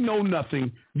us. We know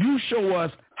nothing. You show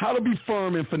us how to be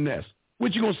firm and finesse.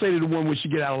 What you gonna say to the woman when she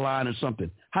get out of line or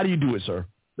something? How do you do it, sir?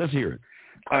 Let's hear it.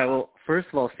 All right. Well, first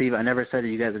of all, Steve, I never said that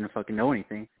you guys didn't fucking know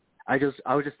anything. I was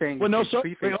just saying. Well, no, sir.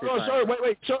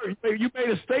 Wait, sir. You made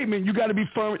a statement. You got to be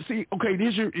firm. See, okay,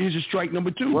 here's your strike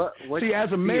number 2. See,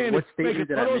 as a man, what statement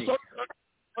did I make?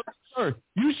 Sir,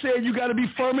 you said you got to be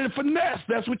firm and finesse.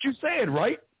 That's what you said,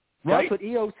 right? Right? That's what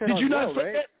EO said. Did you not say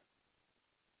right? that?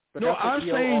 But no, I'm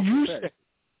saying you said.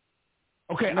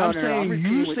 Okay, I'm saying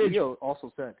you said. EO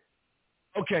also said.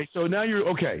 Okay, so now you're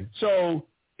okay. So.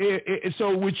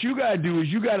 So what you gotta do is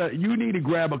you need to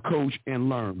grab a coach and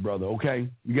learn, brother. Okay,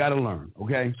 you gotta learn.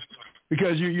 Okay,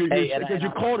 because you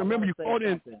called. Remember, you called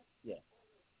in. Yeah.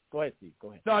 Go ahead, Steve. Go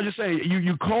ahead. No, I'm just saying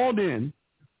you called in,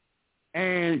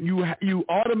 and you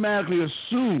automatically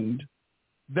assumed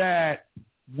that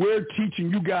we're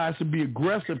teaching you guys to be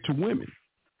aggressive to women.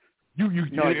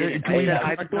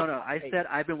 I said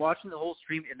I've been watching the whole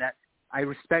stream, and that I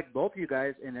respect both of you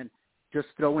guys, and then. Just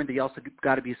throw in that you also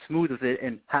got to be smooth with it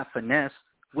and have finesse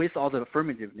with all the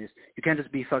affirmativeness. You can't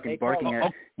just be fucking barking at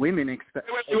women. Wait.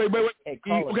 Hold on one thing.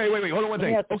 Hold on one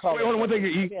thing. Hold on. One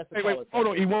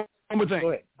more thing.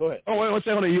 Go ahead. Oh, wait.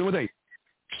 Hold on. One thing.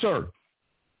 Sir,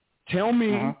 tell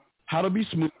me how to be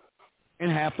smooth and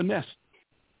have finesse.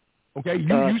 Okay,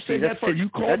 you said that first. You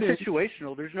called that's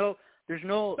situational. There's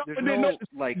no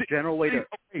like general way to.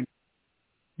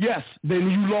 Yes,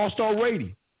 then you lost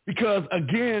already. Because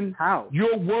again,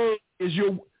 your word is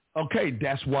your okay.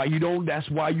 That's why you don't. That's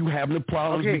why you having the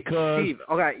problems. Okay, because Steve.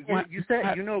 Okay, you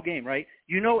said you know game, right?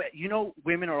 You know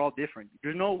women are all different.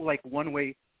 There's no like one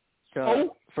way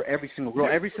for every single girl.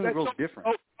 Every single girl is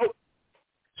different.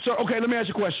 So okay, let me ask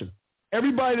you a question.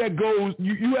 Everybody that goes,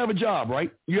 you have a job,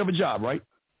 right? You have a job, right?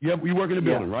 You work in a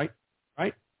building, right?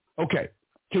 Right? Okay.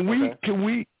 Can we?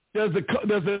 Does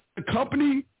the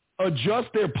company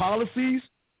adjust their policies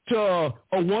to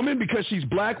a woman because she's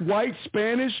black, white,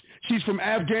 Spanish, she's from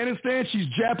Afghanistan, she's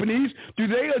Japanese? Do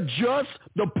they adjust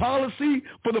the policy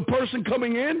for the person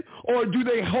coming in, or do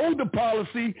they hold the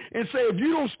policy and say, if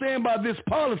you don't stand by this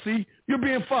policy, you're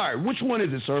being fired? Which one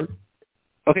is it, sir?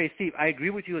 Okay, Steve, I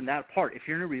agree with you in that part. If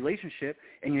you're in a relationship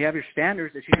and you have your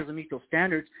standards, if she doesn't meet those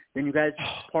standards, then you guys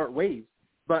part ways.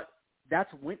 But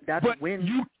that's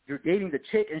when you're dating the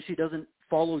chick and she doesn't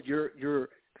follow your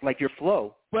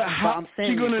flow. But how I'm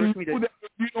saying she gonna know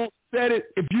that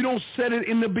if you don't set it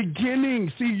in the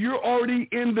beginning? See, you're already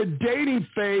in the dating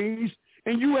phase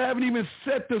and you haven't even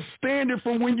set the standard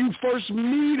for when you first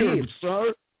meet her,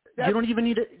 sir. You don't even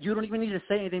need to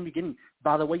say anything in the beginning.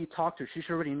 By the way you talk to her, she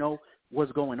should already know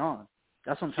what's going on.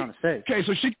 That's what I'm trying to say. Okay,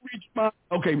 so she can reach my.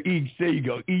 Okay, E, there you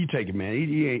go. E, take it, man.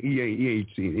 He ain't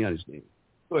seen. He understand.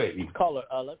 Go ahead, E. Caller,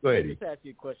 let me just ask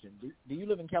you a question. Do you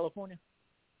live in California?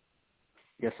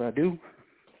 Yes, I do.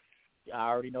 I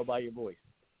already know by your voice.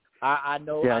 I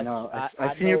know. Yeah, I know.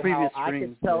 I've seen your previous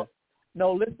streams.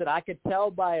 No, listen. I could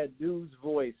tell by a dude's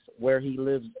voice where he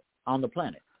lives on the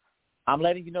planet. I'm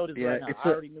letting you know this right now. I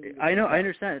already knew. I know. I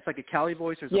understand. It's like a Cali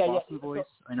voice or a Boston voice.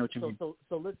 I know what you mean. So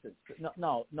listen.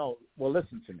 No. Well,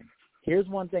 listen to me. Here's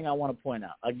one thing I want to point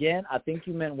out. Again, I think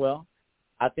you meant well.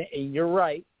 And you're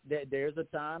right. There's a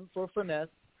time for finesse.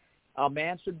 A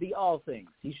man should be all things.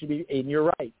 He should be, and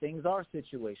you're right. Things are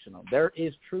situational. There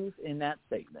is truth in that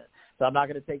statement. So I'm not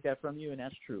going to take that from you, and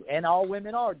that's true. And all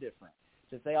women are different.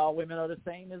 To say all women are the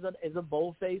same is a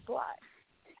bold-faced lie.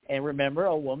 And remember,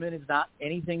 a woman is not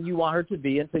anything you want her to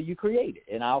be until you create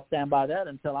it. And I'll stand by that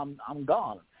until I'm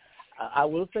gone. I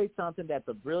will say something that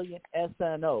the brilliant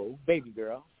SNO, baby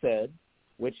girl, said,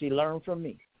 which she learned from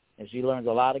me. And she learns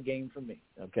a lot of game from me,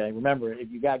 okay? Remember, if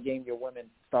you got game, your women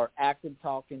start acting,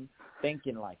 talking,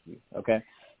 thinking like you, okay?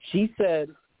 She said,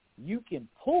 you can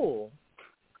pull,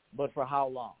 but for how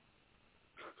long?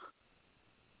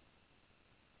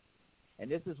 And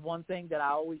this is one thing that I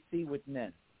always see with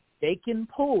men. They can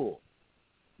pull.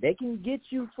 They can get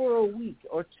you for a week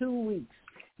or 2 weeks,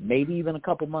 maybe even a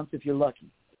couple months if you're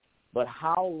lucky. But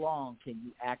how long can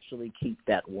you actually keep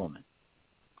that woman?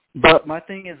 But my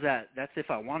thing is that's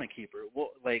if I want to keep her.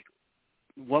 Well, like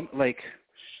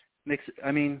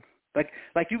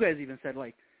you guys even said,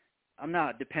 like, I'm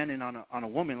not dependent on a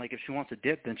woman. Like, if she wants to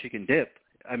dip, then she can dip.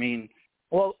 I mean,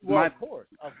 of course.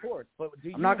 But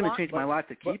I'm not going to change my life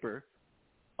to keep her.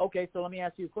 Okay, so let me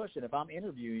ask you a question. If I'm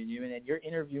interviewing you and you're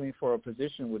interviewing for a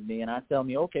position with me, and I tell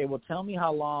me, okay, well, tell me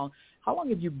how long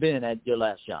have you been at your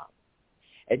last job?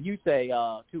 And you say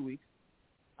 2 weeks.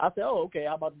 I say, oh, okay.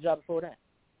 How about the job before that?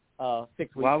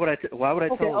 6 weeks. Why would I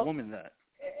tell a woman that?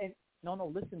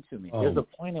 No, listen to me. There's a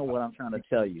point in what I'm trying to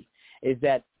tell you, is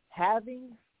that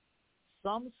having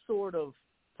some sort of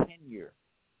tenure,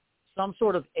 some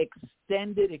sort of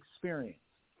extended experience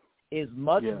is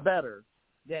much better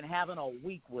than having a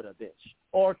week with a bitch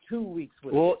or 2 weeks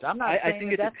with a bitch. I'm not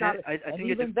saying that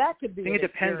could be. I think it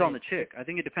depends on the chick.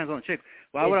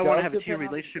 Why would I want to have a 2-year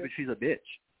relationship if she's a bitch?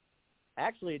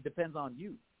 Actually, it depends on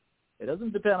you. It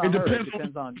doesn't depend on her. It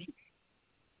depends on you.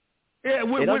 Yeah,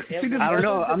 I don't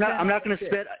know. I'm not going to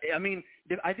spit. I mean,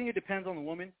 I think it depends on the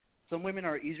woman. Some women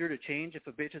are easier to change. If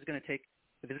a bitch is going to take,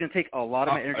 if it's going to take a lot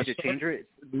of my energy to change her, it's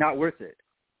not worth it.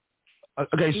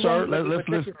 Okay, sir. Let's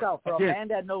for a man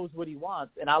that knows what he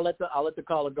wants, and I'll let the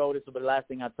caller go. This will be the last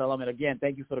thing I tell him. And again,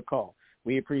 thank you for the call.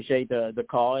 We appreciate the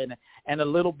call, and a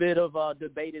little bit of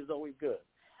debate is always good.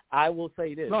 I will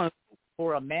say this.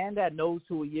 For a man that knows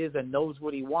who he is and knows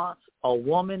what he wants, a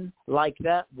woman like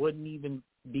that wouldn't even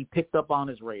be picked up on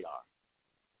his radar.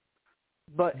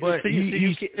 But so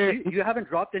you haven't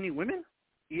dropped any women?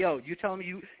 Yo, you telling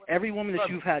me every woman that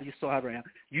you've had, you still have right now.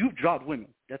 You've dropped women.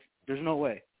 There's no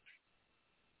way.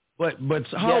 But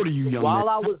how old are you, young man? While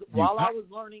I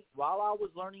was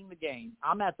learning the game,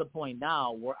 I'm at the point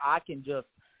now where I can just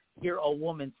hear a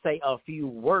woman say a few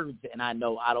words, and I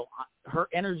know her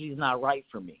energy is not right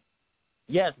for me.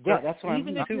 Yes, yeah, that's what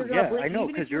even I'm if you're too. Gonna I know,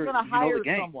 because you're going to hire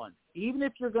someone, even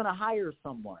if you're going to hire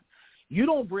someone, you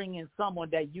don't bring in someone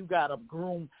that you got to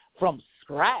groom from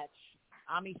scratch.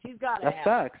 I mean, she's got to have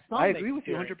facts. some I agree with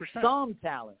you 100%. Some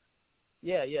talent.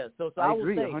 Yeah. So I would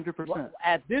agree say, 100%.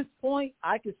 At this point,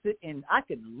 I could sit and I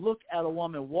could look at a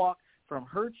woman walk from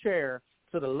her chair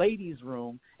to the ladies'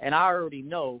 room, and I already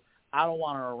know I don't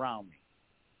want her around me.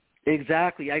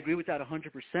 Exactly. I agree with that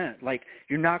 100%. Like,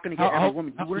 you're not going to get every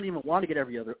woman. You wouldn't even want to get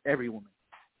every woman.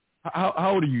 How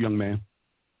old are you, young man?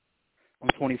 I'm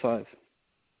 25.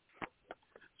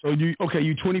 So you're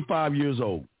 25 years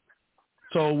old.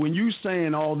 So when you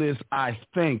saying all this, I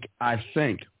think,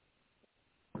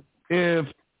 if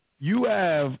you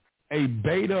have a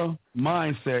beta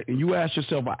mindset and you ask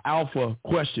yourself an alpha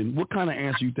question, what kind of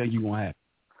answer you think you're going to have?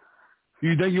 Do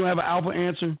you think you'll have an alpha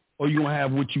answer, or you going to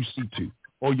have what you seek to,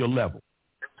 or your level?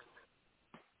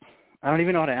 I don't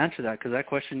even know how to answer that, because that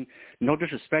question, no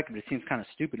disrespect, but it seems kind of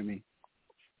stupid to me.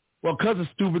 Well, because it's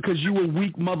stupid, because you a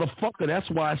weak motherfucker. That's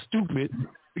why it's stupid.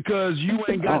 Because you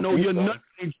ain't got your nuts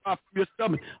ain't dropped from your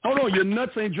stomach. Hold on, your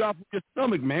nuts ain't dropped from your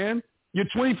stomach, man. You're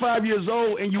 25 years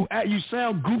old and you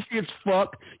sound goofy as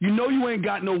fuck. You know you ain't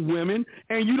got no women,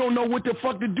 and you don't know what the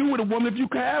fuck to do with a woman if you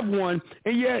can have one.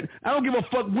 And yet, I don't give a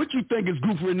fuck what you think is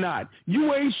goofy or not.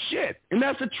 You ain't shit, and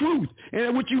that's the truth.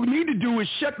 And what you need to do is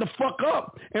shut the fuck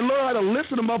up and learn how to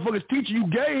listen to motherfuckers teaching you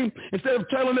game instead of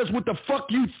telling us what the fuck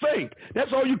you think.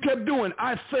 That's all you kept doing.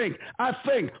 I think.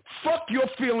 Fuck your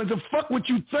feelings and fuck what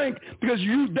you think, because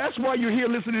that's why you're here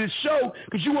listening to this show,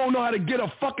 because you won't know how to get a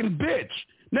fucking bitch.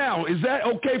 Now, is that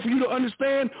okay for you to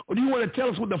understand, or do you want to tell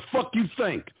us what the fuck you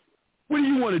think? What do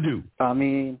you want to do? I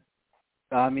mean,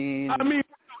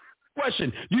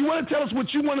 question. Do you want to tell us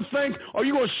what you want to think, or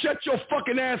you going to shut your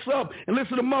fucking ass up and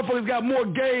listen to motherfuckers got more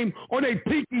game on their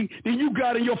pinky than you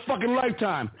got in your fucking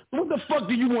lifetime? What the fuck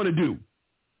do you want to do?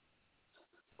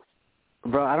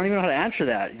 Bro, I don't even know how to answer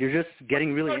that. You're just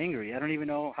getting really angry. I don't even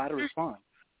know how to respond.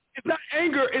 It's not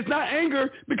anger. It's not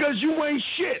anger because you ain't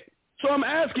shit. So I'm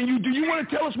asking you, do you want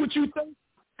to tell us what you think?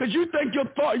 Because you think your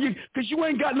thought, because you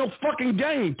ain't got no fucking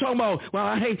game. Talking about,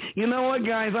 well, hey, you know what,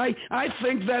 guys? I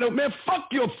think that, man, fuck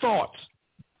your thoughts.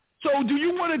 So do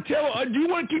you want to do you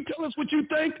want to keep telling us what you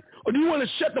think, or do you want to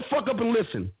shut the fuck up and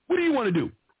listen? What do you want to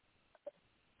do?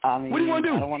 I mean, what do you want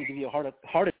to do? I don't want to give you a hard.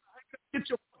 Get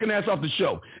your fucking ass off the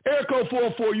show. Erico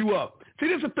 404, you up. See,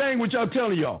 this is the thing which I'm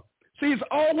telling y'all. See, it's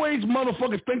always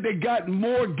motherfuckers think they got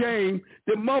more game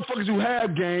than motherfuckers who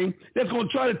have game that's going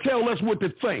to try to tell us what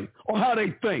to think or how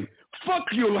they think. Fuck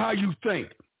you how you think.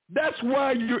 That's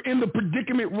why you're in the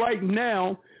predicament right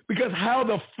now, because how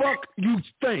the fuck you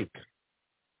think.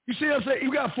 You see what I'm saying?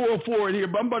 You got 404 in here,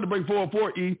 but I'm about to bring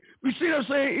 404, E. You see what I'm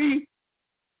saying, E?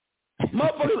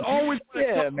 Motherfuckers always.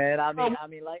 Yeah, man. I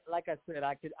mean, like I said,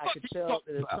 I could tell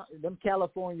them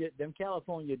California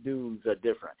dudes are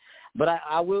different. But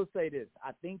I will say this: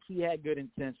 I think he had good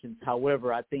intentions.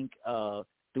 However, I think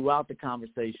throughout the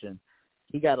conversation,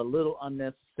 he got a little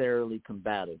unnecessarily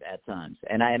combative at times.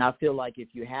 And I feel like if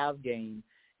you have game,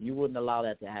 you wouldn't allow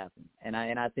that to happen. And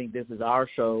I think this is our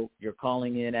show. You're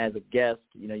calling in as a guest.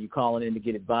 You know, you're calling in to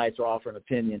get advice or offer an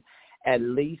opinion. At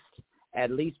least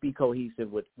be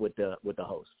cohesive with the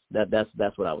host.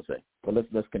 That's what I would say. So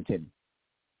let's continue.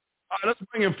 All right,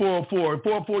 let's bring in 404.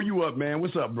 404, you up, man?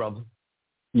 What's up, brother?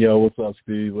 Yo, what's up,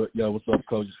 Steve? Yo, what's up,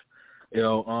 Coach?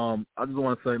 Yo, I just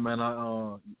want to say, man,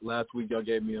 last week y'all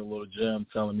gave me a little gem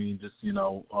telling me just,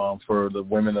 for the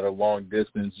women that are long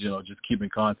distance, just keep in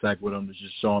contact with them to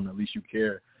just show them at least you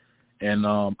care. And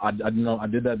I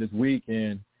did that this week,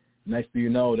 and next thing you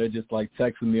know, they're just like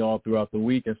texting me all throughout the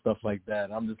week and stuff like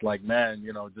that. I'm just like, man,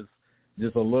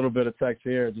 just a little bit of text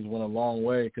here just went a long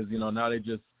way, because now they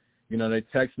just, they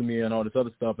texting me and all this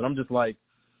other stuff, and I'm just like,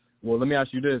 well, let me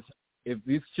ask you this: if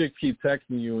these chicks keep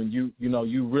texting you and you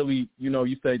really,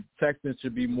 you say texting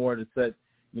should be more to set,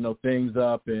 things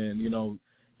up, and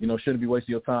shouldn't be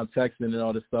wasting your time texting and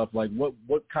all this stuff. Like,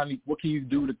 what can you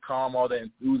do to calm all that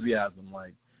enthusiasm?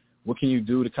 Like, what can you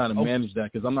do to kind of manage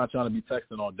that? Because I'm not trying to be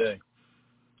texting all day.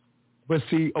 But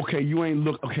see, okay, you ain't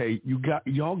look. Okay,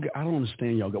 y'all. I don't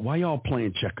understand y'all. Why y'all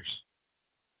playing checkers?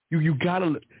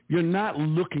 You're not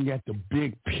looking at the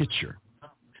big picture.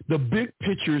 The big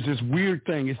picture is this weird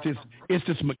thing. It's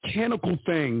this mechanical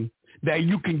thing that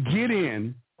you can get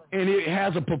in, and it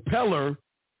has a propeller,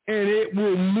 and it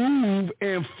will move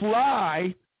and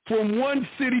fly from one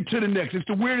city to the next. It's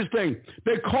the weirdest thing.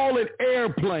 They call it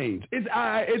airplanes.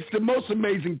 It's the most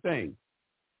amazing thing.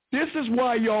 This is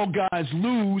why y'all guys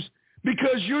lose,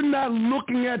 because you're not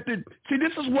looking at see,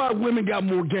 this is why women got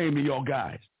more game than y'all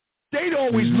guys. They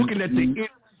always looking at the end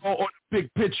or the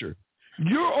big picture.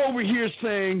 You're over here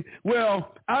saying,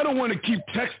 well, I don't want to keep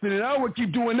texting and I don't want to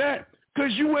keep doing that,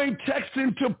 because you ain't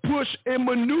texting to push and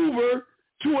maneuver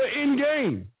to an end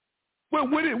game. Well,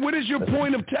 what is your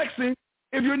point of texting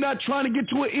if you're not trying to get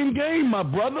to an end game, my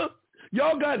brother?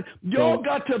 Y'all got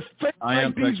to think. I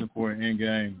am texting for an end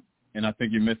game, and I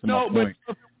think you're missing my point.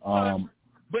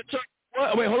 But sir,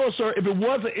 wait, hold on, sir. If it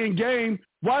was an end game,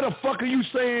 why the fuck are you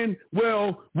saying,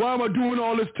 well, why am I doing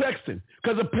all this texting?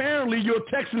 Because apparently your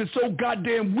texting is so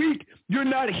goddamn weak, you're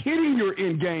not hitting your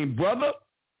end game, brother.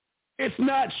 It's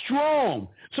not strong.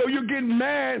 So you're getting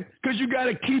mad because you got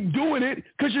to keep doing it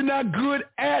because you're not good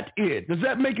at it. Does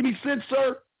that make any sense,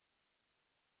 sir?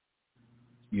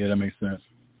 Yeah, that makes sense.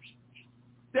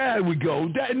 There we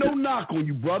go. No knock on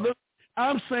you, brother.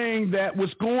 I'm saying that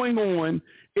what's going on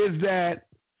is that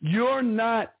you're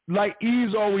not, like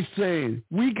E's always saying,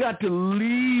 we got to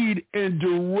lead and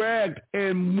direct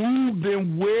and move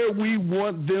them where we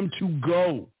want them to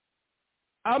go.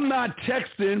 I'm not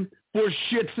texting for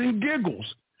shits and giggles.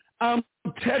 I'm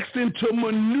texting to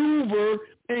maneuver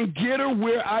and get her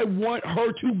where I want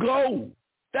her to go.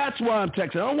 That's why I'm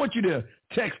texting. I don't want you to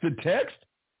text the text.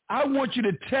 I want you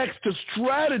to text to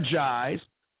strategize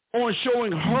on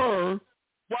showing her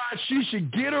why she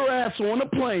should get her ass on a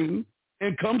plane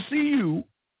and come see you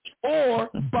or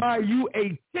buy you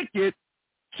a ticket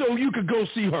so you could go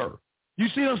see her. You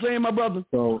see what I'm saying, my brother?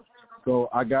 So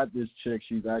I got this chick.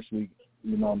 She's actually,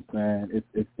 you know what I'm saying,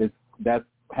 it's that's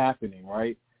happening,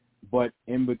 right? But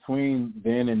in between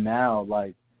then and now,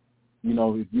 like, you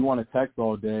know, if you want to text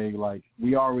all day, like,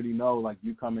 we already know, like,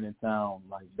 you coming in town,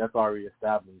 like, that's already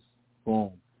established.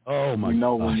 Boom. Oh, my God. You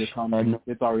know when you're coming,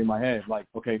 it's already in my head. Like,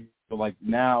 okay, so, like,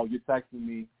 now you're texting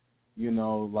me, you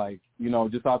know, like, you know,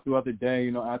 just out throughout the day,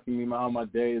 you know, asking me how my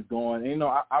day is going. And, you know,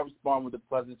 I respond with the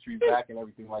pleasantries back and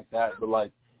everything like that. But,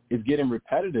 like, it's getting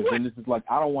repetitive. And it's just like,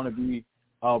 I don't want to be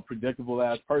a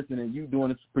predictable-ass person and you doing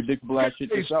this predictable-ass shit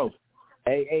yourself.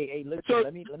 Hey, listen, sir,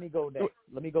 let me go next.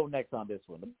 Let me go next on this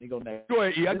one. Let me go next. Go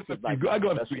ahead. Yeah, I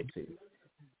go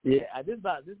Yeah, this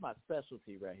is my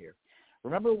specialty right here.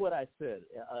 Remember what I said.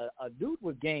 A dude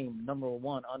with game, number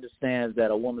one, understands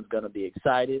that a woman's going to be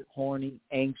excited, horny,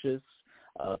 anxious,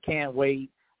 can't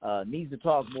wait, needs to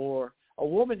talk more. A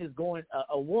woman is going,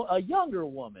 a younger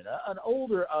woman,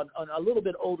 a little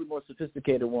bit older, more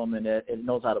sophisticated woman that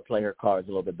knows how to play her cards a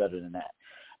little bit better than that.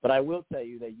 But I will tell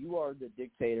you that you are the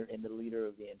dictator and the leader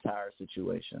of the entire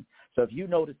situation. So if you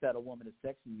notice that a woman is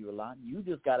texting you a lot, you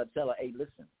just got to tell her, hey,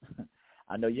 listen,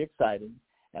 I know you're excited,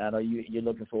 and I know you're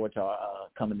looking forward to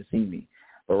coming to see me.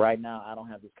 But right now, I don't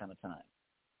have this kind of time.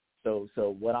 So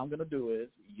what I'm going to do is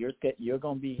you're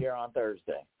going to be here on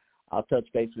Thursday. I'll touch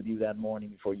base with you that morning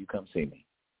before you come see me.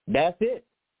 That's it.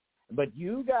 But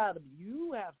you have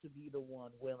to be the one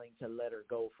willing to let her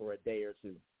go for a day or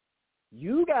two.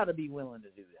 You got to be willing to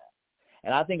do that.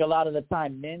 And I think a lot of the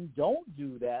time men don't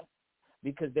do that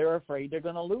because they're afraid they're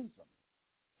going to lose them.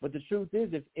 But the truth is,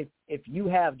 if you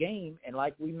have game, and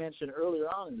like we mentioned earlier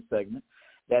on in the segment,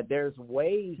 that there's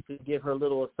ways to give her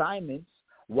little assignments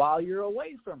while you're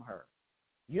away from her.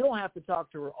 You don't have to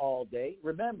talk to her all day.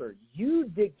 Remember, you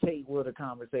dictate where the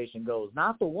conversation goes,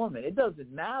 not the woman. It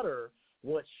doesn't matter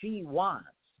what she wants.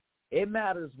 It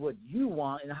matters what you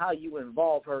want and how you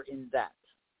involve her in that.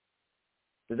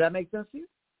 Does that make sense to you?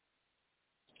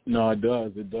 No, it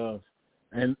does. It does.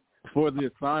 And for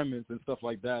the assignments and stuff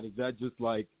like that, is that just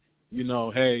like, you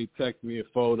know, hey, text me a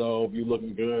photo of you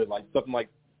looking good, like something like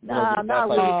not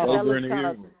really. Not really.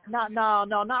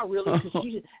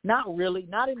 Not really.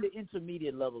 Not in the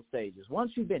intermediate level stages.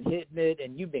 Once you've been hitting it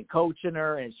and you've been coaching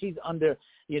her and she's under,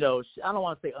 you know, I don't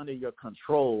want to say under your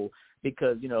control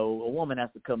because, you know, a woman has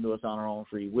to come to us on her own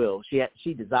free will.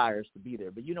 She desires to be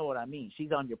there, but you know what I mean.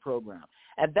 She's on your program.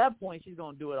 At that point, she's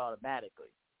going to do it automatically.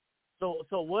 So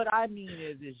what I mean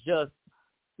is just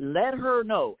let her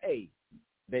know, hey,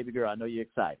 baby girl, I know you're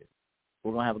excited.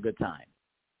 We're going to have a good time.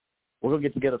 We're going to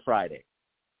get together Friday.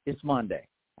 It's Monday.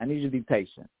 I need you to be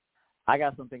patient. I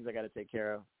got some things I got to take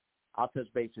care of. I'll touch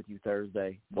base with you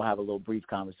Thursday. We'll have a little brief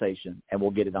conversation, and we'll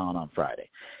get it on Friday.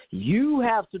 You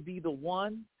have to be the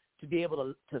one to be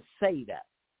able to say that.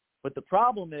 But the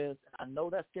problem is, I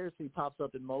know that scarcity pops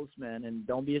up in most men, and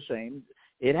don't be ashamed.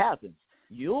 It happens.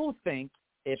 You'll think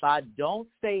if I don't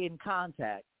stay in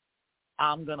contact,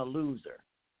 I'm going to lose her.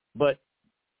 But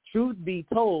truth be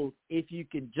told, if you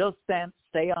can just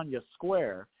stay on your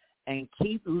square and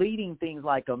keep leading things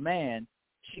like a man,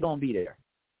 she's going to be there.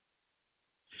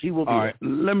 She will be there.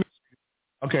 All right,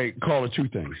 okay, caller, two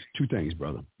things,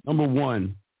 brother. Number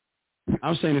one,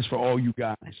 I'm saying this for all you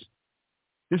guys.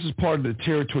 This is part of the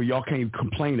territory y'all can't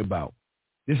complain about.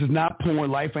 This is not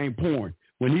porn. Life ain't porn.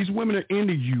 When these women are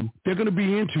into you, they're going to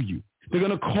be into you. They're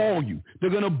going to call you. They're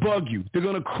going to bug you. They're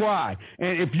going to cry.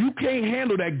 And if you can't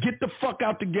handle that, get the fuck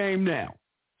out the game now.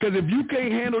 Because if you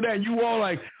can't handle that, you all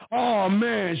like, oh,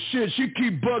 man, shit, she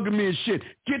keep bugging me and shit.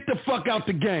 Get the fuck out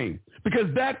the game.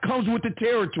 Because that comes with the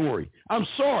territory. I'm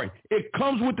sorry. It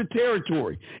comes with the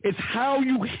territory. It's how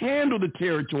you handle the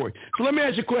territory. So let me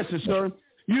ask you a question, sir.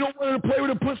 You don't want to play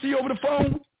with a pussy over the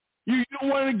phone? You don't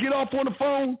want to get off on the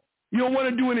phone? You don't want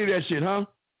to do any of that shit, huh?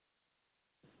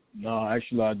 No,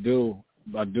 actually I do,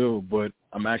 but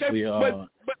I'm actually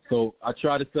so I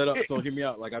try to set up. So hear me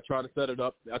out. Like I try to set it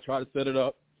up.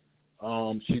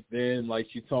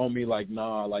 She told me like,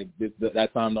 nah, like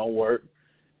that time don't work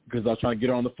because I was trying to get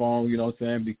her on the phone. You know what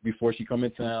I'm saying? Before she come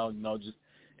in town, you know,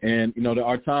 and there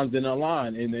are times didn't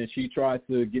align. And then she tried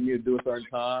to get me to do a certain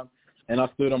time, and I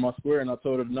stood on my square and I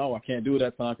told her no, I can't do it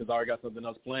that time because I already got something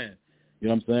else planned. You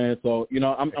know what I'm saying? So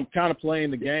I'm kind of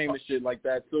playing the game and shit like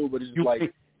that too. But it's just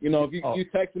like. You know, if you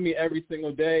texting me every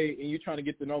single day and you're trying to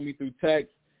get to know me through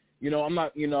text, you know, I'm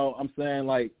not, you know, I'm saying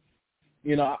like,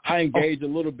 you know, I engage a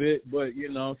little bit, but you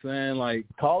know what I'm saying, like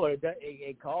caller, this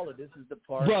is the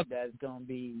part that's gonna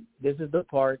be. This is the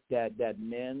part that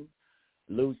men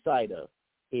lose sight of.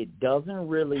 It doesn't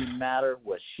really matter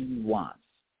what she wants,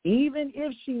 even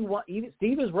if she wants.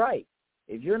 Steve is right.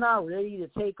 If you're not ready to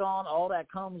take on all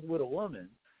that comes with a woman,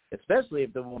 especially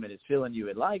if the woman is feeling you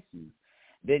and likes you,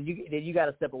 then you got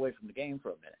to step away from the game for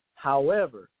a minute.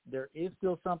 However, there is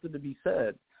still something to be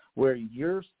said where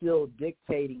you're still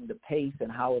dictating the pace and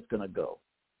how it's going to go.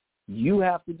 You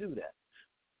have to do that.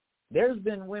 There's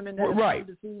been women that come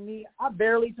to see me. I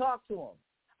barely talk to them.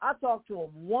 I talked to them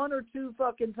 1 or 2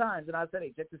 fucking times, and I said,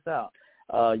 hey, check this out.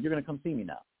 You're going to come see me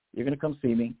now. You're going to come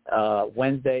see me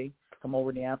Wednesday. Come over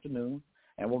in the afternoon,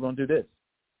 and we're going to do this.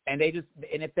 And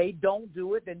if they don't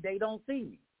do it, then they don't see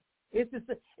me. It's just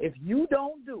if you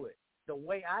don't do it the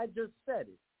way I just said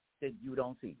it, then you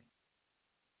don't see me.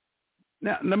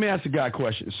 Now, let me ask the guy a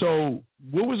question. So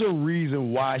what was the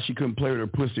reason why she couldn't play with her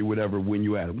pussy or whatever when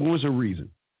you had it? What was the reason?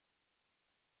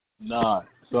 Nah,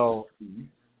 so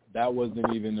that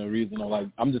wasn't even the reason. Like,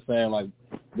 I'm just saying, like,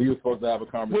 we were supposed to have a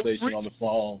conversation on the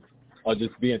phone or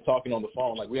just talking on the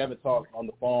phone. Like, we haven't talked on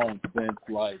the phone since,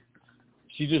 like,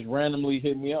 she just randomly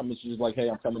hit me up and she was like,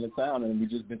 hey, I'm coming to town. And we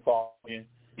just been talking,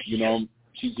 you know.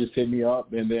 She just hit me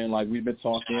up, and then, like, we've been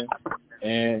talking,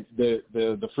 and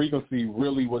the frequency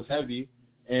really was heavy,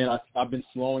 and I've been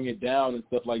slowing it down and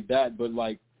stuff like that. But,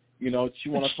 like, you know, she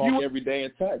want to talk every day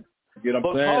and text. You know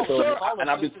what I'm saying? And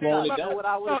I've been slowing it down. You know what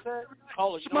I would have said?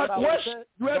 Caller, you know what I would have said?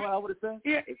 You know what I would have said?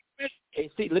 Yeah. Hey,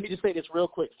 see, let me just say this real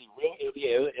quick. See,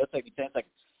 it'll take me 10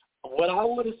 seconds. What I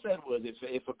would have said was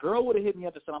if a girl would have hit me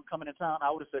up and said I'm coming in town, I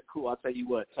would have said, cool, I'll tell you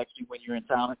what, text you when you're in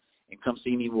town and come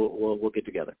see me. We'll get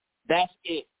together. That's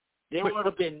it. There would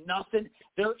have been nothing.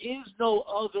 There is no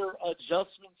other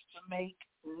adjustments to make.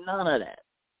 None of that.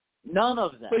 None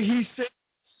of that. But he said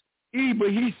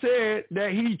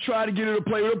that he tried to get her to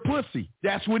play with her pussy.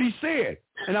 That's what he said.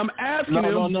 And I'm asking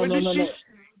him.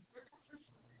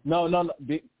 No.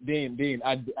 Dean.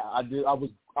 I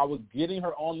was getting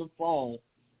her on the phone,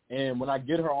 and when I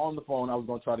get her on the phone, I was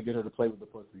gonna try to get her to play with the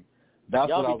pussy. That's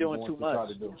y'all what be I was doing too going much.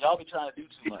 to try to do. Y'all be trying to do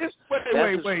too much.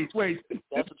 Wait.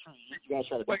 That's the truth. You guys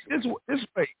try to do too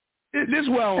much. This is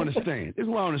what I understand.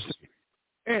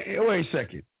 Hey, wait a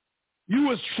second. You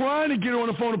was trying to get her on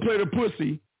the phone to play the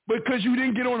pussy, but because you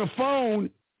didn't get on the phone,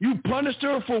 you punished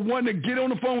her for wanting to get on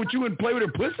the phone with you and play with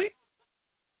her pussy?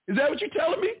 Is that what you're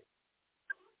telling me?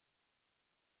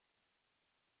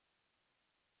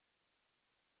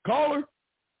 Caller?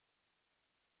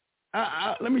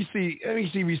 Let me see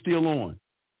if he's still on.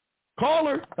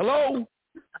 Caller, hello?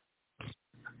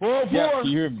 404. Yeah,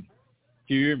 can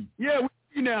you hear me? Yeah, we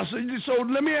hear you now. So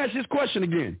let me ask this question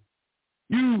again.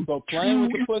 Playing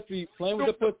with the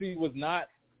pussy was not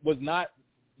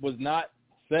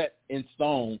set in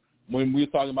stone when we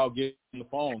were talking about getting on the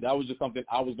phone. That was just something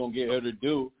I was gonna get her to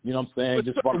do. You know what I'm saying?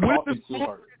 Just by talking to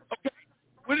her. Okay.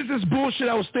 What is this bullshit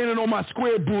I was standing on my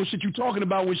square bullshit you talking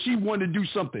about when she wanted to do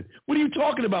something? What are you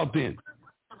talking about then?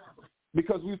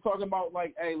 Because we were talking about,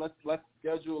 like, hey, let's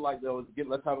schedule, like,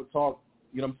 let's have a talk.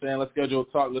 You know what I'm saying? Let's schedule a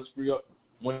talk. Let's free up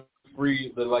when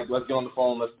free. Let's get on the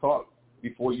phone. Let's talk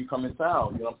before you come in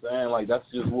town. You know what I'm saying? Like, that's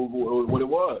just what it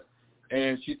was.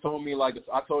 And she told me, like,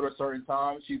 I told her a certain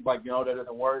time. She's like, you know, that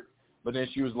doesn't work. But then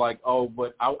she was like, oh,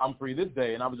 but I'm free this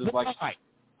day. And I was just like,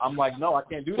 I'm like, no, I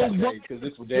can't do that day because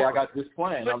this day I got this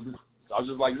plan. I was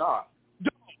just like, nah.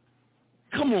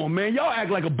 Come on, man. Y'all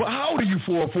act like how old are you,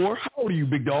 404? How old are you,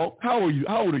 big dog? How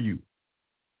old are you?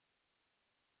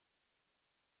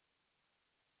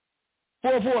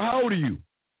 404, how old are you?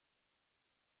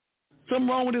 Something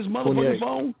wrong with this motherfucking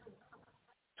phone?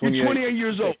 You're 28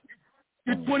 years old.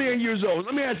 You're 28 years old.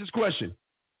 Let me ask this question.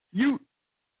 Do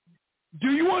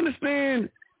you understand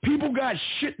people got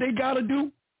shit they got to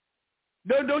do?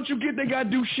 Don't you get they got to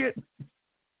do shit?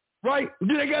 Right?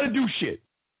 They got to do shit.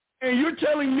 And you're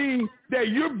telling me that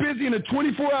you're busy in a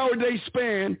 24-hour day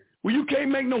span where you can't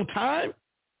make no time?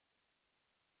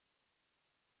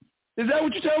 Is that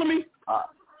what you're telling me?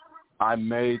 I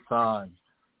made time.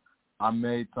 I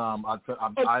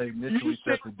initially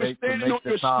set the date to make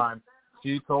the time.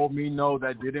 She told me no,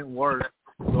 that didn't work.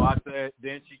 So I said,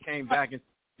 then she came back and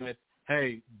said,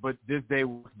 hey, but this day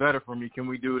was better for me. Can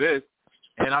we do this?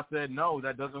 And I said, no,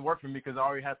 that doesn't work for me because I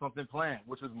already had something planned,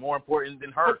 which was more important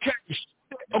than her.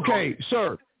 Okay,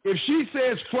 sir. If she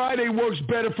says Friday works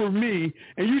better for me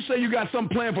and you say you got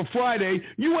something planned for Friday,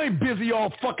 you ain't busy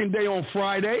all fucking day on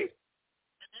Friday.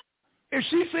 If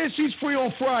she says she's free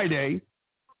on Friday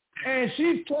And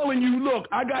she's telling you, look,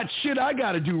 I got shit I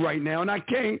got to do right now, and I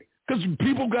can't because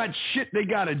people got shit they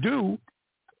got to do.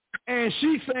 And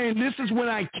she's saying this is when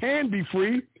I can be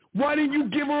free. Why didn't you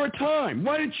give her a time?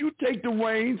 Why didn't you take the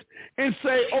reins and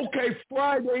say, okay,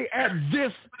 Friday at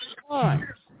this time?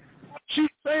 She's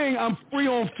saying I'm free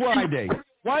on Friday.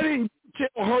 Why didn't you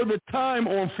tell her the time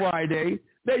on Friday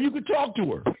that you could talk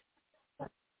to her?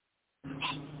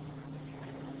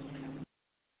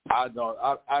 I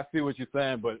see what you're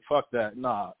saying, but fuck that.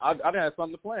 Nah, I didn't have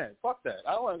something to plan. Fuck that.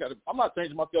 I'm not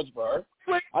changing my schedule for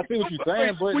her. I see what you're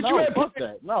saying, but no, fuck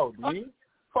that. No, Dean.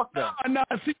 Fuck that. Nah.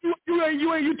 See, you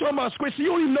talking about square. So you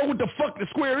don't even know what the fuck the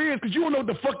square is because you don't know what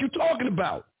the fuck you're talking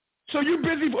about. So you're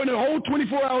busy for the whole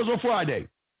 24 hours on Friday.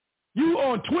 You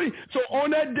on 20. So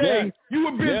on that day, you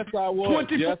were busy. Yes, I was.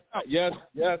 24 Yes,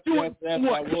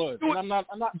 I was. And I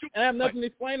have nothing to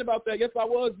explain about that. Yes, I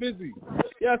was busy.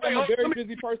 Yes, I'm a very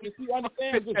busy person. See, I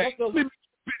understand.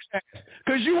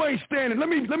 Because you ain't standing. Let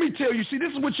me tell you. See,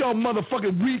 this is what y'all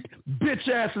motherfucking weak bitch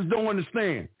asses don't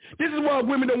understand. This is why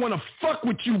women don't want to fuck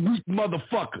with you weak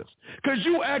motherfuckers. Because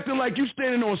you acting like you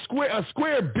standing on a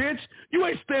square, bitch. You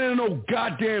ain't standing on no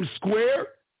goddamn square.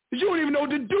 Because you don't even know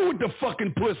what to do with the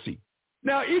fucking pussy.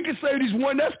 Now, he can say these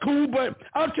one, that's cool, but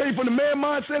I'll tell you from the man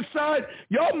mindset side,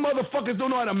 y'all motherfuckers don't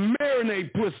know how to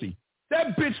marinate pussy.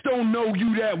 That bitch don't know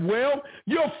you that well.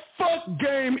 Your fuck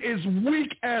game is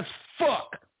weak as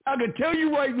fuck. I can tell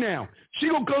you right now. She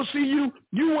gonna go see you.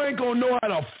 You ain't gonna know how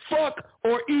to fuck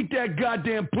or eat that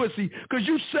goddamn pussy because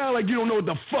you sound like you don't know what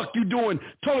the fuck you doing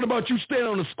talking about you standing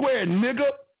on the square, nigga.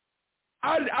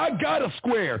 I got a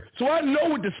square, so I know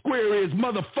what the square is,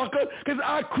 motherfucker, because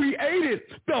I created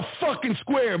the fucking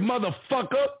square,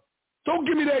 motherfucker. Don't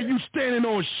give me that you standing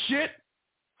on shit.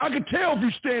 I can tell if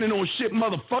you standing on shit,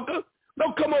 motherfucker.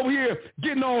 Don't come over here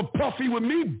getting all puffy with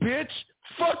me, bitch.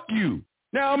 Fuck you.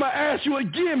 Now I'm going to ask you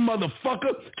again,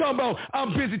 motherfucker. Talking about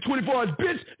I'm busy 24 hours.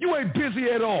 Bitch, you ain't busy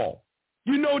at all.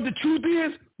 You know what the truth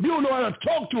is? You don't know how to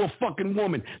talk to a fucking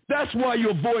woman. That's why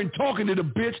you're avoiding talking to the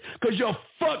bitch, because your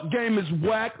fuck game is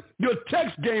whack. Your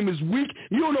text game is weak.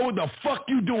 You don't know what the fuck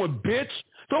you doing, bitch.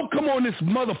 Don't come on this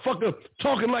motherfucker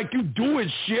talking like you doing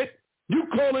shit. You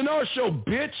calling our show,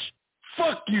 bitch.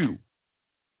 Fuck you.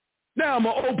 Now I'm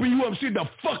going to open you up and see the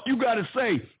fuck you got to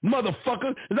say,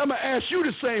 motherfucker. And I'm going to ask you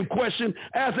the same question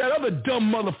as that other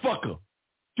dumb motherfucker.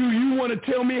 Do you want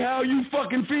to tell me how you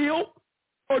fucking feel?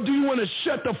 Or do you want to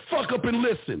shut the fuck up and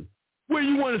listen? What do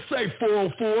you want to say,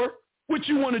 404? What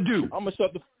you want to do? I'm gonna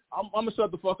shut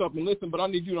the fuck up and listen, but I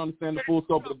need you to understand the full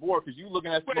scope of the board because you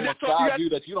looking at from a side view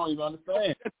that you don't even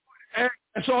understand.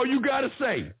 That's all you got to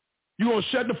say. You going to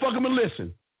shut the fuck up and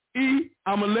listen. E,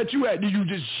 I'm going to let you at. You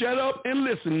just shut up and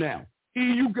listen now. E,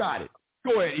 you got it.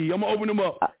 Go ahead, E. I'm going to open them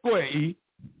up. Go ahead, E.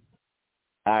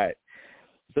 All right.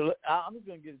 So I'm just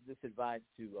going to give this advice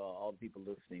to all the people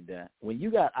listening that when you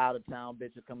got out-of-town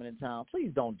bitches coming in town, please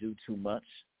don't do too much.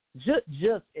 Just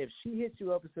if she hits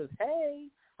you up and says, hey,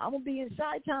 I'm going to be in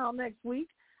Chi-Town next week,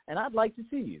 and I'd like to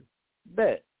see you.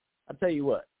 Bet. I'll tell you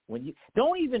what.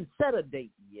 Don't even set a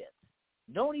date yet.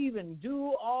 Don't even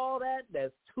do all that.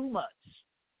 That's too much.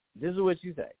 This is what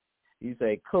you say. You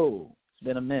say, cool, it's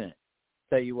been a minute.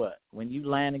 Tell you what, when you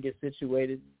land and get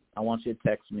situated, I want you to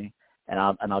text me. And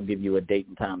I'll give you a date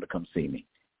and time to come see me.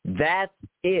 That's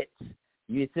it.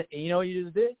 You know what you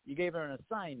just did? You gave her an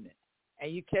assignment,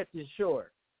 and you kept it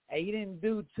short. And you didn't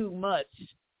do too much.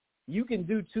 You can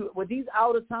do with these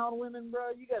out-of-town women, bro,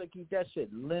 you got to keep that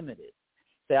shit limited.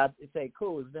 Say,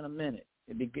 cool, it's been a minute.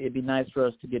 It'd be nice for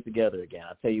us to get together again.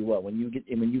 I'll tell you what, when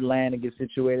you land and get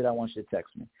situated, I want you to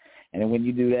text me. And then when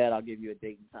you do that, I'll give you a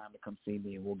date and time to come see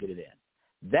me, and we'll get it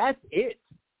in. That's it.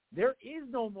 There is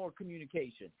no more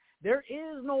communication. There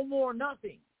is no more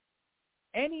nothing.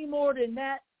 Any more than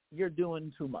that, you're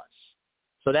doing too much.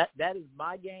 So that is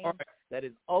my game. Right. That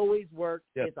has always worked.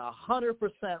 Yep. It's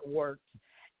 100% worked,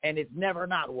 and it's never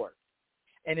not worked.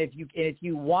 And if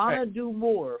you want to do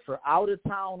more for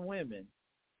out-of-town women,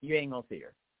 you ain't going to see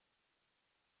her.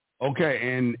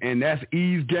 Okay, and that's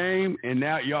E's game, and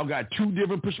now y'all got two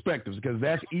different perspectives because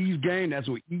that's E's game. That's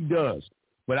what E does.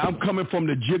 But I'm coming from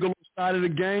the gigolo side of the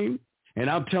game. And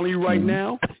I'm telling you right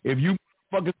now, if you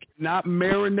fucking cannot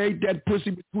marinate that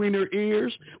pussy between her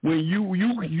ears, when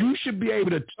you should be able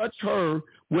to touch her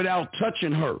without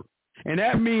touching her. And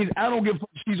that means I don't give a fuck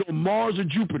if she's on Mars or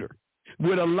Jupiter.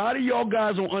 What a lot of y'all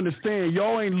guys don't understand,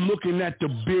 y'all ain't looking at the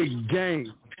big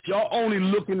game. Y'all only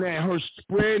looking at her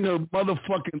spreading her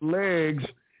motherfucking legs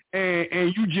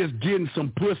and you just getting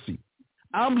some pussy.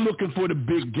 I'm looking for the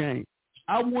big game.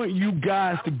 I want you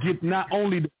guys to get not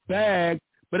only the bag,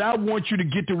 but I want you to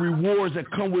get the rewards that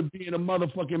come with being a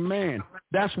motherfucking man.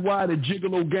 That's why the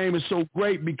gigolo game is so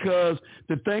great, because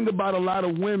the thing about a lot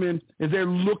of women is they're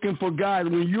looking for guys.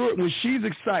 When she's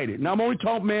excited, now I'm only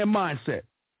talking man mindset.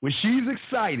 When she's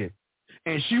excited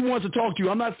and she wants to talk to you,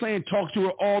 I'm not saying talk to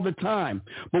her all the time,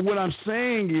 but what I'm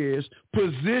saying is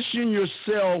position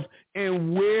yourself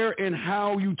and where and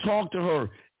how you talk to her.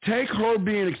 Take her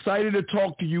being excited to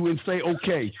talk to you and say,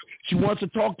 okay, she wants to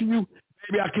talk to you.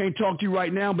 Maybe I can't talk to you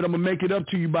right now, but I'm going to make it up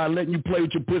to you by letting you play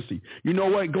with your pussy. You know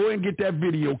what? Go ahead and get that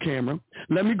video camera.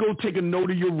 Let me go take a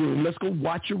note of your room. Let's go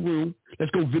watch your room.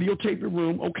 Let's go videotape your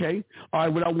room. Okay. All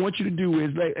right. What I want you to do is,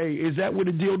 like, hey, is that where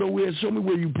the dildo is? Show me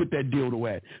where you put that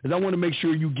dildo at. Because I want to make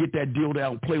sure you get that dildo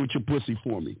out and play with your pussy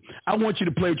for me. I want you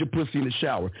to play with your pussy in the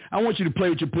shower. I want you to play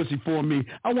with your pussy for me.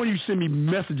 I want you to send me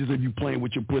messages of you playing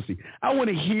with your pussy. I want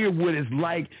to hear what it's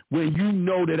like when you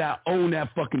know that I own that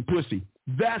fucking pussy.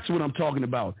 That's what I'm talking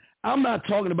about. I'm not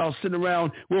talking about sitting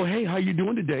around, well, hey, how you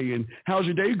doing today? And how's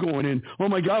your day going? And, oh,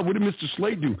 my God, what did Mr.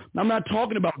 Slate do? I'm not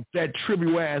talking about that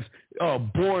trivial-ass,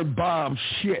 boring Bob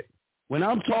shit. When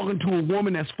I'm talking to a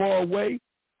woman that's far away,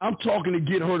 I'm talking to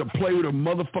get her to play with her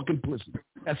motherfucking pussy.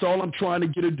 That's all I'm trying to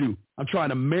get her to do. I'm trying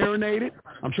to marinate it.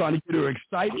 I'm trying to get her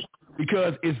excited,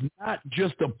 because it's not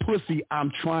just a pussy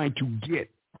I'm trying to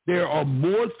get. There are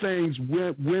more things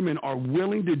women are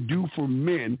willing to do for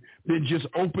men than just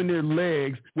open their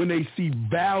legs when they see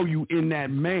value in that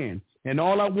man. And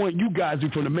all I want you guys to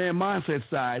do from the man mindset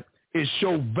side is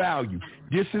show value.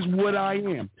 This is what I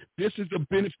am. This is the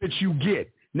benefits you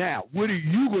get. Now, what are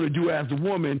you going to do as a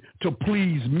woman to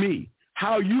please me?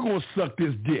 How are you going to suck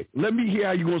this dick? Let me hear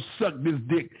how you're going to suck this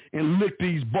dick and lick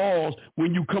these balls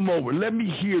when you come over. Let me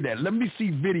hear that. Let me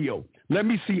see video. Let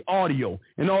me see audio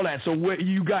and all that. So what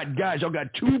you got, guys, y'all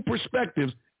got two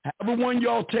perspectives. However one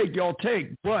y'all take,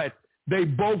 but they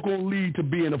both going to lead to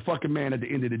being a fucking man at the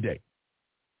end of the day.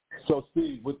 So,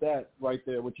 Steve, with that right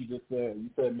there, what you just said, you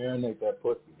said marinate that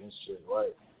pussy and shit,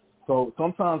 right? So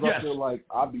sometimes I feel like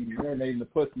I'll be marinating the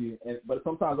pussy, but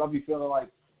sometimes I'll be feeling like,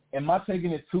 am I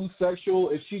taking it too sexual?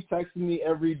 If she texting me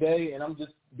every day and I'm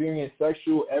just being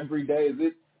sexual every day,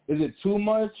 is it too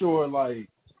much, or like,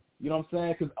 you know what I'm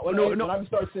saying? Because when I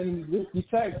start sending these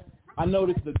texts, I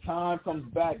notice the time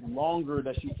comes back longer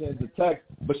that she sends the text,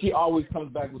 but she always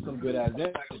comes back with some good ass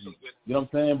energy. You know what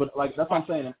I'm saying? But like, that's what I'm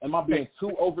saying. Am I being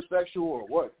too over sexual or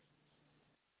what?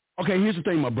 Okay, here's the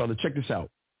thing, my brother. Check this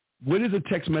out. What is a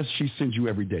text message she sends you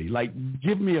every day? Like,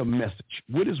 give me a message.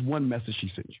 What is one message she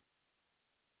sends you?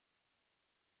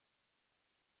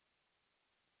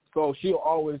 So she'll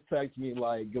always text me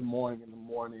like, good morning in the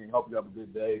morning, hope you have a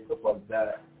good day, stuff like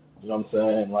that. You know what I'm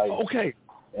saying? Like,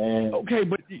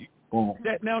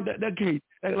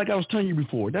 but like I was telling you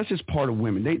before, that's just part of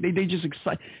women. They just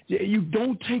excite. You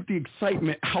don't take the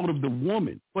excitement out of the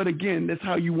woman. But again, that's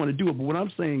how you want to do it. But what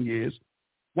I'm saying is,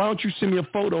 why don't you send me a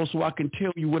photo so I can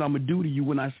tell you what I'm going to do to you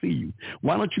when I see you?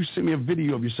 Why don't you send me a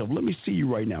video of yourself? Let me see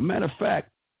you right now. Matter of fact,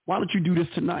 why don't you do this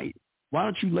tonight? Why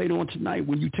don't you later on tonight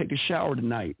when you take a shower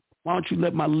tonight? Why don't you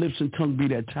let my lips and tongue be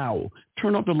that towel?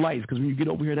 Turn off the lights, because when you get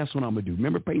over here, that's what I'm going to do.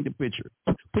 Remember, paint the picture.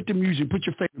 Put the music, put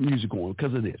your favorite music on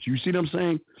because of this. You see what I'm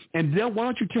saying? And then why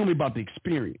don't you tell me about the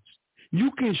experience?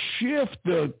 You can shift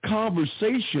the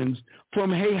conversations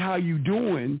from, hey, how you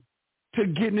doing, to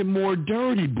getting it more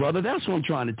dirty, brother. That's what I'm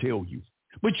trying to tell you.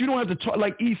 But you don't have to talk,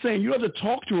 like E's saying, you don't have to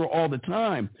talk to her all the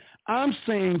time. I'm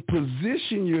saying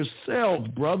position yourself,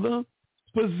 brother.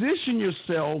 Position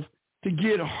yourself to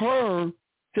get her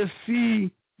to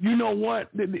see, you know what?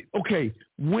 Okay,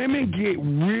 women get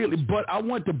really, but I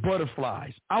want the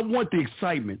butterflies. I want the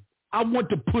excitement. I want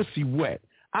the pussy wet.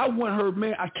 I want her,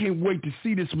 man, I can't wait to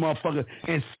see this motherfucker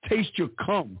and taste your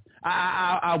cum.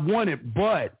 I want it,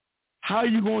 but how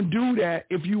you going to do that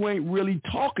if you ain't really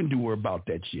talking to her about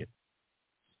that shit?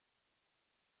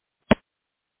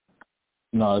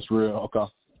 No, it's real. Okay.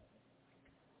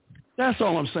 That's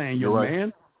all I'm saying, young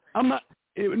man. I'm not,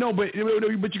 no, but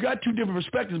you got two different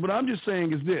perspectives. But I'm just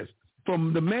saying is this,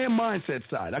 from the man mindset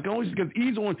side. I can only, because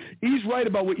E's right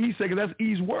about what E said, because that's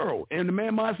E's world, and the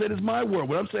man mindset is my world.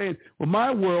 What I'm saying, with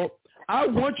my world, I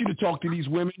want you to talk to these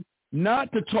women,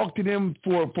 not to talk to them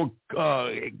for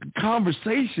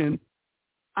conversation.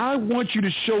 I want you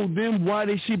to show them why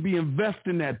they should be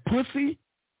investing that pussy,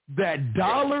 that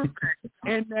dollar,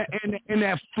 and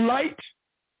that flight,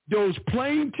 those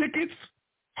plane tickets,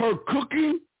 her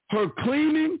cooking, her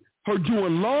cleaning, her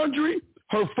doing laundry,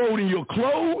 her folding your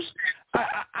clothes.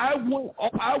 I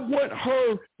want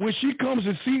her, when she comes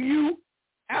to see you,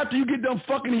 after you get done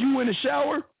fucking you in the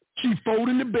shower, she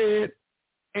folding the bed,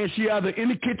 and she either in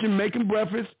the kitchen making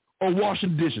breakfast or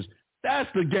washing dishes. That's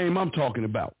the game I'm talking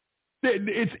about.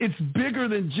 It's bigger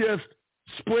than just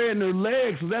spreading their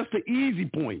legs. So that's the easy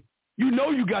point. You know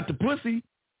you got the pussy,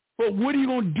 but what are you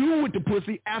going to do with the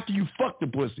pussy after you fuck the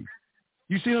pussy?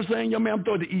 You see what I'm saying? Yo, man, I'm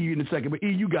throwing to E in a second, but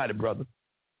E, you got it, brother.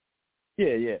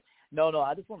 Yeah. No,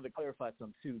 I just wanted to clarify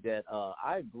something, too, that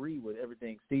I agree with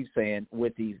everything Steve's saying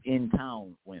with these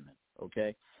in-town women,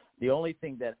 okay? The only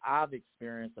thing that I've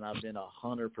experienced and I've been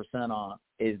 100% on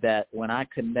is that when I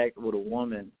connect with a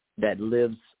woman that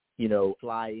lives,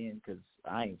 fly in, because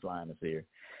I ain't flying to see her.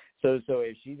 So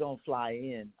if she's going to fly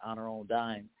in on her own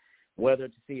dime, whether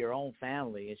to see her own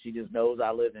family and she just knows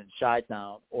I live in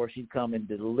Chi-Town, or she's coming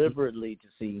deliberately to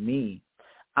see me,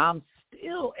 I'm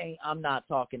not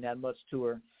talking that much to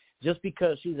her just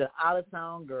because she's an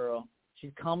out-of-town girl.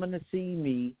 She's coming to see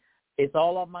me. It's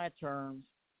all on my terms.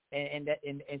 And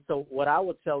so what I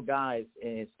would tell guys,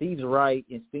 and Steve's right,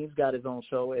 and Steve's got his own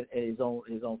show and his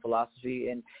own philosophy,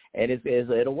 and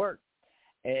it'll work.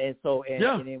 And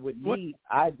then with me,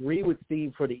 I agree with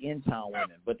Steve for the in-town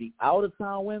women, but the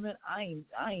out-of-town women, I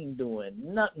ain't doing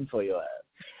nothing for your ass.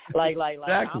 Like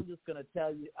exactly.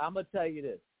 I'm gonna tell you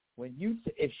this: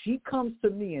 if she comes to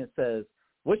me and says,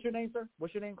 "What's your name, sir?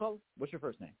 What's your name, caller? What's your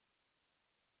first name?"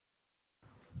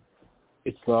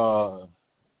 It's JL.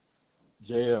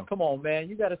 Come on, man,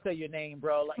 you got to say your name,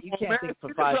 bro. Like you can't think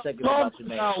for 5 seconds about your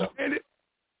name.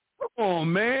 Come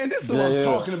on, man, this is what I'm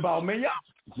talking about, man. Y'all.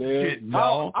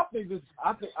 I think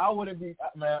I wouldn't be,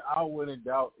 man. I wouldn't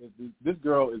doubt if this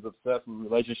girl is obsessed with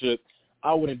relationships.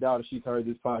 I wouldn't doubt if she's heard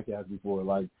this podcast before,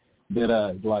 like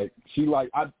that. Like she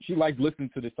likes listening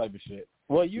to this type of shit.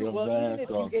 Well, even if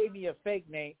you gave me a fake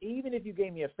name,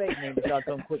 it's got to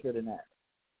come quicker than that.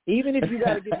 Even if you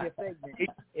got to give me a fake name,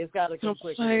 it's got to come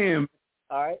quicker.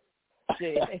 All right.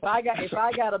 If I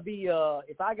gotta be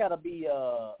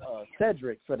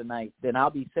Cedric for the night, then I'll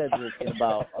be Cedric in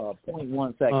about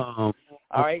 0.1 seconds. All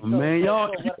right, so, man,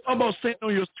 y'all about sitting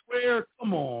on your square?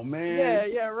 Come on, man.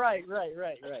 Yeah, right.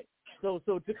 So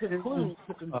to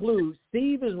conclude,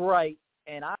 Steve is right,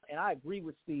 and I agree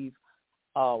with Steve.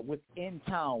 With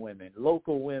in-town women,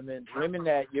 local women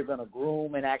that you're going to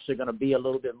groom and actually going to be a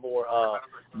little bit more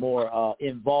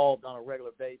involved on a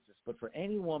regular basis. But for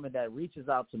any woman that reaches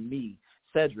out to me,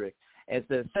 Cedric, and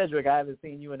says, Cedric, I haven't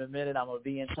seen you in a minute. I'm going to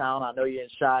be in town. I know you're in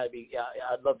Chi.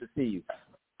 I'd love to see you.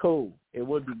 Cool. It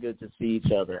would be good to see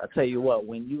each other. I tell you what,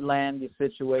 when you land, you're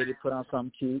situated, put on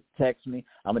something cute, text me.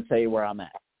 I'm going to tell you where I'm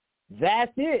at.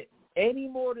 That's it. Any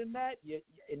more than that,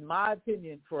 in my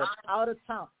opinion, for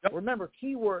out-of-town. Remember,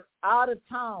 keyword,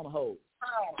 out-of-town hoes.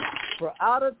 For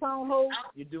out-of-town hoes,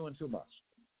 you're doing too much.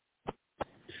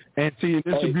 And see,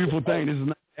 this is a beautiful thing. This is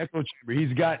not an echo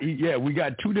chamber. We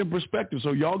got two different perspectives,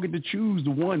 so y'all get to choose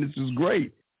the one. This is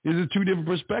great. This is two different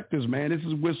perspectives, man. This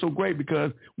is what's so great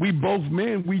because we both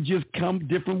men, we just come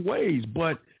different ways.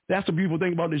 But that's the beautiful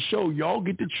thing about this show. Y'all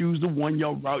get to choose the one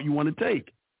route you want to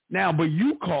take. Now, but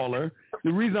you, caller,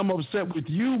 the reason I'm upset with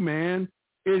you, man,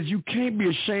 is you can't be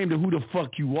ashamed of who the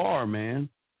fuck you are, man.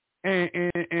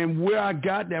 And where I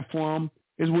got that from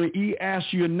is when he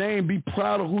asks you your name, be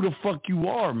proud of who the fuck you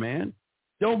are, man.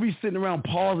 Don't be sitting around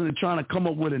pausing and trying to come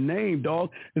up with a name,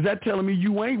 dog. Is that telling me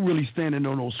you ain't really standing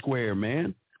on no square,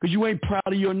 man? Because you ain't proud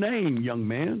of your name, young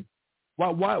man.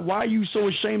 Why are you so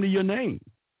ashamed of your name?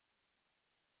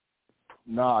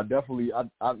 Nah, definitely.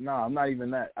 I'm not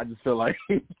even that. I just feel like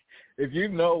if you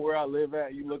know where I live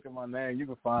at, you look at my name, you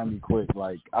can find me quick.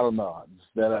 Like, I don't know. Just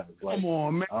that ass. Like, come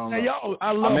on, man. Hey, y'all,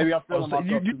 I love maybe I'm feeling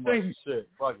myself too much. Shit.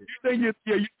 Fuck it. You think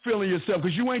you're feeling yourself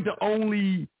because you ain't the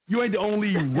only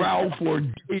Ralph or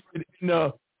David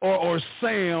or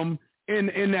Sam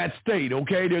in that state,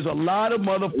 okay? There's a lot of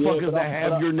motherfuckers that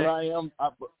have your name.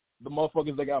 The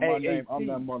motherfuckers that got my name, I'm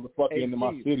that motherfucker in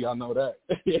my city. I know that.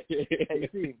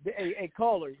 Hey,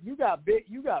 caller, you got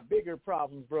bigger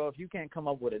problems, bro. If you can't come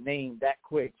up with a name that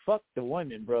quick, fuck the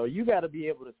women, bro. You got to be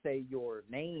able to say your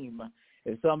name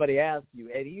if somebody asks you,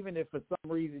 and even if for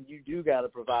some reason you do got to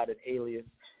provide an alias,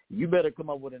 you better come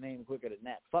up with a name quicker than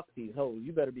that. Fuck these hoes.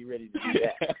 You better be ready to do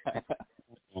that.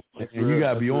 And you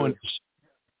got to be on.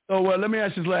 So let me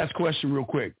ask this last question real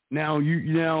quick. Now,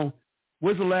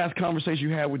 what's the last conversation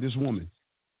you had with this woman?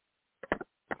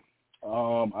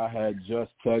 I had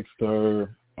just texted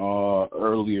her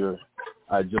earlier.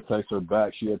 I just texted her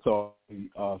back. She had told me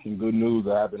some good news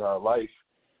that happened in her life.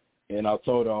 And I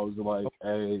told her, I was like,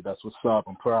 hey, that's what's up.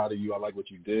 I'm proud of you. I like what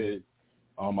you did.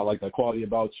 I like that quality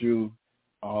about you.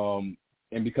 And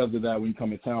because of that, when you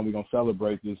come in town, we're going to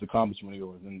celebrate this accomplishment of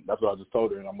yours. And that's what I just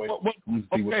told her. And I'm waiting to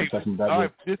see what she texts me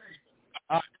back with.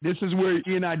 This is where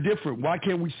you and I different. Why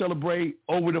can't we celebrate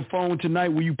over the phone tonight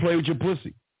when you play with your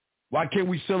pussy? Why can't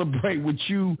we celebrate with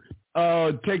you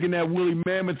taking that woolly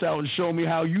mammoth out and showing me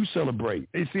how you celebrate.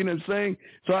 You see what I'm saying?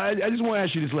 So I just want to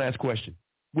ask you this last question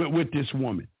with this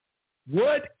woman.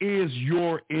 What is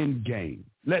your end game?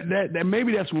 That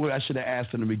maybe that's what I should have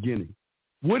asked in the beginning.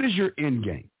 What is your end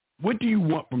game? What do you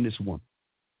want from this woman?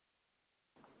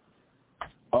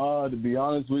 To be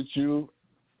honest with you,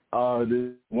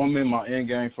 this woman, my end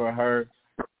game for her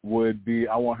would be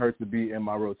I want her to be in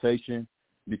my rotation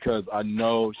because I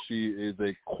know she is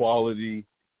a quality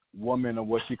woman of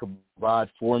what she can provide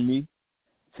for me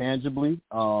tangibly.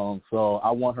 So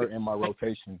I want her in my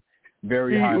rotation,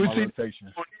 very high in my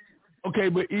rotation. Okay,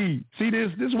 but E, see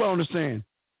this is what I understand.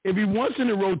 If he wants in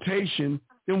the rotation,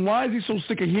 then why is he so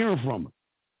sick of hearing from her?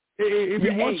 If he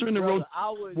wants her in the rotation,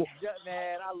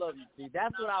 man, I love you, see.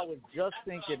 That's what I was just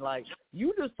thinking. Like,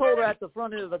 you just told her at the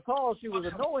front end of the call she was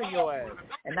annoying your ass,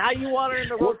 and now you want her in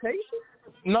the rotation?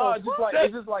 No, it's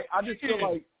just like I just feel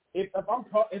like if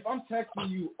I'm texting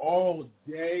you all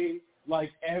day,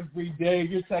 like every day,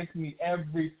 you're texting me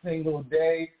every single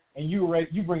day, and you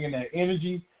bring in that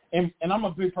energy, and I'm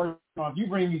a big person. If you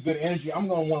bring me good energy, I'm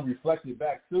gonna want to reflect it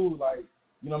back too. Like,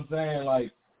 you know what I'm saying?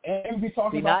 Like, and we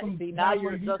talking about some now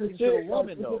you're adjusting to a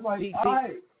woman though.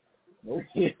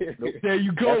 There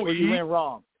you go. That's where you went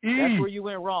wrong. That's where you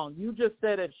went wrong. You just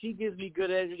said if she gives me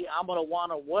good energy, I'm gonna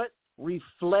want to what?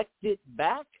 Reflect it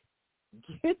back?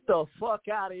 Get the fuck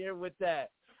out of here with that,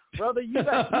 brother. You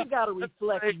got to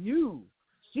reflect you.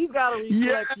 She's got to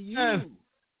reflect you.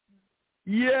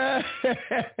 Yes,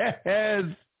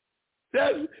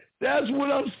 that's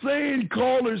what I'm saying,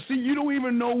 caller. See, you don't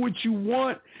even know what you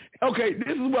want. Okay,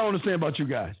 this is what I want to say about you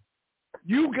guys.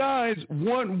 You guys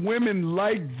want women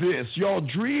like this. Y'all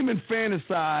dream and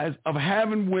fantasize of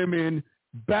having women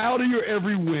bow to your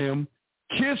every whim,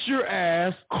 kiss your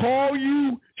ass, call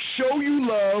you, show you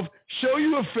love, show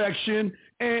you affection,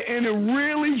 and it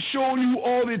really showing you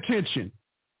all the attention.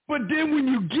 But then when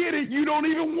you get it, you don't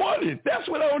even want it. That's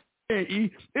what I don't understand,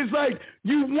 E. It's like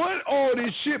you want all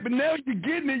this shit, but now you're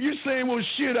getting it. You're saying, well,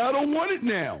 shit, I don't want it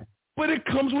now. But it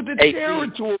comes with the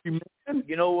territory, man.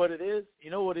 You know what it is?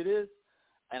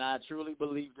 And I truly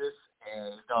believe this, and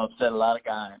it's going to upset a lot of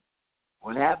guys.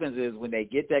 What happens is when they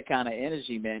get that kind of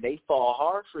energy, man, they fall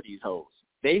hard for these hoes.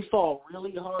 They fall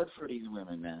really hard for these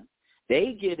women, man.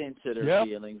 They get into their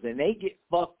feelings, and they get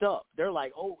fucked up. They're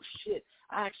like, oh, shit,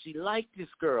 I actually like this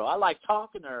girl. I like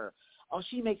talking to her. Oh,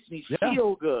 she makes me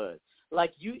feel good.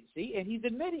 Like you see, and he's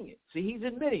admitting it. He's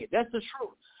admitting it. That's the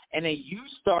truth. And then you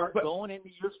start going into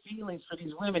your feelings for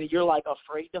these women, and you're like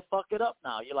afraid to fuck it up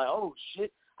now. You're like, oh,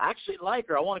 shit, I actually like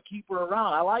her. I want to keep her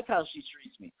around. I like how she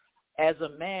treats me. As a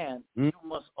man, you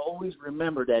must always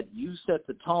remember that you set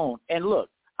the tone. And look,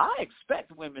 I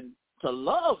expect women to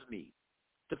love me,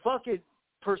 to fucking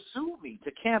pursue me,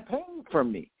 to campaign for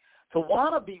me, to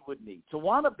want to be with me, to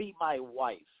want to be my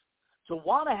wife, to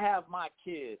want to have my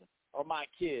kid or my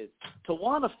kids, to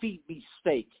want to feed me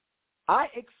steak. I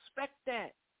expect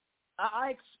that.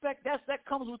 I expect that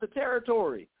comes with the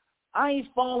territory. I ain't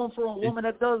falling for a woman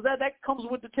that does that. That comes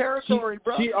with the territory,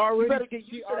 bro. You better get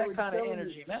used to that kind of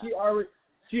energy, man.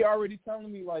 She already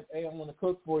telling me, like, hey, I'm going to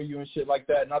cook for you and shit like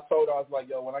that. And I told her, I was like,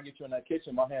 yo, when I get you in that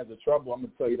kitchen, my hands are trouble. I'm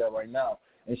going to tell you that right now.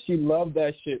 And she loved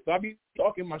that shit. So I be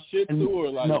talking my shit to her,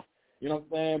 like, you know what I'm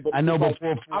saying? But I know like,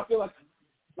 before. I feel like,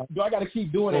 do I got to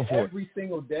keep doing it every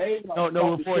single day? Like,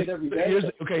 no, before. Every day?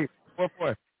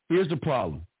 Here's the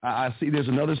problem. I see there's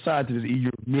another side to this.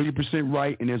 You're 1,000,000%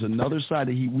 right, and there's another side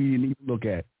that we didn't even look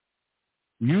at.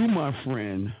 You, my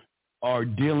friend, are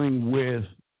dealing with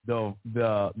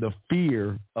the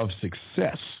fear of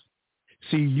success.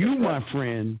 See, you, my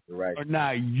friend, are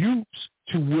not used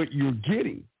to what you're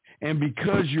getting. And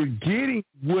because you're getting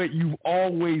what you've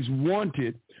always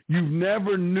wanted, you've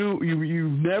never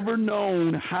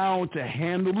known how to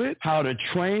handle it, how to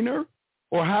train her,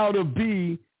 or how to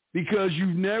be, because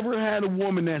you've never had a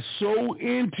woman that's so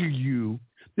into you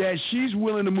that she's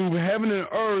willing to move heaven and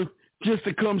earth just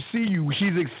to come see you.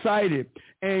 She's excited,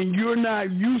 and you're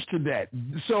not used to that.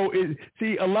 So,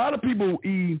 a lot of people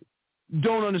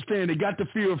don't understand. They got the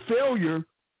fear of failure,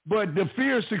 but the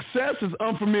fear of success is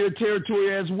unfamiliar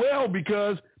territory as well,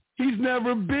 because he's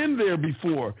never been there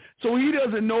before. So he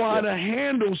doesn't know how to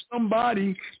handle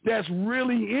somebody that's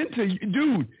really into you.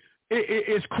 Dude,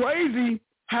 it's crazy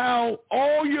how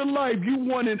all your life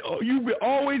you've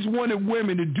always wanted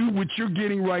women to do what you're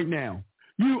getting right now.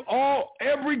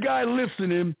 Every guy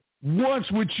listening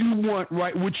wants what you want,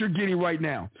 right? What you're getting right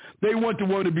now. They want the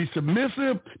woman to be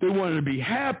submissive. They want her to be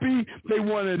happy. They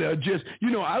wanted to just,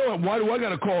 why do I got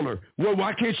to call her? Well,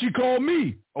 why can't she call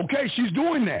me? Okay, she's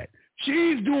doing that.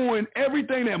 She's doing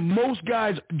everything that most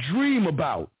guys dream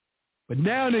about. But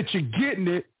now that you're getting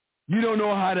it, You don't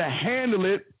know how to handle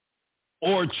it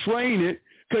or train it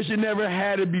because you never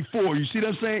had it before. You see what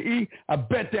I'm saying, E? I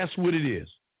bet that's what it is.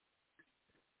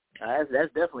 That's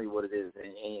definitely what it is,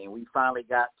 and we finally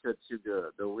got to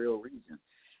the real reason.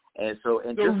 And so,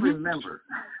 and just remember,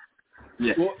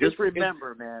 just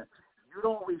remember, man, you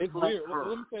don't reflect. It's weird.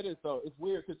 Let me say this though. It's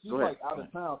weird because she's like out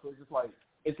of town, so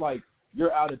it's like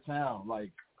you're out of town.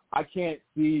 Like I can't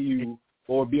see you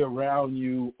or be around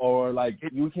you, or like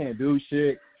you can't do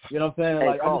shit. You know what I'm saying? Hey,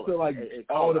 like I just feel like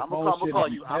all the phone shit.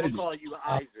 I'm gonna call you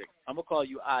Isaac. I'm gonna call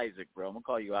you Isaac, bro. I'm gonna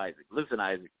call you Isaac. Listen,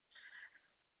 Isaac.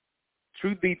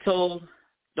 Truth be told,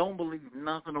 don't believe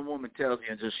nothing a woman tells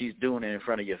you until she's doing it in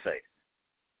front of your face.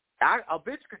 A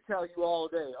bitch could tell you all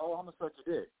day, oh, I'm going to suck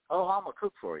your dick. Oh, I'm going to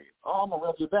cook for you. Oh, I'm going to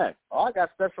rub your back. Oh, I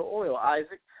got special oil,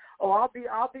 Isaac. Oh, I'll be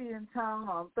in town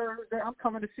on Thursday. I'm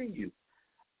coming to see you.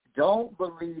 Don't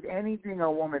believe anything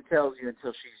a woman tells you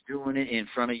until she's doing it in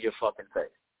front of your fucking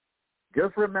face.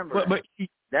 Just remember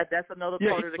that's another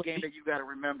part of the game that you got to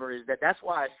remember is that's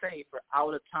why I say for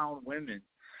out-of-town women.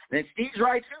 And Steve's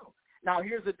right, too. Now,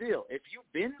 here's the deal. If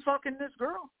you've been fucking this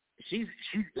girl, she's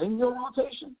in your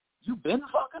rotation, you've been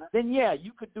fucking her, then, yeah,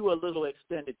 you could do a little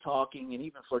extended talking and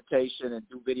even flirtation and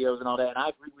do videos and all that, and I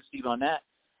agree with Steve on that.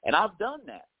 And I've done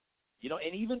that,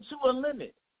 and even to a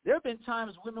limit. There have been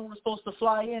times women were supposed to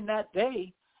fly in that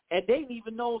day, and they didn't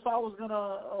even know if I was going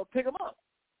to pick them up.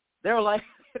 They were like,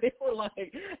 hey,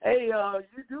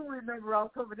 you do remember I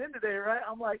was coming in today, right?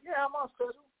 I'm like, yeah, I'm on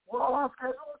schedule. We're all on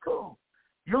schedule. Cool.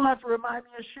 You don't have to remind me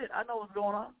of shit. I know what's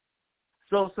going on.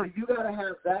 So you got to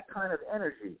have that kind of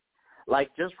energy.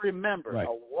 Like, just remember, a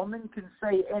woman can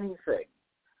say anything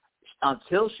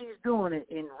until she's doing it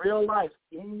in real life,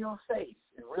 in your face,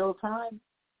 in real time,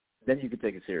 then you can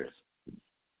take it serious.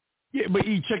 Yeah, but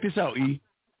E, check this out, E.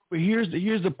 But here's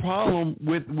the problem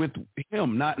with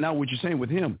him, not what you're saying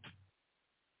with him.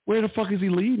 Where the fuck is he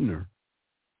leading her?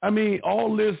 I mean,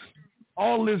 all this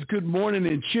good morning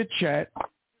and chit chat,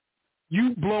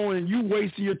 you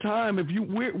wasting your time.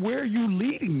 Where are you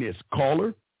leading this,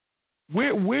 caller?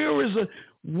 Where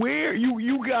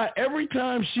you got every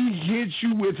time she hits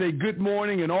you with a good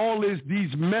morning and all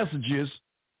these messages,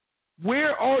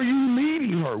 where are you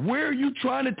leading her? Where are you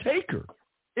trying to take her?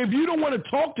 If you don't want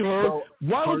to talk to her,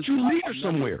 why don't you lead her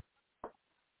somewhere?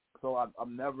 So I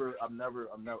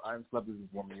haven't slept with this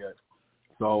woman yet.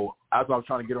 So as I was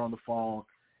trying to get her on the phone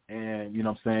and, you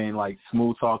know what I'm saying, like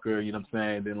smooth talk her, you know what I'm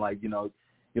saying, then like,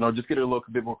 just get her a little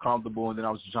bit more comfortable, and then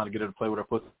I was just trying to get her to play with her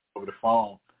pussy over the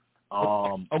phone.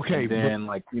 Okay. And then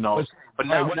but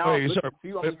now I'm just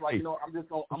like,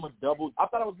 I'm a double. I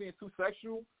thought I was being too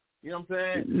sexual. You know what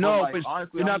I'm saying? No, but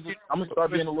honestly, I'm gonna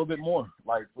start being a little bit more,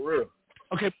 like, for real.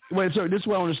 Okay, wait, sorry, this is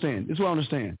what I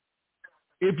understand.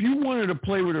 If you wanted to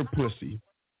play with her pussy,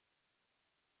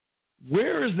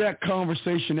 where is that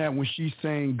conversation at when she's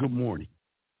saying good morning?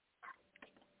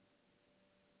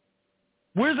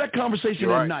 Where's that conversation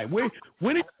at night? When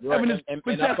is having this? And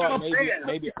I thought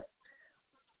maybe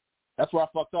that's where I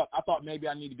fucked up. I thought maybe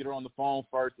I need to get her on the phone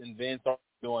first and then start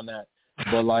doing that.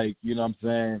 But like, you know what I'm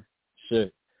saying?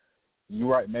 Shit. You're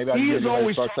right. Maybe I need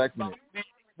to start texting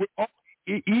it.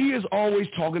 He is always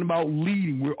talking about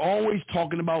leading. We're always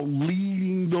talking about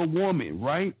leading the woman,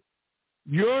 right?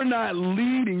 You're not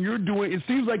leading. It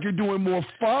seems like you're doing more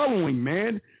following,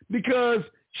 man, because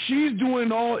she's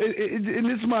doing all, and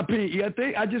this is my opinion.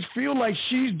 I just feel like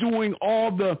she's doing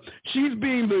she's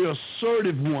being the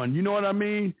assertive one. You know what I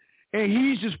mean? And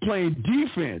he's just playing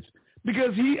defense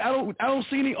because I don't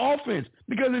see any offense,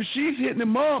 because if she's hitting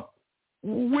him up,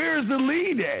 where's the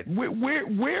lead at?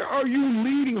 Where are you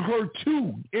leading her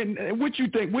to? And what you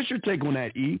think? What's your take on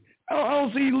that, E? I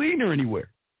don't see you leading her anywhere.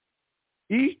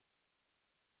 E?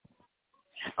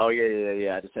 Oh,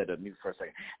 yeah. I just had to mute for a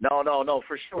second. No,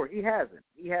 for sure. He hasn't.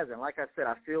 Like I said,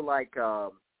 I feel like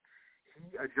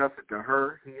he adjusted to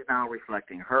her. He's now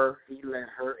reflecting her. He let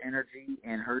her energy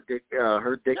and her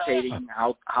dictating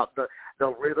how the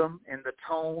rhythm and the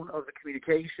tone of the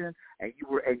communication, and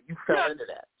you fell into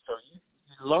that. So you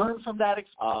learn from that.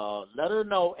 Let her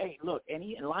know, hey, look, and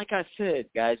like I said,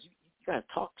 guys, you guys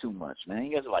talk too much, man.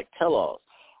 You guys are like tell-alls.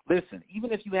 Listen,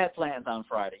 even if you had plans on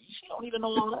Friday, she don't even know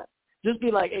all that. Just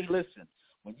be like, hey, listen,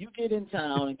 when you get in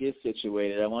town and get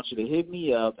situated, I want you to hit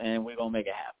me up, and we're going to make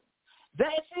it happen.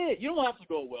 That's it. You don't have to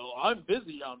go, well, I'm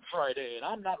busy on Friday, and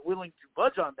I'm not willing to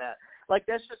budge on that. Like,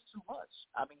 that's just too much.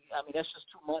 I mean, that's just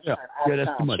too much for an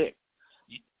out-of-town chick.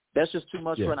 That's just too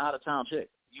much for an out-of-town chick.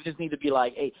 You just need to be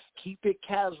like, hey, keep it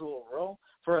casual, bro.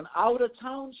 For an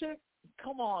out-of-town chick,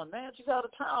 come on, man. She's out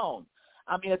of town.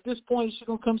 I mean, at this point, she's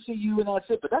going to come see you, and that's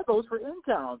it. But that goes for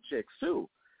in-town chicks, too.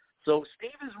 So Steve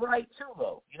is right, too,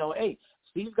 though. Hey,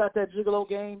 Steve's got that gigolo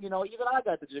game. You know, even I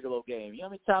got the gigolo game. You know how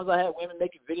many times I had women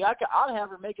making video? I'll have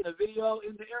her making a video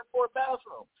in the airport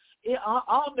bathroom.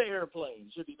 On the airplane,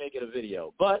 should be making a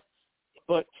video. But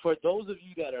for those of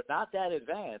you that are not that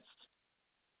advanced,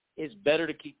 it's better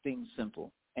to keep things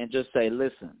simple and just say,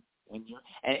 listen, when you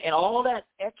and all that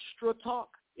extra talk.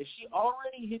 If she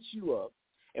already hits you up,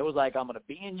 it was like, I'm going to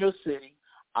be in your city.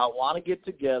 I want to get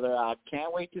together. I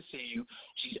can't wait to see you.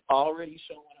 She's already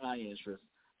showing high interest.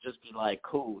 Just be like,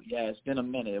 cool, yeah, it's been a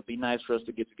minute. It'll be nice for us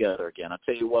to get together again. I'll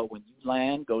tell you what, when you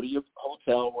land, go to your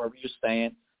hotel, wherever you're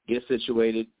staying, get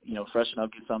situated, you know, freshen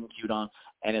up, get something cute on,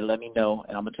 and then let me know,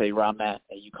 and I'm going to tell you where I'm at,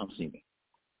 and you come see me.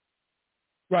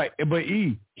 Right, but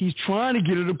he's trying to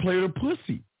get her to play the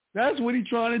pussy. That's what he's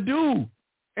trying to do,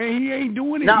 and he ain't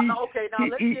doing it. Now let's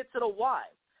get to the why.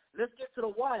 Let's get to the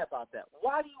why about that.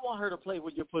 Why do you want her to play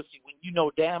with your pussy when you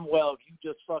know damn well if you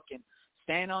just fucking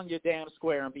stand on your damn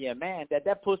square and be a man,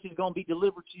 that pussy's going to be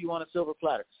delivered to you on a silver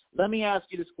platter? Let me ask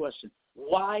you this question.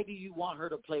 Why do you want her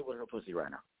to play with her pussy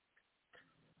right now?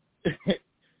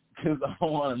 Because I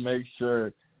want to make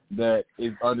sure that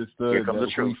it's understood Here comes that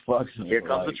the truth. we fucking. Here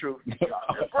comes the truth.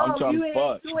 I'm trying to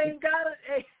fuck. You ain't got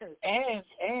it. And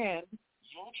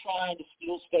you're trying to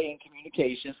still stay in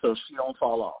communication so she don't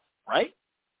fall off, right?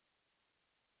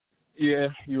 Yeah,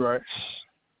 you're right.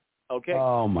 Okay.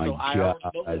 Oh, my so God.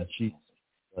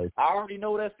 I already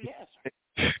know that's the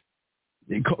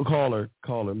answer. Caller,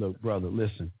 look, brother,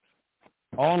 listen.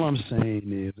 All I'm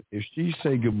saying is if she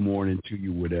say good morning to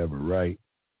you, whatever, right,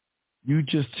 you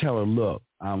just tell her, look,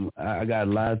 I got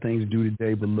a lot of things to do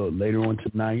today, but look, later on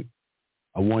tonight,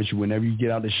 I want you, whenever you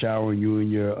get out the shower and you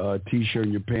in your T-shirt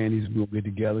and your panties, we'll get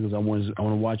together because I want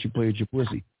to watch you play with your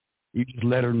pussy. You just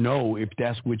let her know if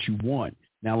that's what you want.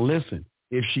 Now, listen,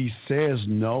 if she says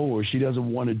no or she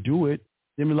doesn't want to do it,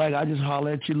 then be like, I just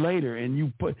holler at you later. And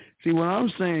you see, what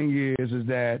I'm saying is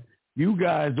that you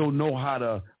guys don't know how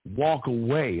to walk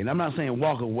away. And I'm not saying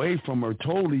walk away from her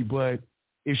totally, but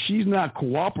if she's not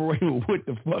cooperating with what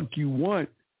the fuck you want,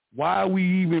 why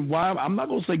I'm not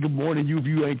going to say good morning to you if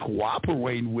you ain't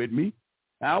cooperating with me.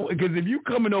 Because if you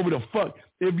coming over to fuck,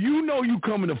 if you know you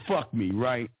coming to fuck me,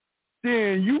 right,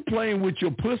 then you playing with your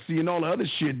pussy and all the other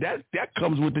shit, that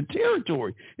comes with the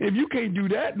territory. If you can't do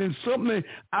that, then something,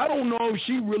 I don't know if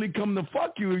she really come to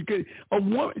fuck you. A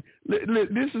woman,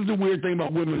 this is the weird thing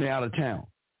about women out of town.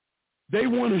 They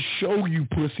want to show you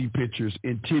pussy pictures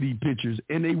and titty pictures,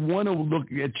 and they want to look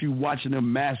at you watching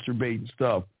them masturbate and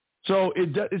stuff. So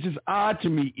it's just odd to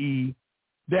me, E,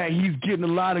 that he's getting a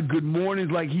lot of good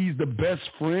mornings like he's the best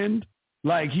friend,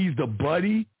 like he's the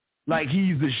buddy, like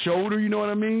he's the shoulder, you know what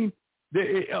I mean?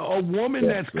 A woman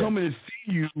that's coming to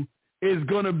see you is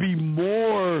going to be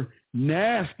more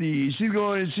nasty. She's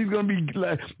going to be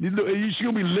like, she's going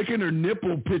to be licking her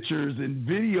nipple pictures and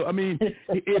video. I mean,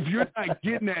 if you're not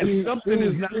getting that, something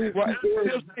is not right.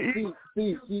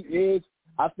 She is.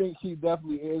 I think she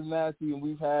definitely is nasty, and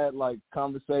we've had like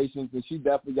conversations, and she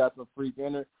definitely got some freak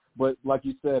in her. But like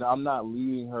you said, I'm not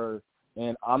leading her,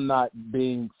 and I'm not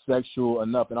being sexual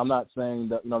enough. And I'm not saying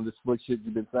that, this slick shit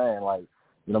you've been saying, like.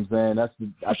 You know what I'm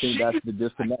saying? I think that's the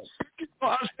disconnect.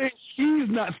 I'm saying she's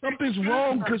not. Something's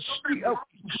wrong because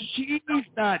she's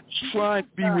not trying to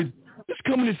be with. Just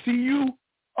coming to see you.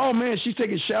 Oh man, she's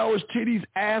taking showers, titties,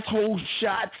 asshole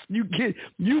shots. You get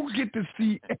to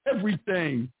see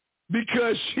everything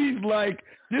because she's like,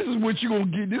 this is what you're gonna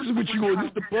get. This is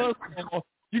the buzz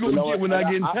you're gonna get when I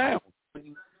get in town.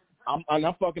 I'm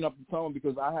not fucking up the tone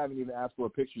because I haven't even asked for a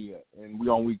picture yet, and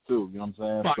we're on week 2. You know what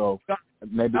I'm saying? So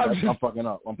maybe I'm fucking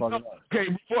up.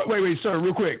 Okay, wait, sir,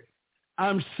 real quick.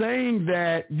 I'm saying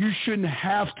that you shouldn't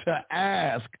have to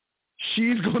ask.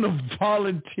 She's going to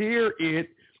volunteer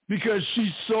it because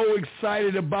she's so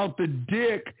excited about the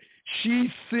dick. She's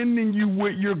sending you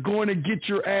what you're going to get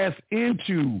your ass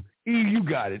into. E, you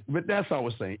got it. But that's all I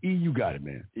was saying. E, you got it,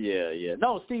 man. Yeah.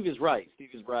 No, Steve is right.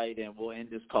 And we'll end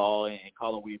this call. And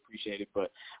caller, we appreciate it.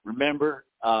 But remember,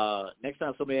 next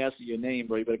time somebody asks you your name,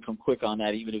 bro, you better come quick on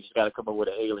that, even if you got to come up with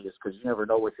an alias, because you never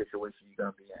know what situation you're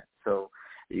going to be in. So,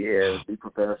 yeah, be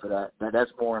prepared for that.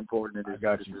 That's more important than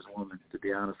this woman, to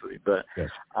be honest with you. But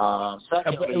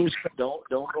secondly, don't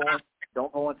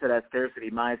go into that scarcity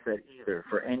mindset either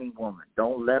for any woman.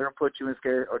 Don't let her put you in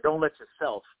scarcity, or don't let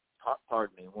yourself.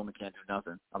 Pardon me, a woman can't do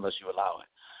nothing unless you allow it.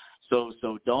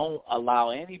 So don't allow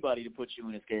anybody to put you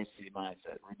in a scarcity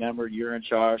mindset. Remember, you're in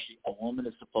charge. A woman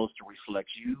is supposed to reflect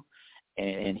you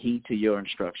and heed to your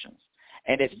instructions.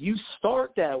 And if you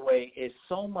start that way, it's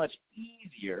so much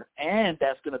easier, and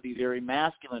that's going to be very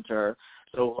masculine to her.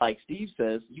 So like Steve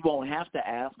says, you won't have to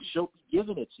ask. She'll be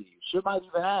giving it to you. She might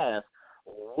even ask,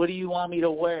 what do you want me to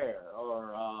wear?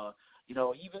 Or, You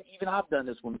know, even I've done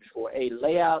this one before. Hey,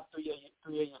 lay out three of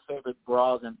your favorite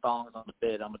bras and thongs on the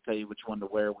bed. I'm gonna tell you which one to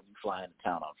wear when you fly into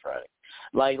town on Friday.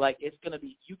 Like it's gonna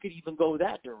be. You could even go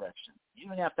that direction. You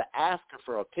don't have to ask her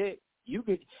for a pic. You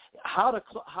could how to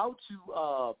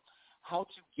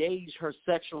gauge her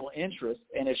sexual interest,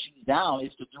 and if she's down,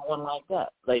 is to do one like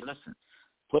that. Like, listen,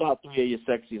 put out 3 of your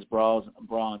sexiest bra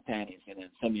and panties, and then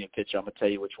send me a picture. I'm gonna tell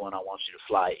you which one I want you to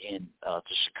fly in to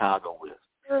Chicago with,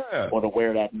 or to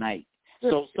wear that night.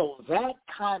 So that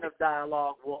kind of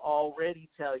dialogue will already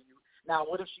tell you. Now,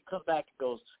 what if she comes back and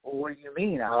goes, well, what do you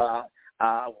mean?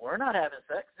 We're not having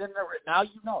sex. Then now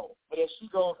you know. But if she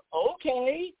goes,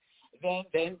 okay, then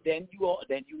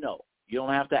you know. You don't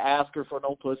have to ask her for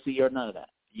no pussy or none of that.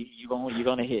 You're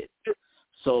gonna hit.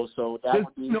 So that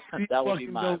would be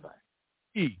my advice.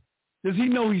 Does he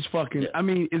know he's fucking? Yeah. I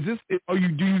mean, do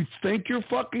you think you're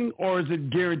fucking, or is it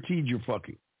guaranteed you're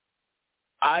fucking?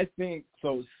 I think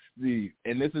so, Steve,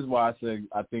 and this is why I said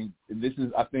okay. And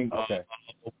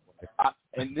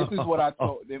this is what I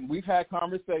told them. We've had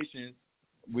conversations,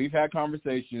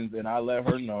 and I let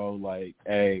her know, like,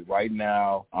 hey, right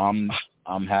now I'm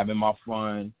having my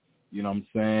fun. You know what I'm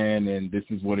saying? And this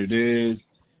is what it is.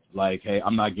 Like, hey,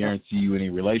 I'm not guaranteeing you any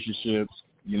relationships.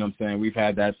 You know what I'm saying? We've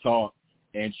had that talk,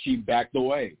 and she backed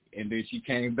away, and then she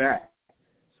came back.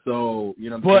 So, you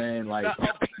know what I'm saying? Like,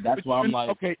 that's why I'm like,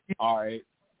 okay, all right.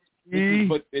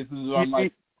 But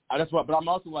I'm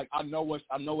also like, I know what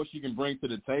she can bring to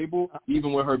the table,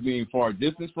 even with her being far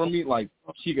distance from me. Like,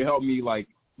 she can help me, like,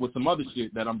 with some other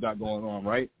shit that I'm got going on,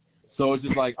 right? So it's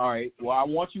just like, all right, well, I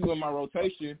want you in my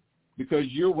rotation because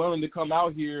you're willing to come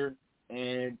out here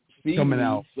and see me.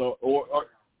 Out. So, or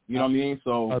you know what I mean?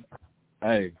 So,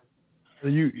 hey.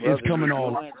 It's coming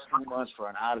on. Too much for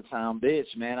an out-of-town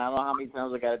bitch, man. I don't know how many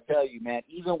times I got to tell you, man.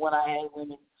 Even when I had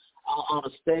women on a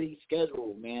steady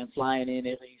schedule, man, flying in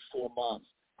every 4 months,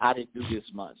 I didn't do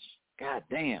this much. God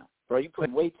damn, bro, you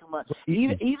put way too much.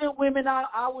 Even women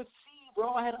I would see,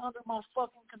 bro, I had under my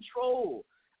fucking control.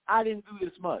 I didn't do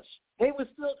this much. They would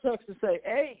still text and say,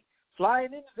 hey,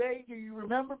 flying in today, do you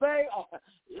remember, babe? Oh,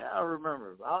 yeah, I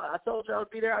remember. I told you I would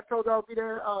be there. I told you I would be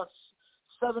there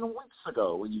 7 weeks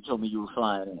ago when you told me you were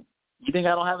flying in. You think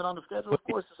I don't have it on the schedule? Of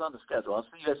course it's on the schedule. I'll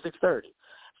see you at 6:30.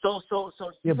 So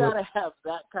you gotta have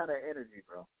that kind of energy,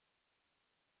 bro.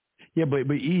 Yeah, but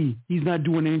he's not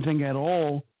doing anything at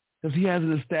all because he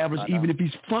hasn't established even if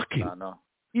he's fucking. I know.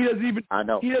 He doesn't even. I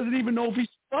know. He doesn't even know if he's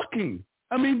fucking.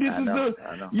 I mean, this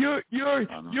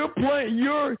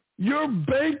you're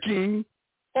banking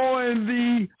on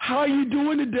the how you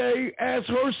doing today as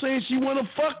her saying she want to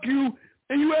fuck you,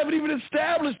 and you haven't even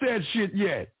established that shit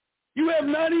yet. You have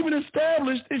not even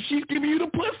established if she's giving you the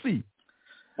pussy.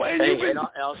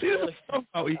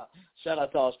 Shout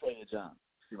out to Australia John.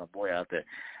 See my boy out there.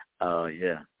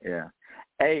 Yeah.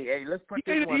 Hey, let's put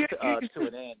this one to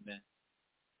an end, man.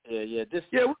 Yeah. This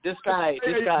guy.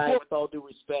 With all due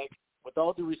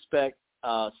respect,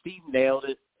 Steve nailed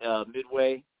it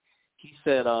midway. He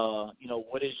said,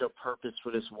 what is your purpose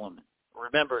for this woman?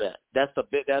 Remember that. That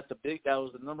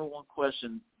was the number one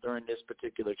question during this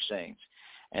particular exchange.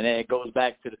 And then it goes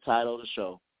back to the title of the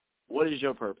show. What is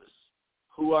your purpose?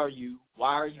 Who are you?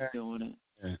 Why are you doing it?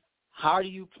 Yeah. How do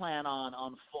you plan on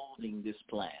unfolding this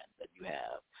plan that you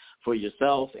have for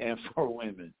yourself and for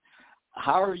women?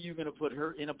 How are you going to put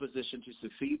her in a position to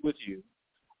succeed with you?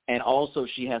 And also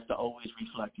she has to always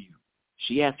reflect you.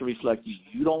 She has to reflect you.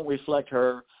 You don't reflect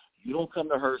her. You don't come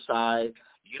to her side.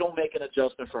 You don't make an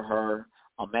adjustment for her.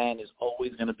 A man is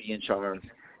always going to be in charge.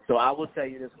 So I will tell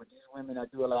you this, with these women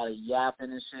that do a lot of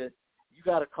yapping and shit, you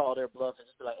got to call their bluff and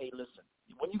just be like, hey, listen,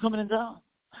 when you coming in town?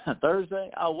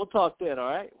 Thursday? Oh, we'll talk then, all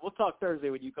right? We'll talk Thursday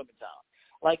when you come in town.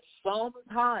 Like,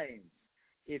 sometimes,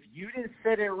 if you didn't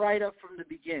set it right up from the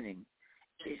beginning,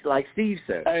 it's like Steve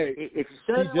said, if you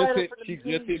set it right up from the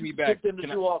beginning, you get them to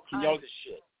do all kinds of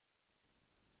shit.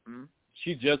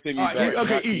 She just hit me back.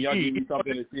 Okay, can y'all give me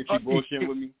something to see if she bullshitting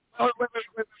with me?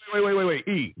 Wait.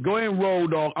 E, go ahead and roll,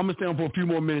 dog. I'm going to stay on for a few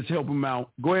more minutes to help him out.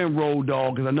 Go ahead and roll,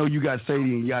 dog, because I know you got Sadie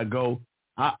and you got to go.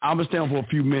 I'm going to stay on for a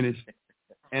few minutes,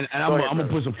 and I'm going to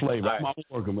put some flavor. Right. I'm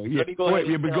working, man. Yeah, go ahead.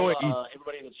 Go ahead, E.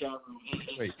 Everybody in the chat room,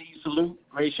 Steve, salute.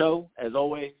 Great show, as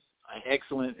always.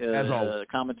 Excellent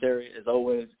commentary, as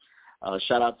always.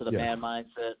 Shout out to the Man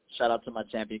Mindset. Shout out to my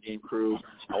Champion Game crew.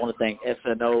 I want to thank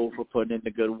SNO for putting in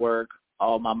the good work.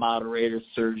 All my moderators,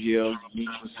 Sergio,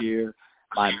 Yeech was here,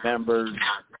 my members,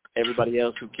 everybody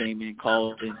else who came in,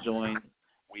 called, and joined.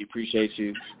 We appreciate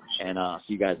you, and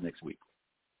see you guys next week.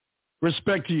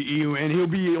 Respect to you, E, and he'll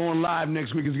be on live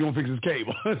next week because he's going to fix his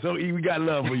cable. So, E, we got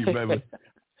love for you, baby.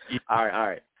 All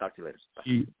right. Talk to you later.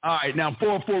 Bye. All right, now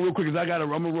 404 real quick, because I'm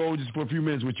gonna roll just for a few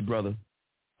minutes with you, brother.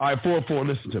 All right, 404,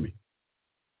 listen to me.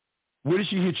 What did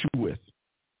she hit you with?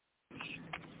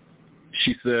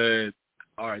 She said,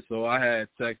 all right, so I had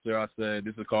text her. I said,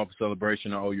 this is a call for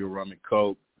celebration. I owe you a rum and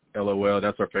Coke. LOL,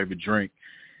 that's our favorite drink.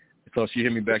 So she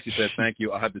hit me back. She said, thank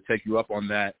you. I'll have to take you up on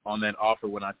that offer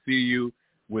when I see you,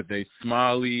 with a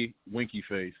smiley, winky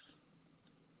face.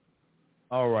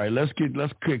 All right, let's get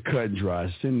cut and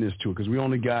dry. Send this to her, because I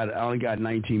only got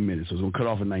 19 minutes, so it's gonna cut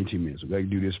off in 19 minutes. We gotta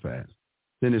do this fast.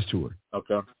 Send this to her.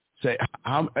 Okay. Say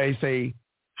how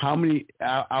many?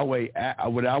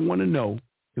 What I want to know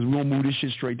is we're gonna move this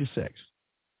shit straight to sex.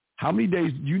 How many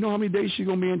days? Do you know how many days she's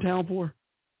gonna be in town for?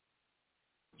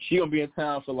 She's gonna be in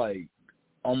town for like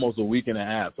almost a week and a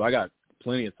half, so I got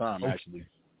plenty of time actually.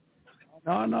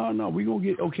 No. We gonna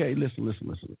get okay. Listen.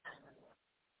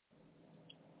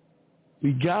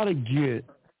 We got to get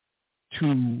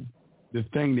to the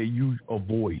thing that you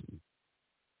avoid.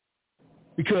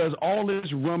 Because all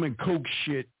this rum and Coke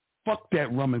shit, fuck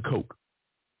that rum and Coke.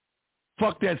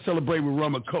 Fuck that celebrate with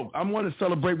rum and Coke. I want to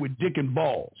celebrate with dick and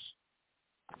balls.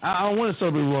 I don't want to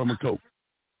celebrate with rum and Coke.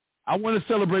 I want to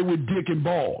celebrate with dick and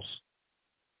balls.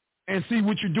 And see,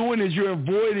 what you're doing is you're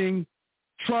avoiding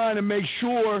trying to make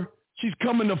sure she's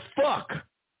coming to fuck.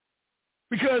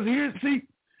 Because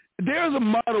there's a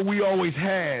motto we always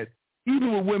had,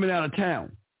 even with women out of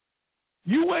town.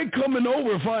 You ain't coming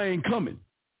over if I ain't coming.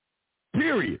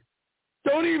 Period.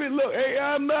 Don't even look. Hey,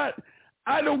 I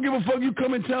don't give a fuck you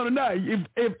come in town or not.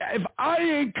 If I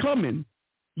ain't coming,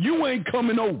 you ain't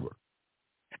coming over.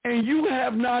 And you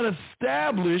have not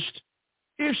established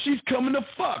if she's coming to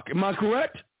fuck. Am I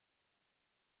correct?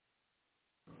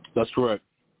 That's correct.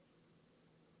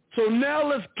 So now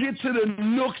let's get to the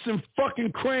nooks and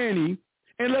fucking cranny,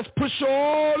 and let's push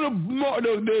all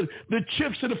the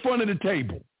chips to the front of the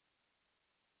table.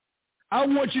 I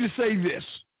want you to say this.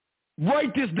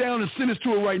 Write this down and send this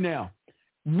to her right now.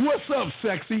 What's up,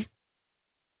 sexy?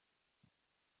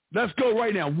 Let's go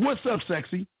right now. What's up,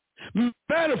 sexy?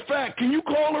 Matter of fact, can you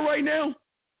call her right now?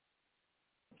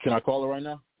 Can I call her right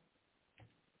now?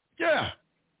 Yeah.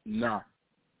 Nah.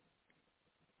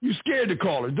 You scared to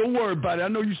call her. Don't worry about it. I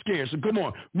know you're scared. So come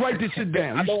on. Write this shit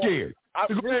down. You're scared. I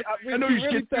know you're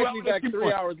scared. Text me back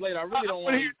 3 hours later. I really don't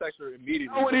want to text her immediately.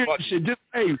 I want to hear this shit. Just,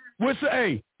 what's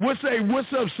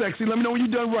up, sexy? Let me know when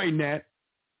you're done writing that.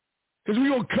 Because we're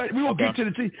going to get to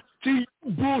the see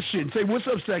bullshit. Say, what's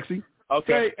up, sexy?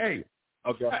 Okay. Say, hey.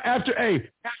 Okay. After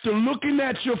looking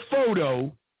at your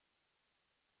photo,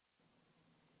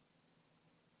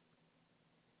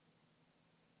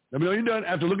 let me know you're done.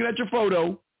 After looking at your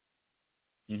photo,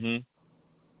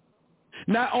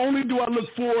 not only do I look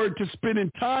forward to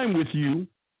spending time with you,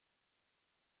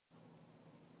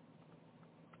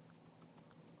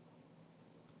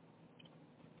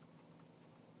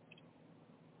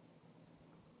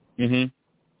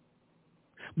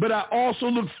 but I also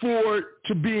look forward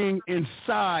to being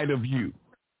inside of you.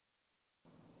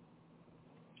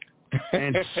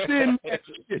 And send that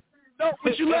shit. No,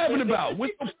 what you laughing about?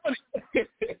 What's so funny?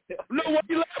 No, what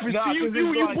you laughing? Nah, you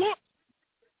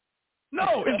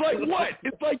No, it's like what?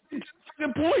 It's like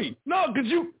the point. No,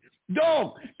 because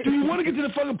dog. Do you want to get to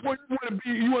the fucking point?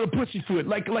 You want to pussyfoot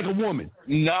like a woman?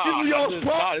 No,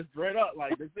 it's straight up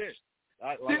like that's it.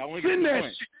 I want to get to the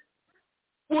point.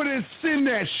 Well, then send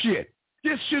that shit.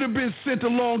 This should have been sent a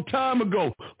long time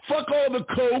ago. Fuck all the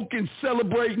Coke and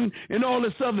celebrating and all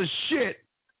this other shit.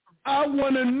 I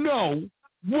want to know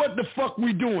what the fuck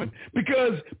we doing.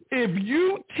 Because if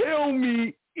you tell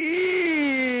me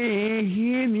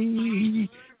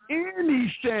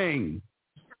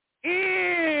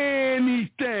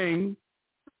anything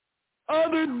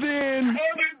other than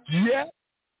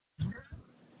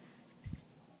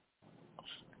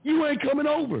you ain't coming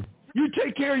over. You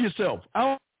take care of yourself. I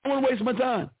don't want to waste my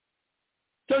time.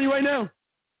 Tell you right now.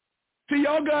 See,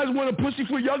 y'all guys want to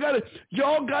pussyfoot. Y'all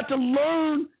got to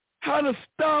learn how to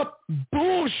stop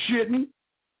bullshitting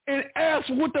and ask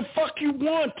what the fuck you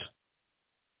want.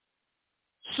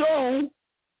 So,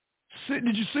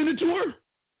 did you send it to her?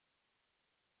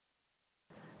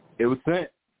 It was sent.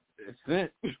 It's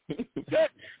sent.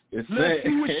 It's Let's sent.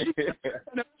 see what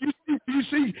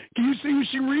she. Can you see when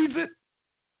she reads it?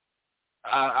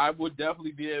 I would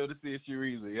definitely be able to see if she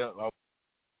reads it. Yep. Well,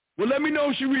 let me know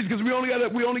if she reads because we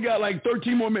only got like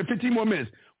 15 more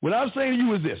minutes. What I'm saying to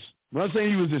you is this,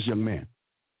 young man.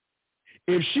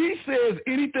 If she says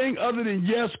anything other than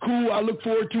yes, cool, I look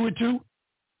forward to it too,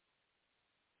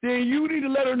 then you need to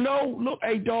let her know, look,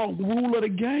 hey, dog, the rule of the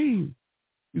game.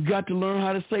 You got to learn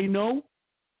how to say no,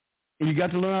 and you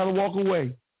got to learn how to walk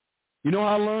away. You know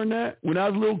how I learned that? When I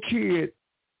was a little kid,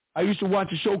 I used to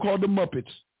watch a show called The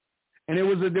Muppets, and there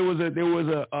was a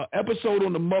episode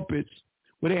on The Muppets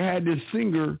where they had this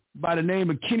singer by the name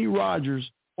of Kenny Rogers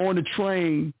on the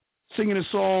train singing a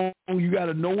song. You got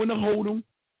to know when to hold them,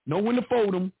 know when to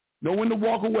fold them, know when to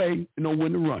walk away, and know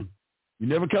when to run. You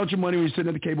never count your money when you're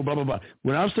sitting at the table, blah, blah, blah.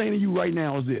 What I'm saying to you right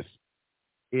now is this.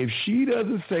 If she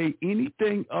doesn't say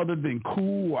anything other than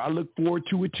cool, I look forward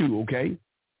to it too, okay?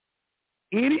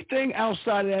 Anything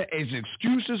outside of that as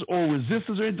excuses or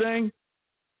resistance or anything,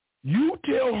 you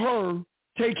tell her,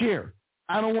 take care.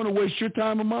 I don't want to waste your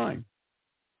time or mine.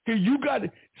 You got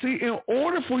to see, in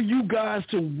order for you guys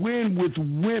to win with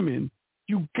women,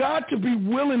 you got to be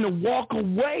willing to walk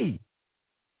away.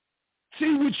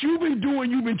 See, what you've been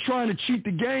doing, you've been trying to cheat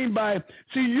the game by,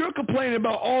 see, you're complaining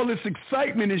about all this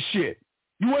excitement and shit.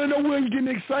 You want to know where you're getting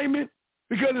excitement?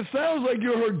 Because it sounds like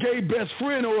you're her gay best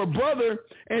friend or a brother,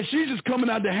 and she's just coming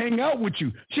out to hang out with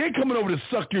you. She ain't coming over to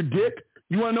suck your dick.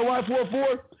 You want to know why,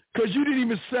 4-4? Because you didn't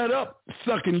even set up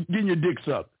getting your dick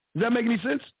sucked. Does that make any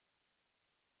sense?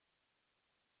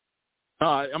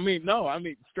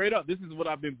 Straight up, this is what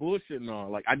I've been bullshitting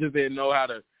on. Like, I just didn't know how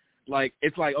to, like,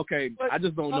 it's like, okay, I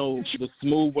just don't know the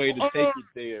smooth way to take it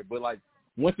there. But, like,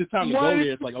 once it's time to go there,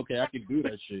 it's like, okay, I can do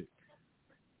that shit.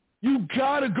 You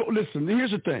got to go. Listen,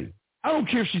 here's the thing. I don't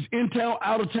care if she's in town,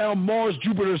 out of town, Mars,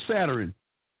 Jupiter, Saturn.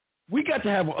 We got to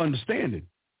have an understanding.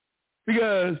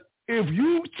 Because if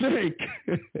you think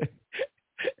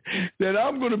that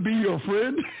I'm going to be your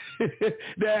friend,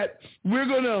 that we're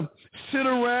going to sit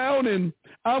around and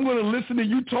I'm going to listen to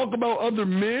you talk about other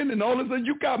men and all this,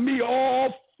 you got me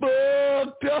all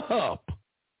fucked up.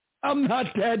 I'm not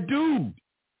that dude.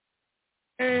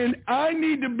 And I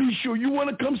need to be sure. You want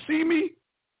to come see me?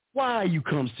 Why are you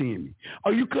come seeing me?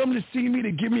 Are you coming to see me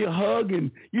to give me a hug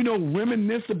and,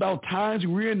 reminisce about times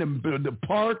we were in the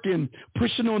park and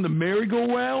pushing on the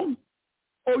merry-go-round?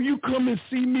 Or you come and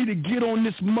see me to get on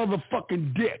this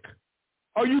motherfucking dick?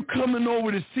 Are you coming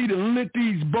over to see to lick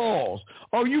these balls?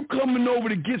 Are you coming over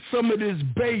to get some of this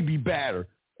baby batter?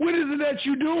 What is it that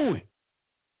you doing?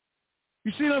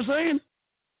 You see what I'm saying?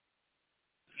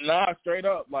 Nah, straight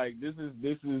up. Like, this is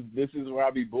where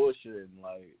I be bullshitting.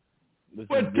 Like,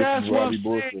 but that's what I'm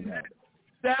saying.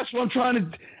 That's what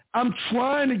I'm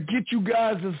trying to get you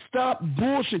guys to stop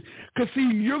bullshit. Because, see,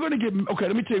 you're going to get – okay,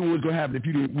 let me tell you what's going to happen if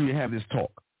we didn't have this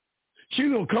talk. She's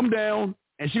going to come down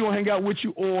and she's going to hang out with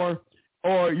you, or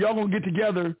y'all going to get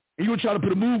together and you're going to try to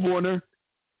put a move on her.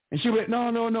 And she'll be like, no,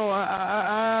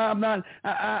 I'm not –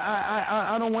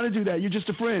 I don't want to do that. You're just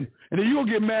a friend. And then you're going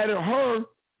to get mad at her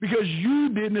because you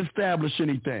didn't establish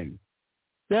anything.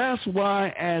 That's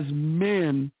why as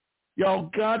men –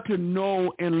 y'all got to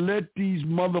know and let these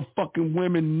motherfucking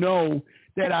women know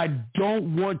that I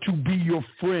don't want to be your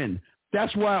friend.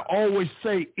 That's why I always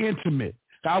say intimate.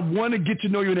 I want to get to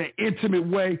know you in an intimate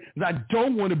way, and I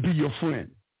don't want to be your friend.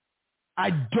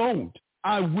 I don't.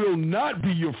 I will not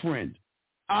be your friend.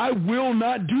 I will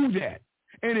not do that.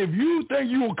 And if you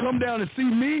think you will come down and see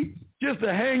me just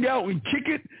to hang out and kick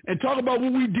it and talk about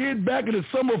what we did back in the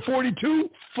summer of 42,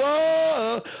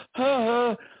 fuck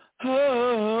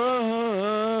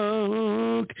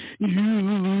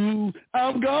you.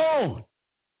 I'm gone.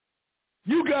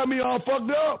 You got me all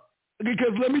fucked up.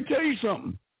 Because let me tell you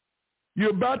something.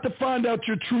 You're about to find out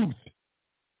your truth.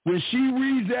 When she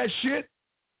reads that shit,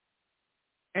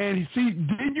 and see,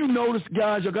 did you notice,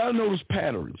 guys, you got to notice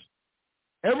patterns.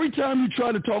 Every time you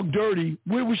try to talk dirty,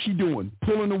 what was she doing?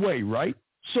 Pulling away, right?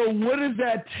 So what does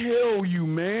that tell you,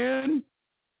 man?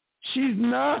 She's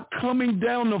not coming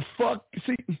down the fuck.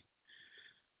 See,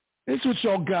 this is what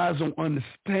y'all guys don't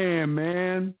understand,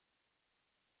 man.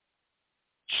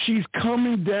 She's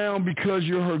coming down because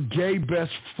you're her gay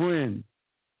best friend.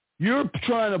 You're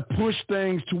trying to push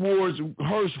things towards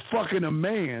her fucking a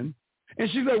man. And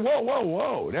she's like,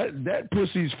 whoa. That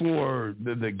pussy's for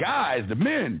the guys, the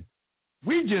men.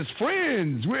 We just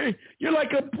friends. You're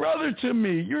like a brother to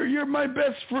me. You're my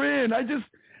best friend. I just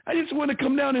want to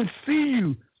come down and see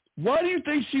you. Why do you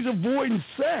think she's avoiding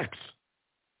sex?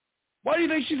 Why do you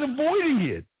think she's avoiding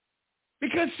it?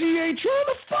 Because she ain't trying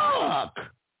to fuck.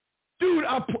 Dude,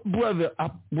 brother, I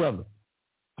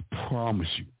promise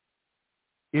you,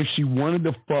 if she wanted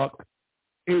to fuck,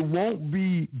 it won't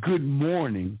be good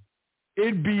morning.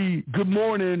 It'd be, good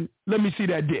morning, let me see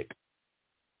that dick.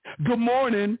 Good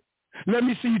morning, let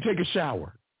me see you take a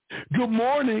shower. Good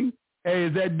morning, hey,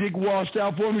 is that dick washed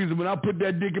out for me? Because when I put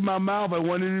that dick in my mouth, I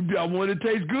want it to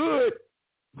taste good.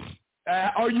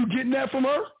 Are you getting that from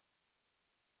her?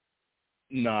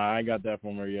 Nah, I ain't got that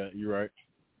from her yet. You're right.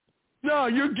 No,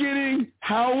 you're getting,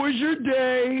 how was your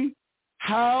day?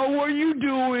 how are you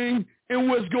doing and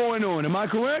what's going on. Am I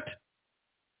correct?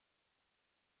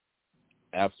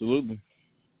 Absolutely.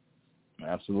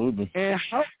 And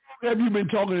how long have you been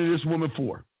talking to this woman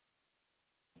for?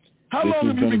 How long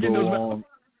have you been getting those?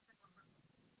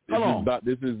 How long?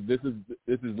 This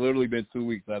has literally been 2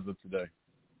 weeks as of today.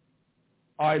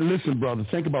 All right, listen, brother.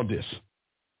 Think about this.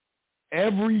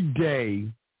 Every day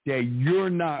that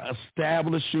you're not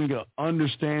establishing an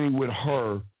understanding with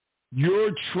her,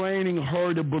 you're training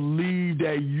her to believe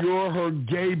that you're her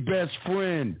gay best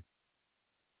friend.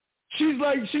 She's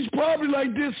probably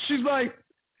like this. She's like,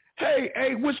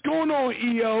 hey, what's going on,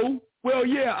 EO? Well,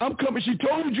 yeah, I'm coming. She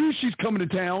told you she's coming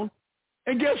to town.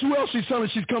 And guess who else she's telling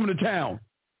she's coming to town?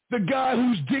 The guy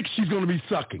whose dick she's going to be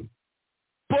sucking.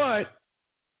 But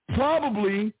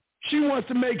probably she wants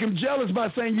to make him jealous by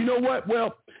saying, you know what?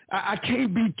 Well, I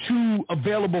can't be too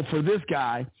available for this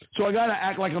guy, so I got to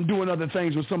act like I'm doing other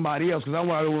things with somebody else because I don't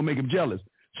want to make him jealous.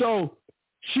 So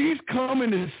she's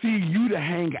coming to see you to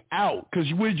hang out because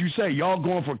what did you say? Y'all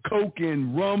going for coke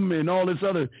and rum and all this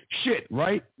other shit,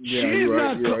 right? Yeah, you're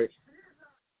right.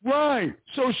 Right.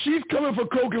 So she's coming for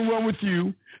coke and rum with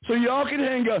you, so y'all can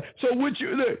hang out. So what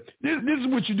you this is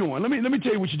what you're doing. Let me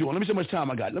tell you what you're doing. Let me see how much time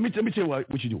I got. Let me tell you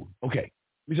what you're doing. Okay.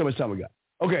 Let me see how much time we got.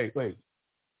 Okay, wait.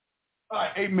 All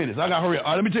right, 8 minutes. I got to hurry up.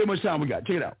 All right, let me tell you how much time we got.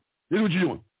 Check it out. This is what you're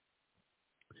doing.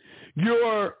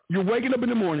 You're waking up in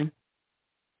the morning,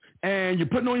 and you're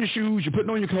putting on your shoes, you're putting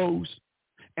on your clothes,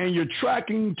 and you're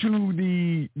tracking to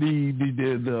the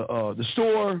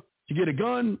store to get a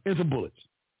gun and some bullets.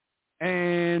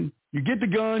 And you get the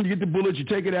gun, you get the bullets, you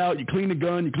take it out, you clean the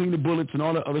gun, you clean the bullets and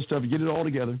all the other stuff, you get it all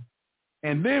together.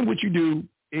 And then what you do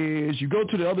is you go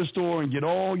to the other store and get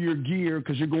all your gear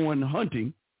because you're going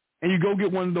hunting, and you go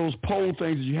get one of those pole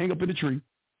things that you hang up in the tree,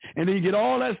 and then you get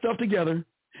all that stuff together,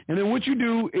 and then what you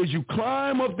do is you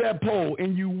climb up that pole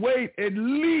and you wait at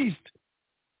least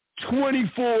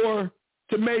 24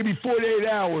 to maybe 48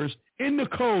 hours in the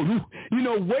cold,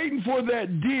 waiting for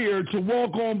that deer to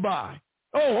walk on by.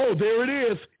 Oh, there it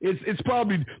is. It's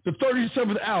probably the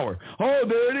 37th hour. Oh,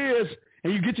 there it is.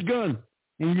 And you get your gun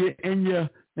and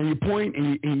you point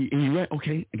and you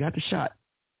okay, I got the shot.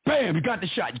 Bam, you got the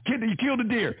shot. You kill the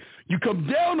deer. You come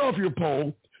down off your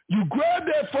pole. You grab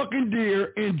that fucking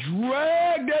deer and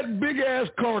drag that big-ass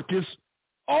carcass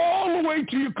all the way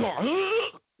to your car.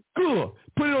 Good.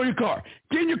 Put it on your car.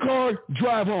 Get in your car,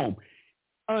 drive home.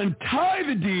 Untie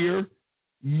the deer,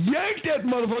 yank that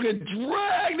motherfucker,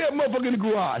 drag that motherfucker in the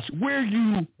garage where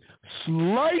you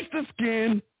slice the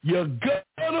skin, you gut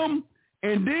them,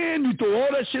 and then you throw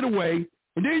all that shit away,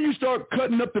 and then you start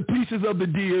cutting up the pieces of the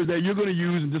deer that you're going to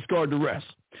use and discard the rest.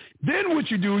 Then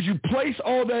what you do is you place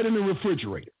all that in the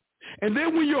refrigerator. And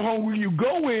then when you're hungry, you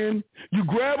go in, you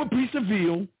grab a piece of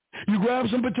veal, you grab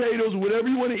some potatoes, whatever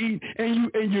you want to eat,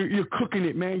 and you're cooking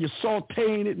it, man. You're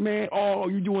sautéing it, man. Oh,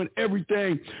 you're doing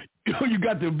everything. You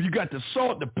got the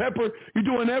salt, the pepper. You're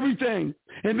doing everything,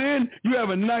 and then you have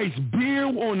a nice beer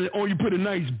or you put a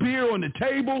nice beer on the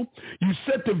table. You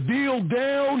set the veal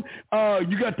down.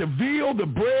 You got the veal, the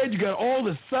bread. You got all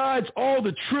the sides, all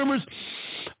the trimmers.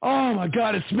 Oh my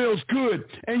God, it smells good.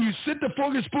 And you sit the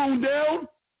fucking spoon down,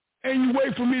 and you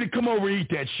wait for me to come over and eat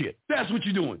that shit. That's what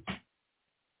you're doing.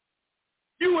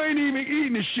 You ain't even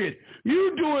eating the shit.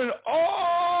 You doing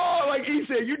all, like he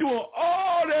said, you doing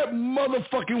all that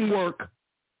motherfucking work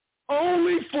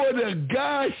only for the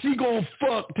guy she gonna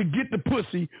fuck to get the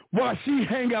pussy while she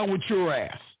hang out with your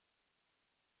ass.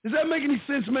 Does that make any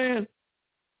sense, man?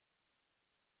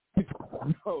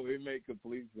 No, it makes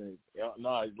complete sense.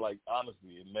 No, it's like,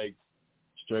 honestly, it makes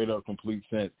straight up complete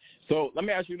sense. So let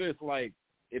me ask you this, like,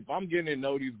 if I'm getting to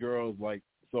know these girls, like,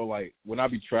 so like when I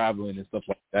be traveling and stuff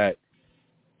like that,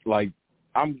 like,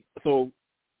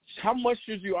 how much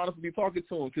should you honestly be talking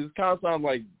to him? Because it kind of sounds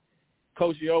like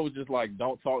Coach EO was just like,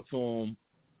 don't talk to him,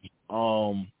 that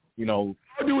often. You know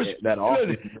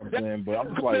what I'm saying? But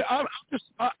I'm just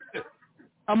like,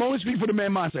 I'm only speaking for the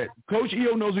man mindset. Coach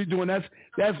EO knows what he's doing. That's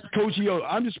Coach EO.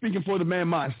 I'm just speaking for the man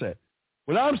mindset.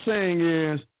 What I'm saying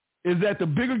is that the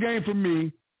bigger game for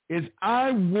me is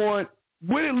I want.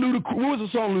 What was the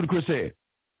song Ludacris said?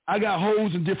 I got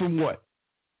hoes in different what?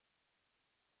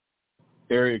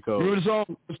 Area code. You know the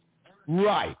song?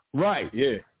 Right.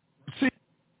 Yeah. See,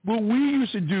 what we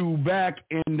used to do back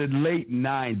in the late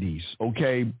 90s,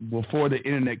 okay, before the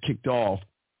internet kicked off,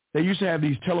 they used to have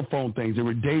these telephone things. They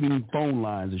were dating phone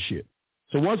lines and shit.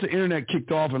 So once the internet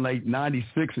kicked off in like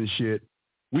 96 and shit,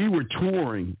 we were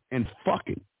touring and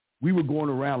fucking. We were going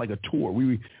around like a tour.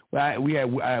 I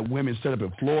had women set up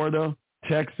in Florida,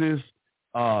 Texas,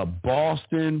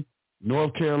 Boston,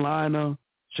 North Carolina,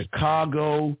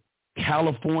 Chicago,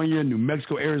 California, New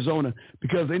Mexico, Arizona,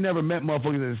 because they never met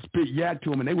motherfuckers that spit yak to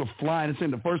them, and they were flying.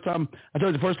 The first time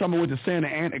I went to Santa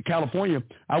Ana, California,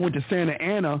 I went to Santa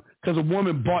Ana because a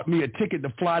woman bought me a ticket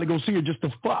to fly to go see her just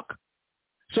to fuck.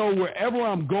 So wherever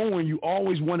I'm going, you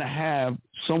always want to have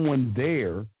someone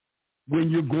there when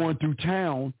you're going through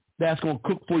town that's going to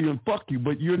cook for you and fuck you,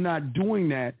 but you're not doing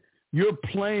that. You're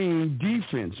playing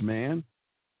defense, man.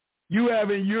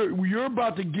 You're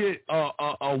about to get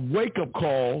a wake-up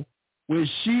call when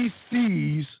she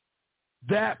sees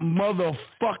that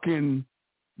motherfucking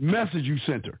message you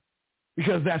sent her,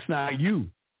 because that's not you.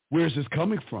 Where's this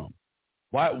coming from?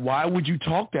 Why would you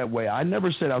talk that way? I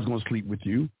never said I was going to sleep with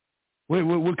you.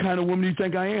 What kind of woman do you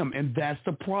think I am? And that's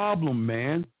the problem,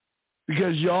 man,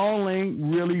 because y'all ain't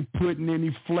really putting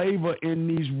any flavor in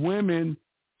these women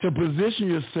to position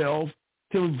yourself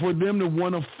for them to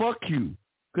want to fuck you.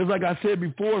 Because like I said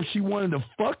before, if she wanted to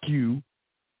fuck you,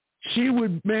 she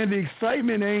would, man, the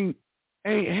excitement ain't,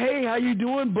 hey, how you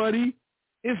doing, buddy?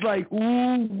 It's like,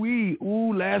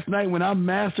 ooh, last night when I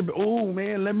masturbated, oh,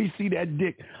 man, let me see that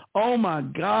dick. Oh, my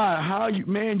God, how you,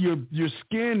 man, your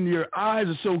skin, your eyes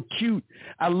are so cute.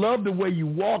 I love the way you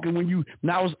walk. And when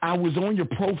I was on your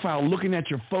profile looking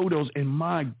at your photos, and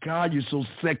my God, you're so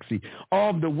sexy.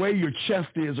 The way your chest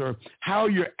is, or how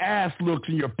your ass looks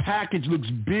and your package looks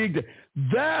big.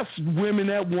 That's women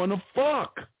that want to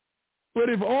fuck. But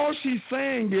if all she's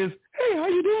saying is, hey, how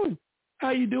you doing?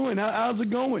 How you doing? How's it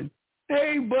going?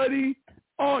 Hey, buddy.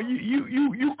 Oh,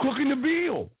 you cooking the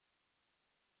meal.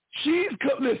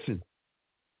 Listen,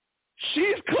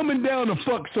 she's coming down to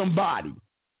fuck somebody,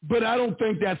 but I don't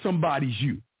think that somebody's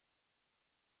you.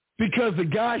 Because the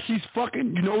guy she's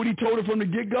fucking, you know what he told her from the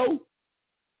get-go?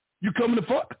 You coming to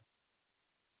fuck?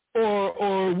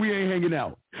 Or we ain't hanging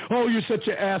out. Oh, you're such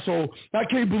an asshole. I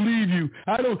can't believe you.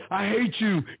 I hate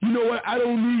you. You know what? I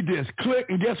don't need this. Click,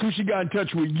 and guess who she got in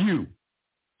touch with? You.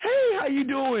 Hey, how you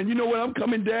doing? You know what? I'm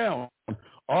coming down.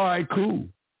 All right, cool.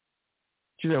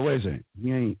 She said, wait a second.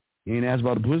 You ain't asked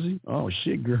about the pussy? Oh,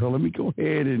 shit, girl. Let me go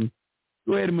ahead and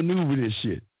maneuver this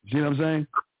shit. See what I'm saying?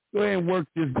 Go ahead and work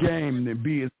this game and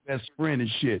be his best friend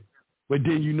and shit. But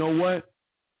then you know what?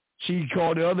 She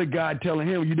called the other guy telling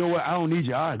him, you know what? I don't need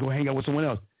you. All right, go hang out with someone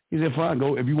else. He said, fine,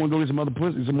 go. If you want to go get some other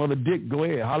pussy, some other dick, go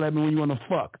ahead. Holler at me when you want to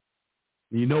fuck.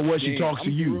 And you know what? She talks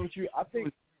to you.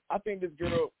 I think this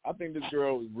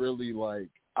girl is really like.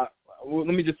 Let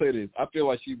me just say this. I feel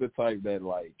like she's the type that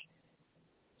like.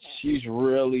 She's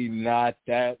really not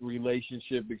that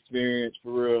relationship experience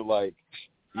for real. Like,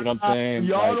 you know what I'm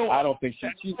saying? I don't think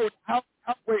she. Wait,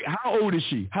 how old is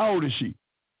she? How old is she?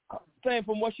 I'm saying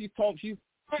from what she's told, she's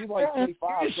like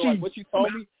 25. So like what she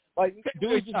told me, like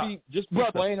dude just be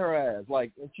playing her ass,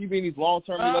 like, and she be in these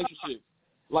long-term relationships.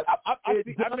 Like I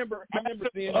remember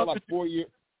seeing her like 4 years.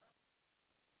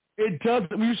 It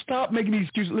doesn't. When you stop making these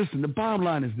excuses, listen. The bottom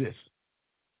line is this: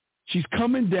 she's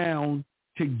coming down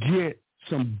to get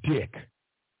some dick.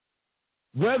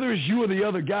 Whether it's you or the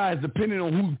other guys, depending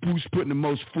on who's putting the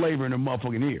most flavor in the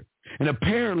motherfucking ear. And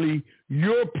apparently,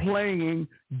 you're playing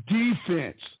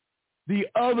defense. The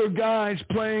other guy's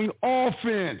playing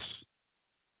offense.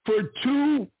 For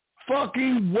 2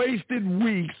 fucking wasted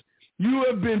weeks, you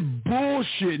have been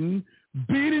bullshitting,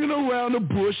 beating it around the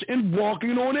bush, and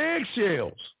walking on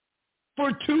eggshells.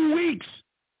 For 2 weeks.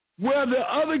 Where the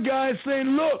other guy's saying,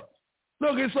 look,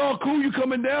 it's all cool. You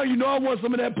coming down. You know I want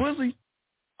some of that pussy.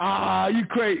 You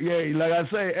crazy. Hey, like I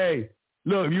say, hey,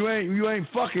 look, you ain't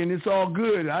fucking. It's all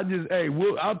good.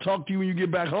 I'll talk to you when you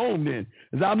get back home then.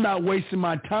 Because I'm not wasting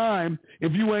my time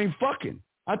if you ain't fucking.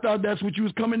 I thought that's what you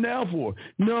was coming down for.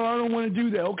 No, I don't want to do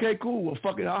that. Okay, cool. Well,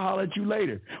 fuck it. I'll holler at you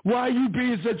later. Why are you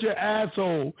being such an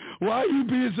asshole? Why are you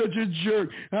being such a jerk?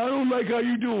 I don't like how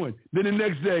you doing. Then the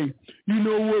next day, you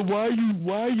know what?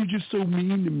 Why are you just so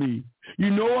mean to me? You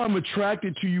know I'm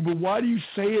attracted to you, but why do you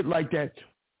say it like that?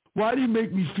 Why do you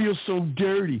make me feel so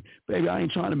dirty? Baby, I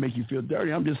ain't trying to make you feel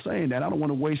dirty. I'm just saying that. I don't want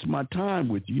to waste my time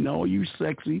with you. You know, you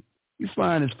sexy. You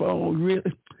fine as fuck. Oh, really?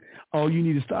 Oh, you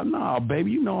need to stop. Nah,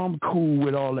 baby, you know I'm cool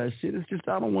with all that shit. It's just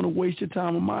I don't want to waste your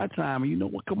time or my time. And you know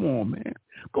what? Come on, man.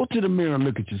 Go to the mirror and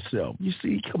look at yourself. You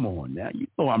see? Come on now. You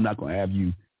know I'm not going to have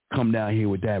you come down here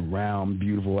with that round,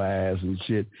 beautiful ass and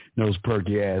shit, those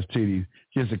perky ass titties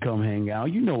just to come hang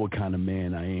out. You know what kind of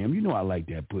man I am. You know I like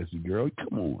that pussy, girl.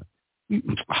 Come on. You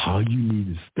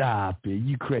need to stop it.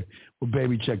 You crazy. Well,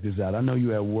 baby, check this out. I know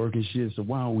you at work and shit, so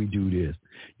why don't we do this?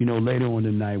 You know, later on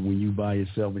tonight when you by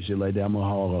yourself and shit like that, I'm going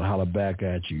to holler back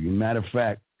at you. Matter of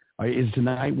fact, is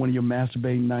tonight one of your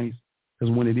masturbating nights?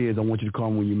 Because when it is, I want you to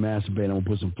call me when you masturbate. I'm going to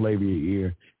put some flavor in your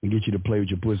ear and get you to play with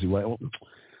your pussy. Like,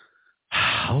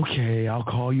 okay, I'll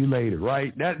call you later,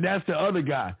 right? That's the other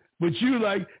guy. But you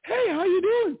like, hey, how you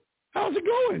doing? How's it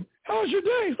going? How's your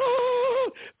day?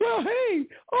 Oh, well, hey,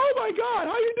 oh my God,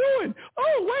 how you doing?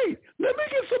 Oh, wait, let me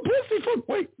get some pussy from,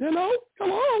 wait, hello?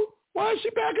 Why is she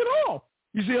backing off?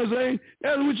 You see what I'm saying?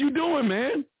 That's what you doing,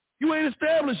 man. You ain't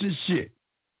establishing shit.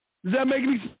 Does that make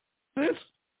any sense?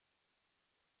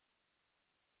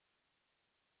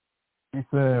 He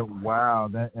said, wow,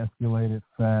 that escalated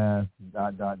fast, ...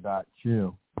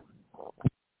 chill.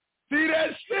 See that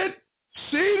shit?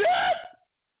 See that?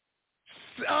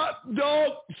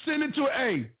 Dog, send it to her.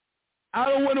 Hey, I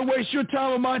don't want to waste your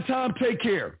time or my time. Take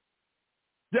care.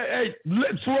 Hey,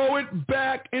 let's throw it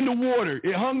back in the water.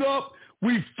 It hung up.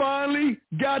 We finally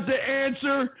got the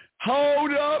answer.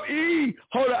 Hold up, E.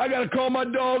 Hold up. I got to call my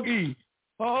dog, E.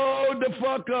 Hold the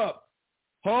fuck up.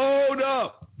 Hold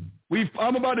up.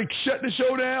 I'm about to shut the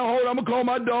show down. Hold on. I'm going to call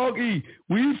my dog, E.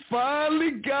 We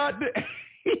finally got the...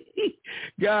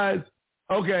 Guys,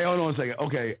 okay, hold on a second.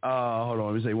 Okay, hold on.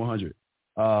 Let me say 100.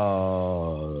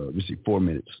 Let me see, 4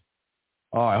 minutes.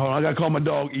 All right, hold on. I gotta call my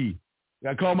dog E. I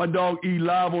gotta call my dog E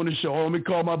live on the show. Let me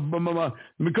call my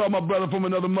brother from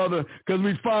another mother, because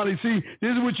we finally see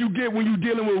this is what you get when you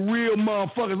dealing with real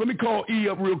motherfuckers. Let me call E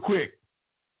up real quick.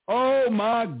 Oh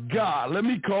my God, let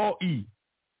me call E.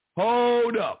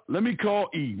 Hold up, let me call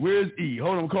E. Where's E?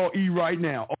 Hold on, call E right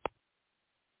now.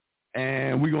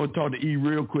 And we're gonna talk to E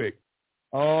real quick.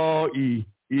 Oh, E.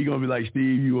 E gonna be like,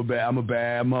 Steve, I'm a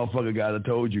bad motherfucker, guys. I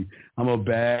told you. I'm a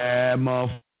bad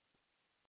motherfucker.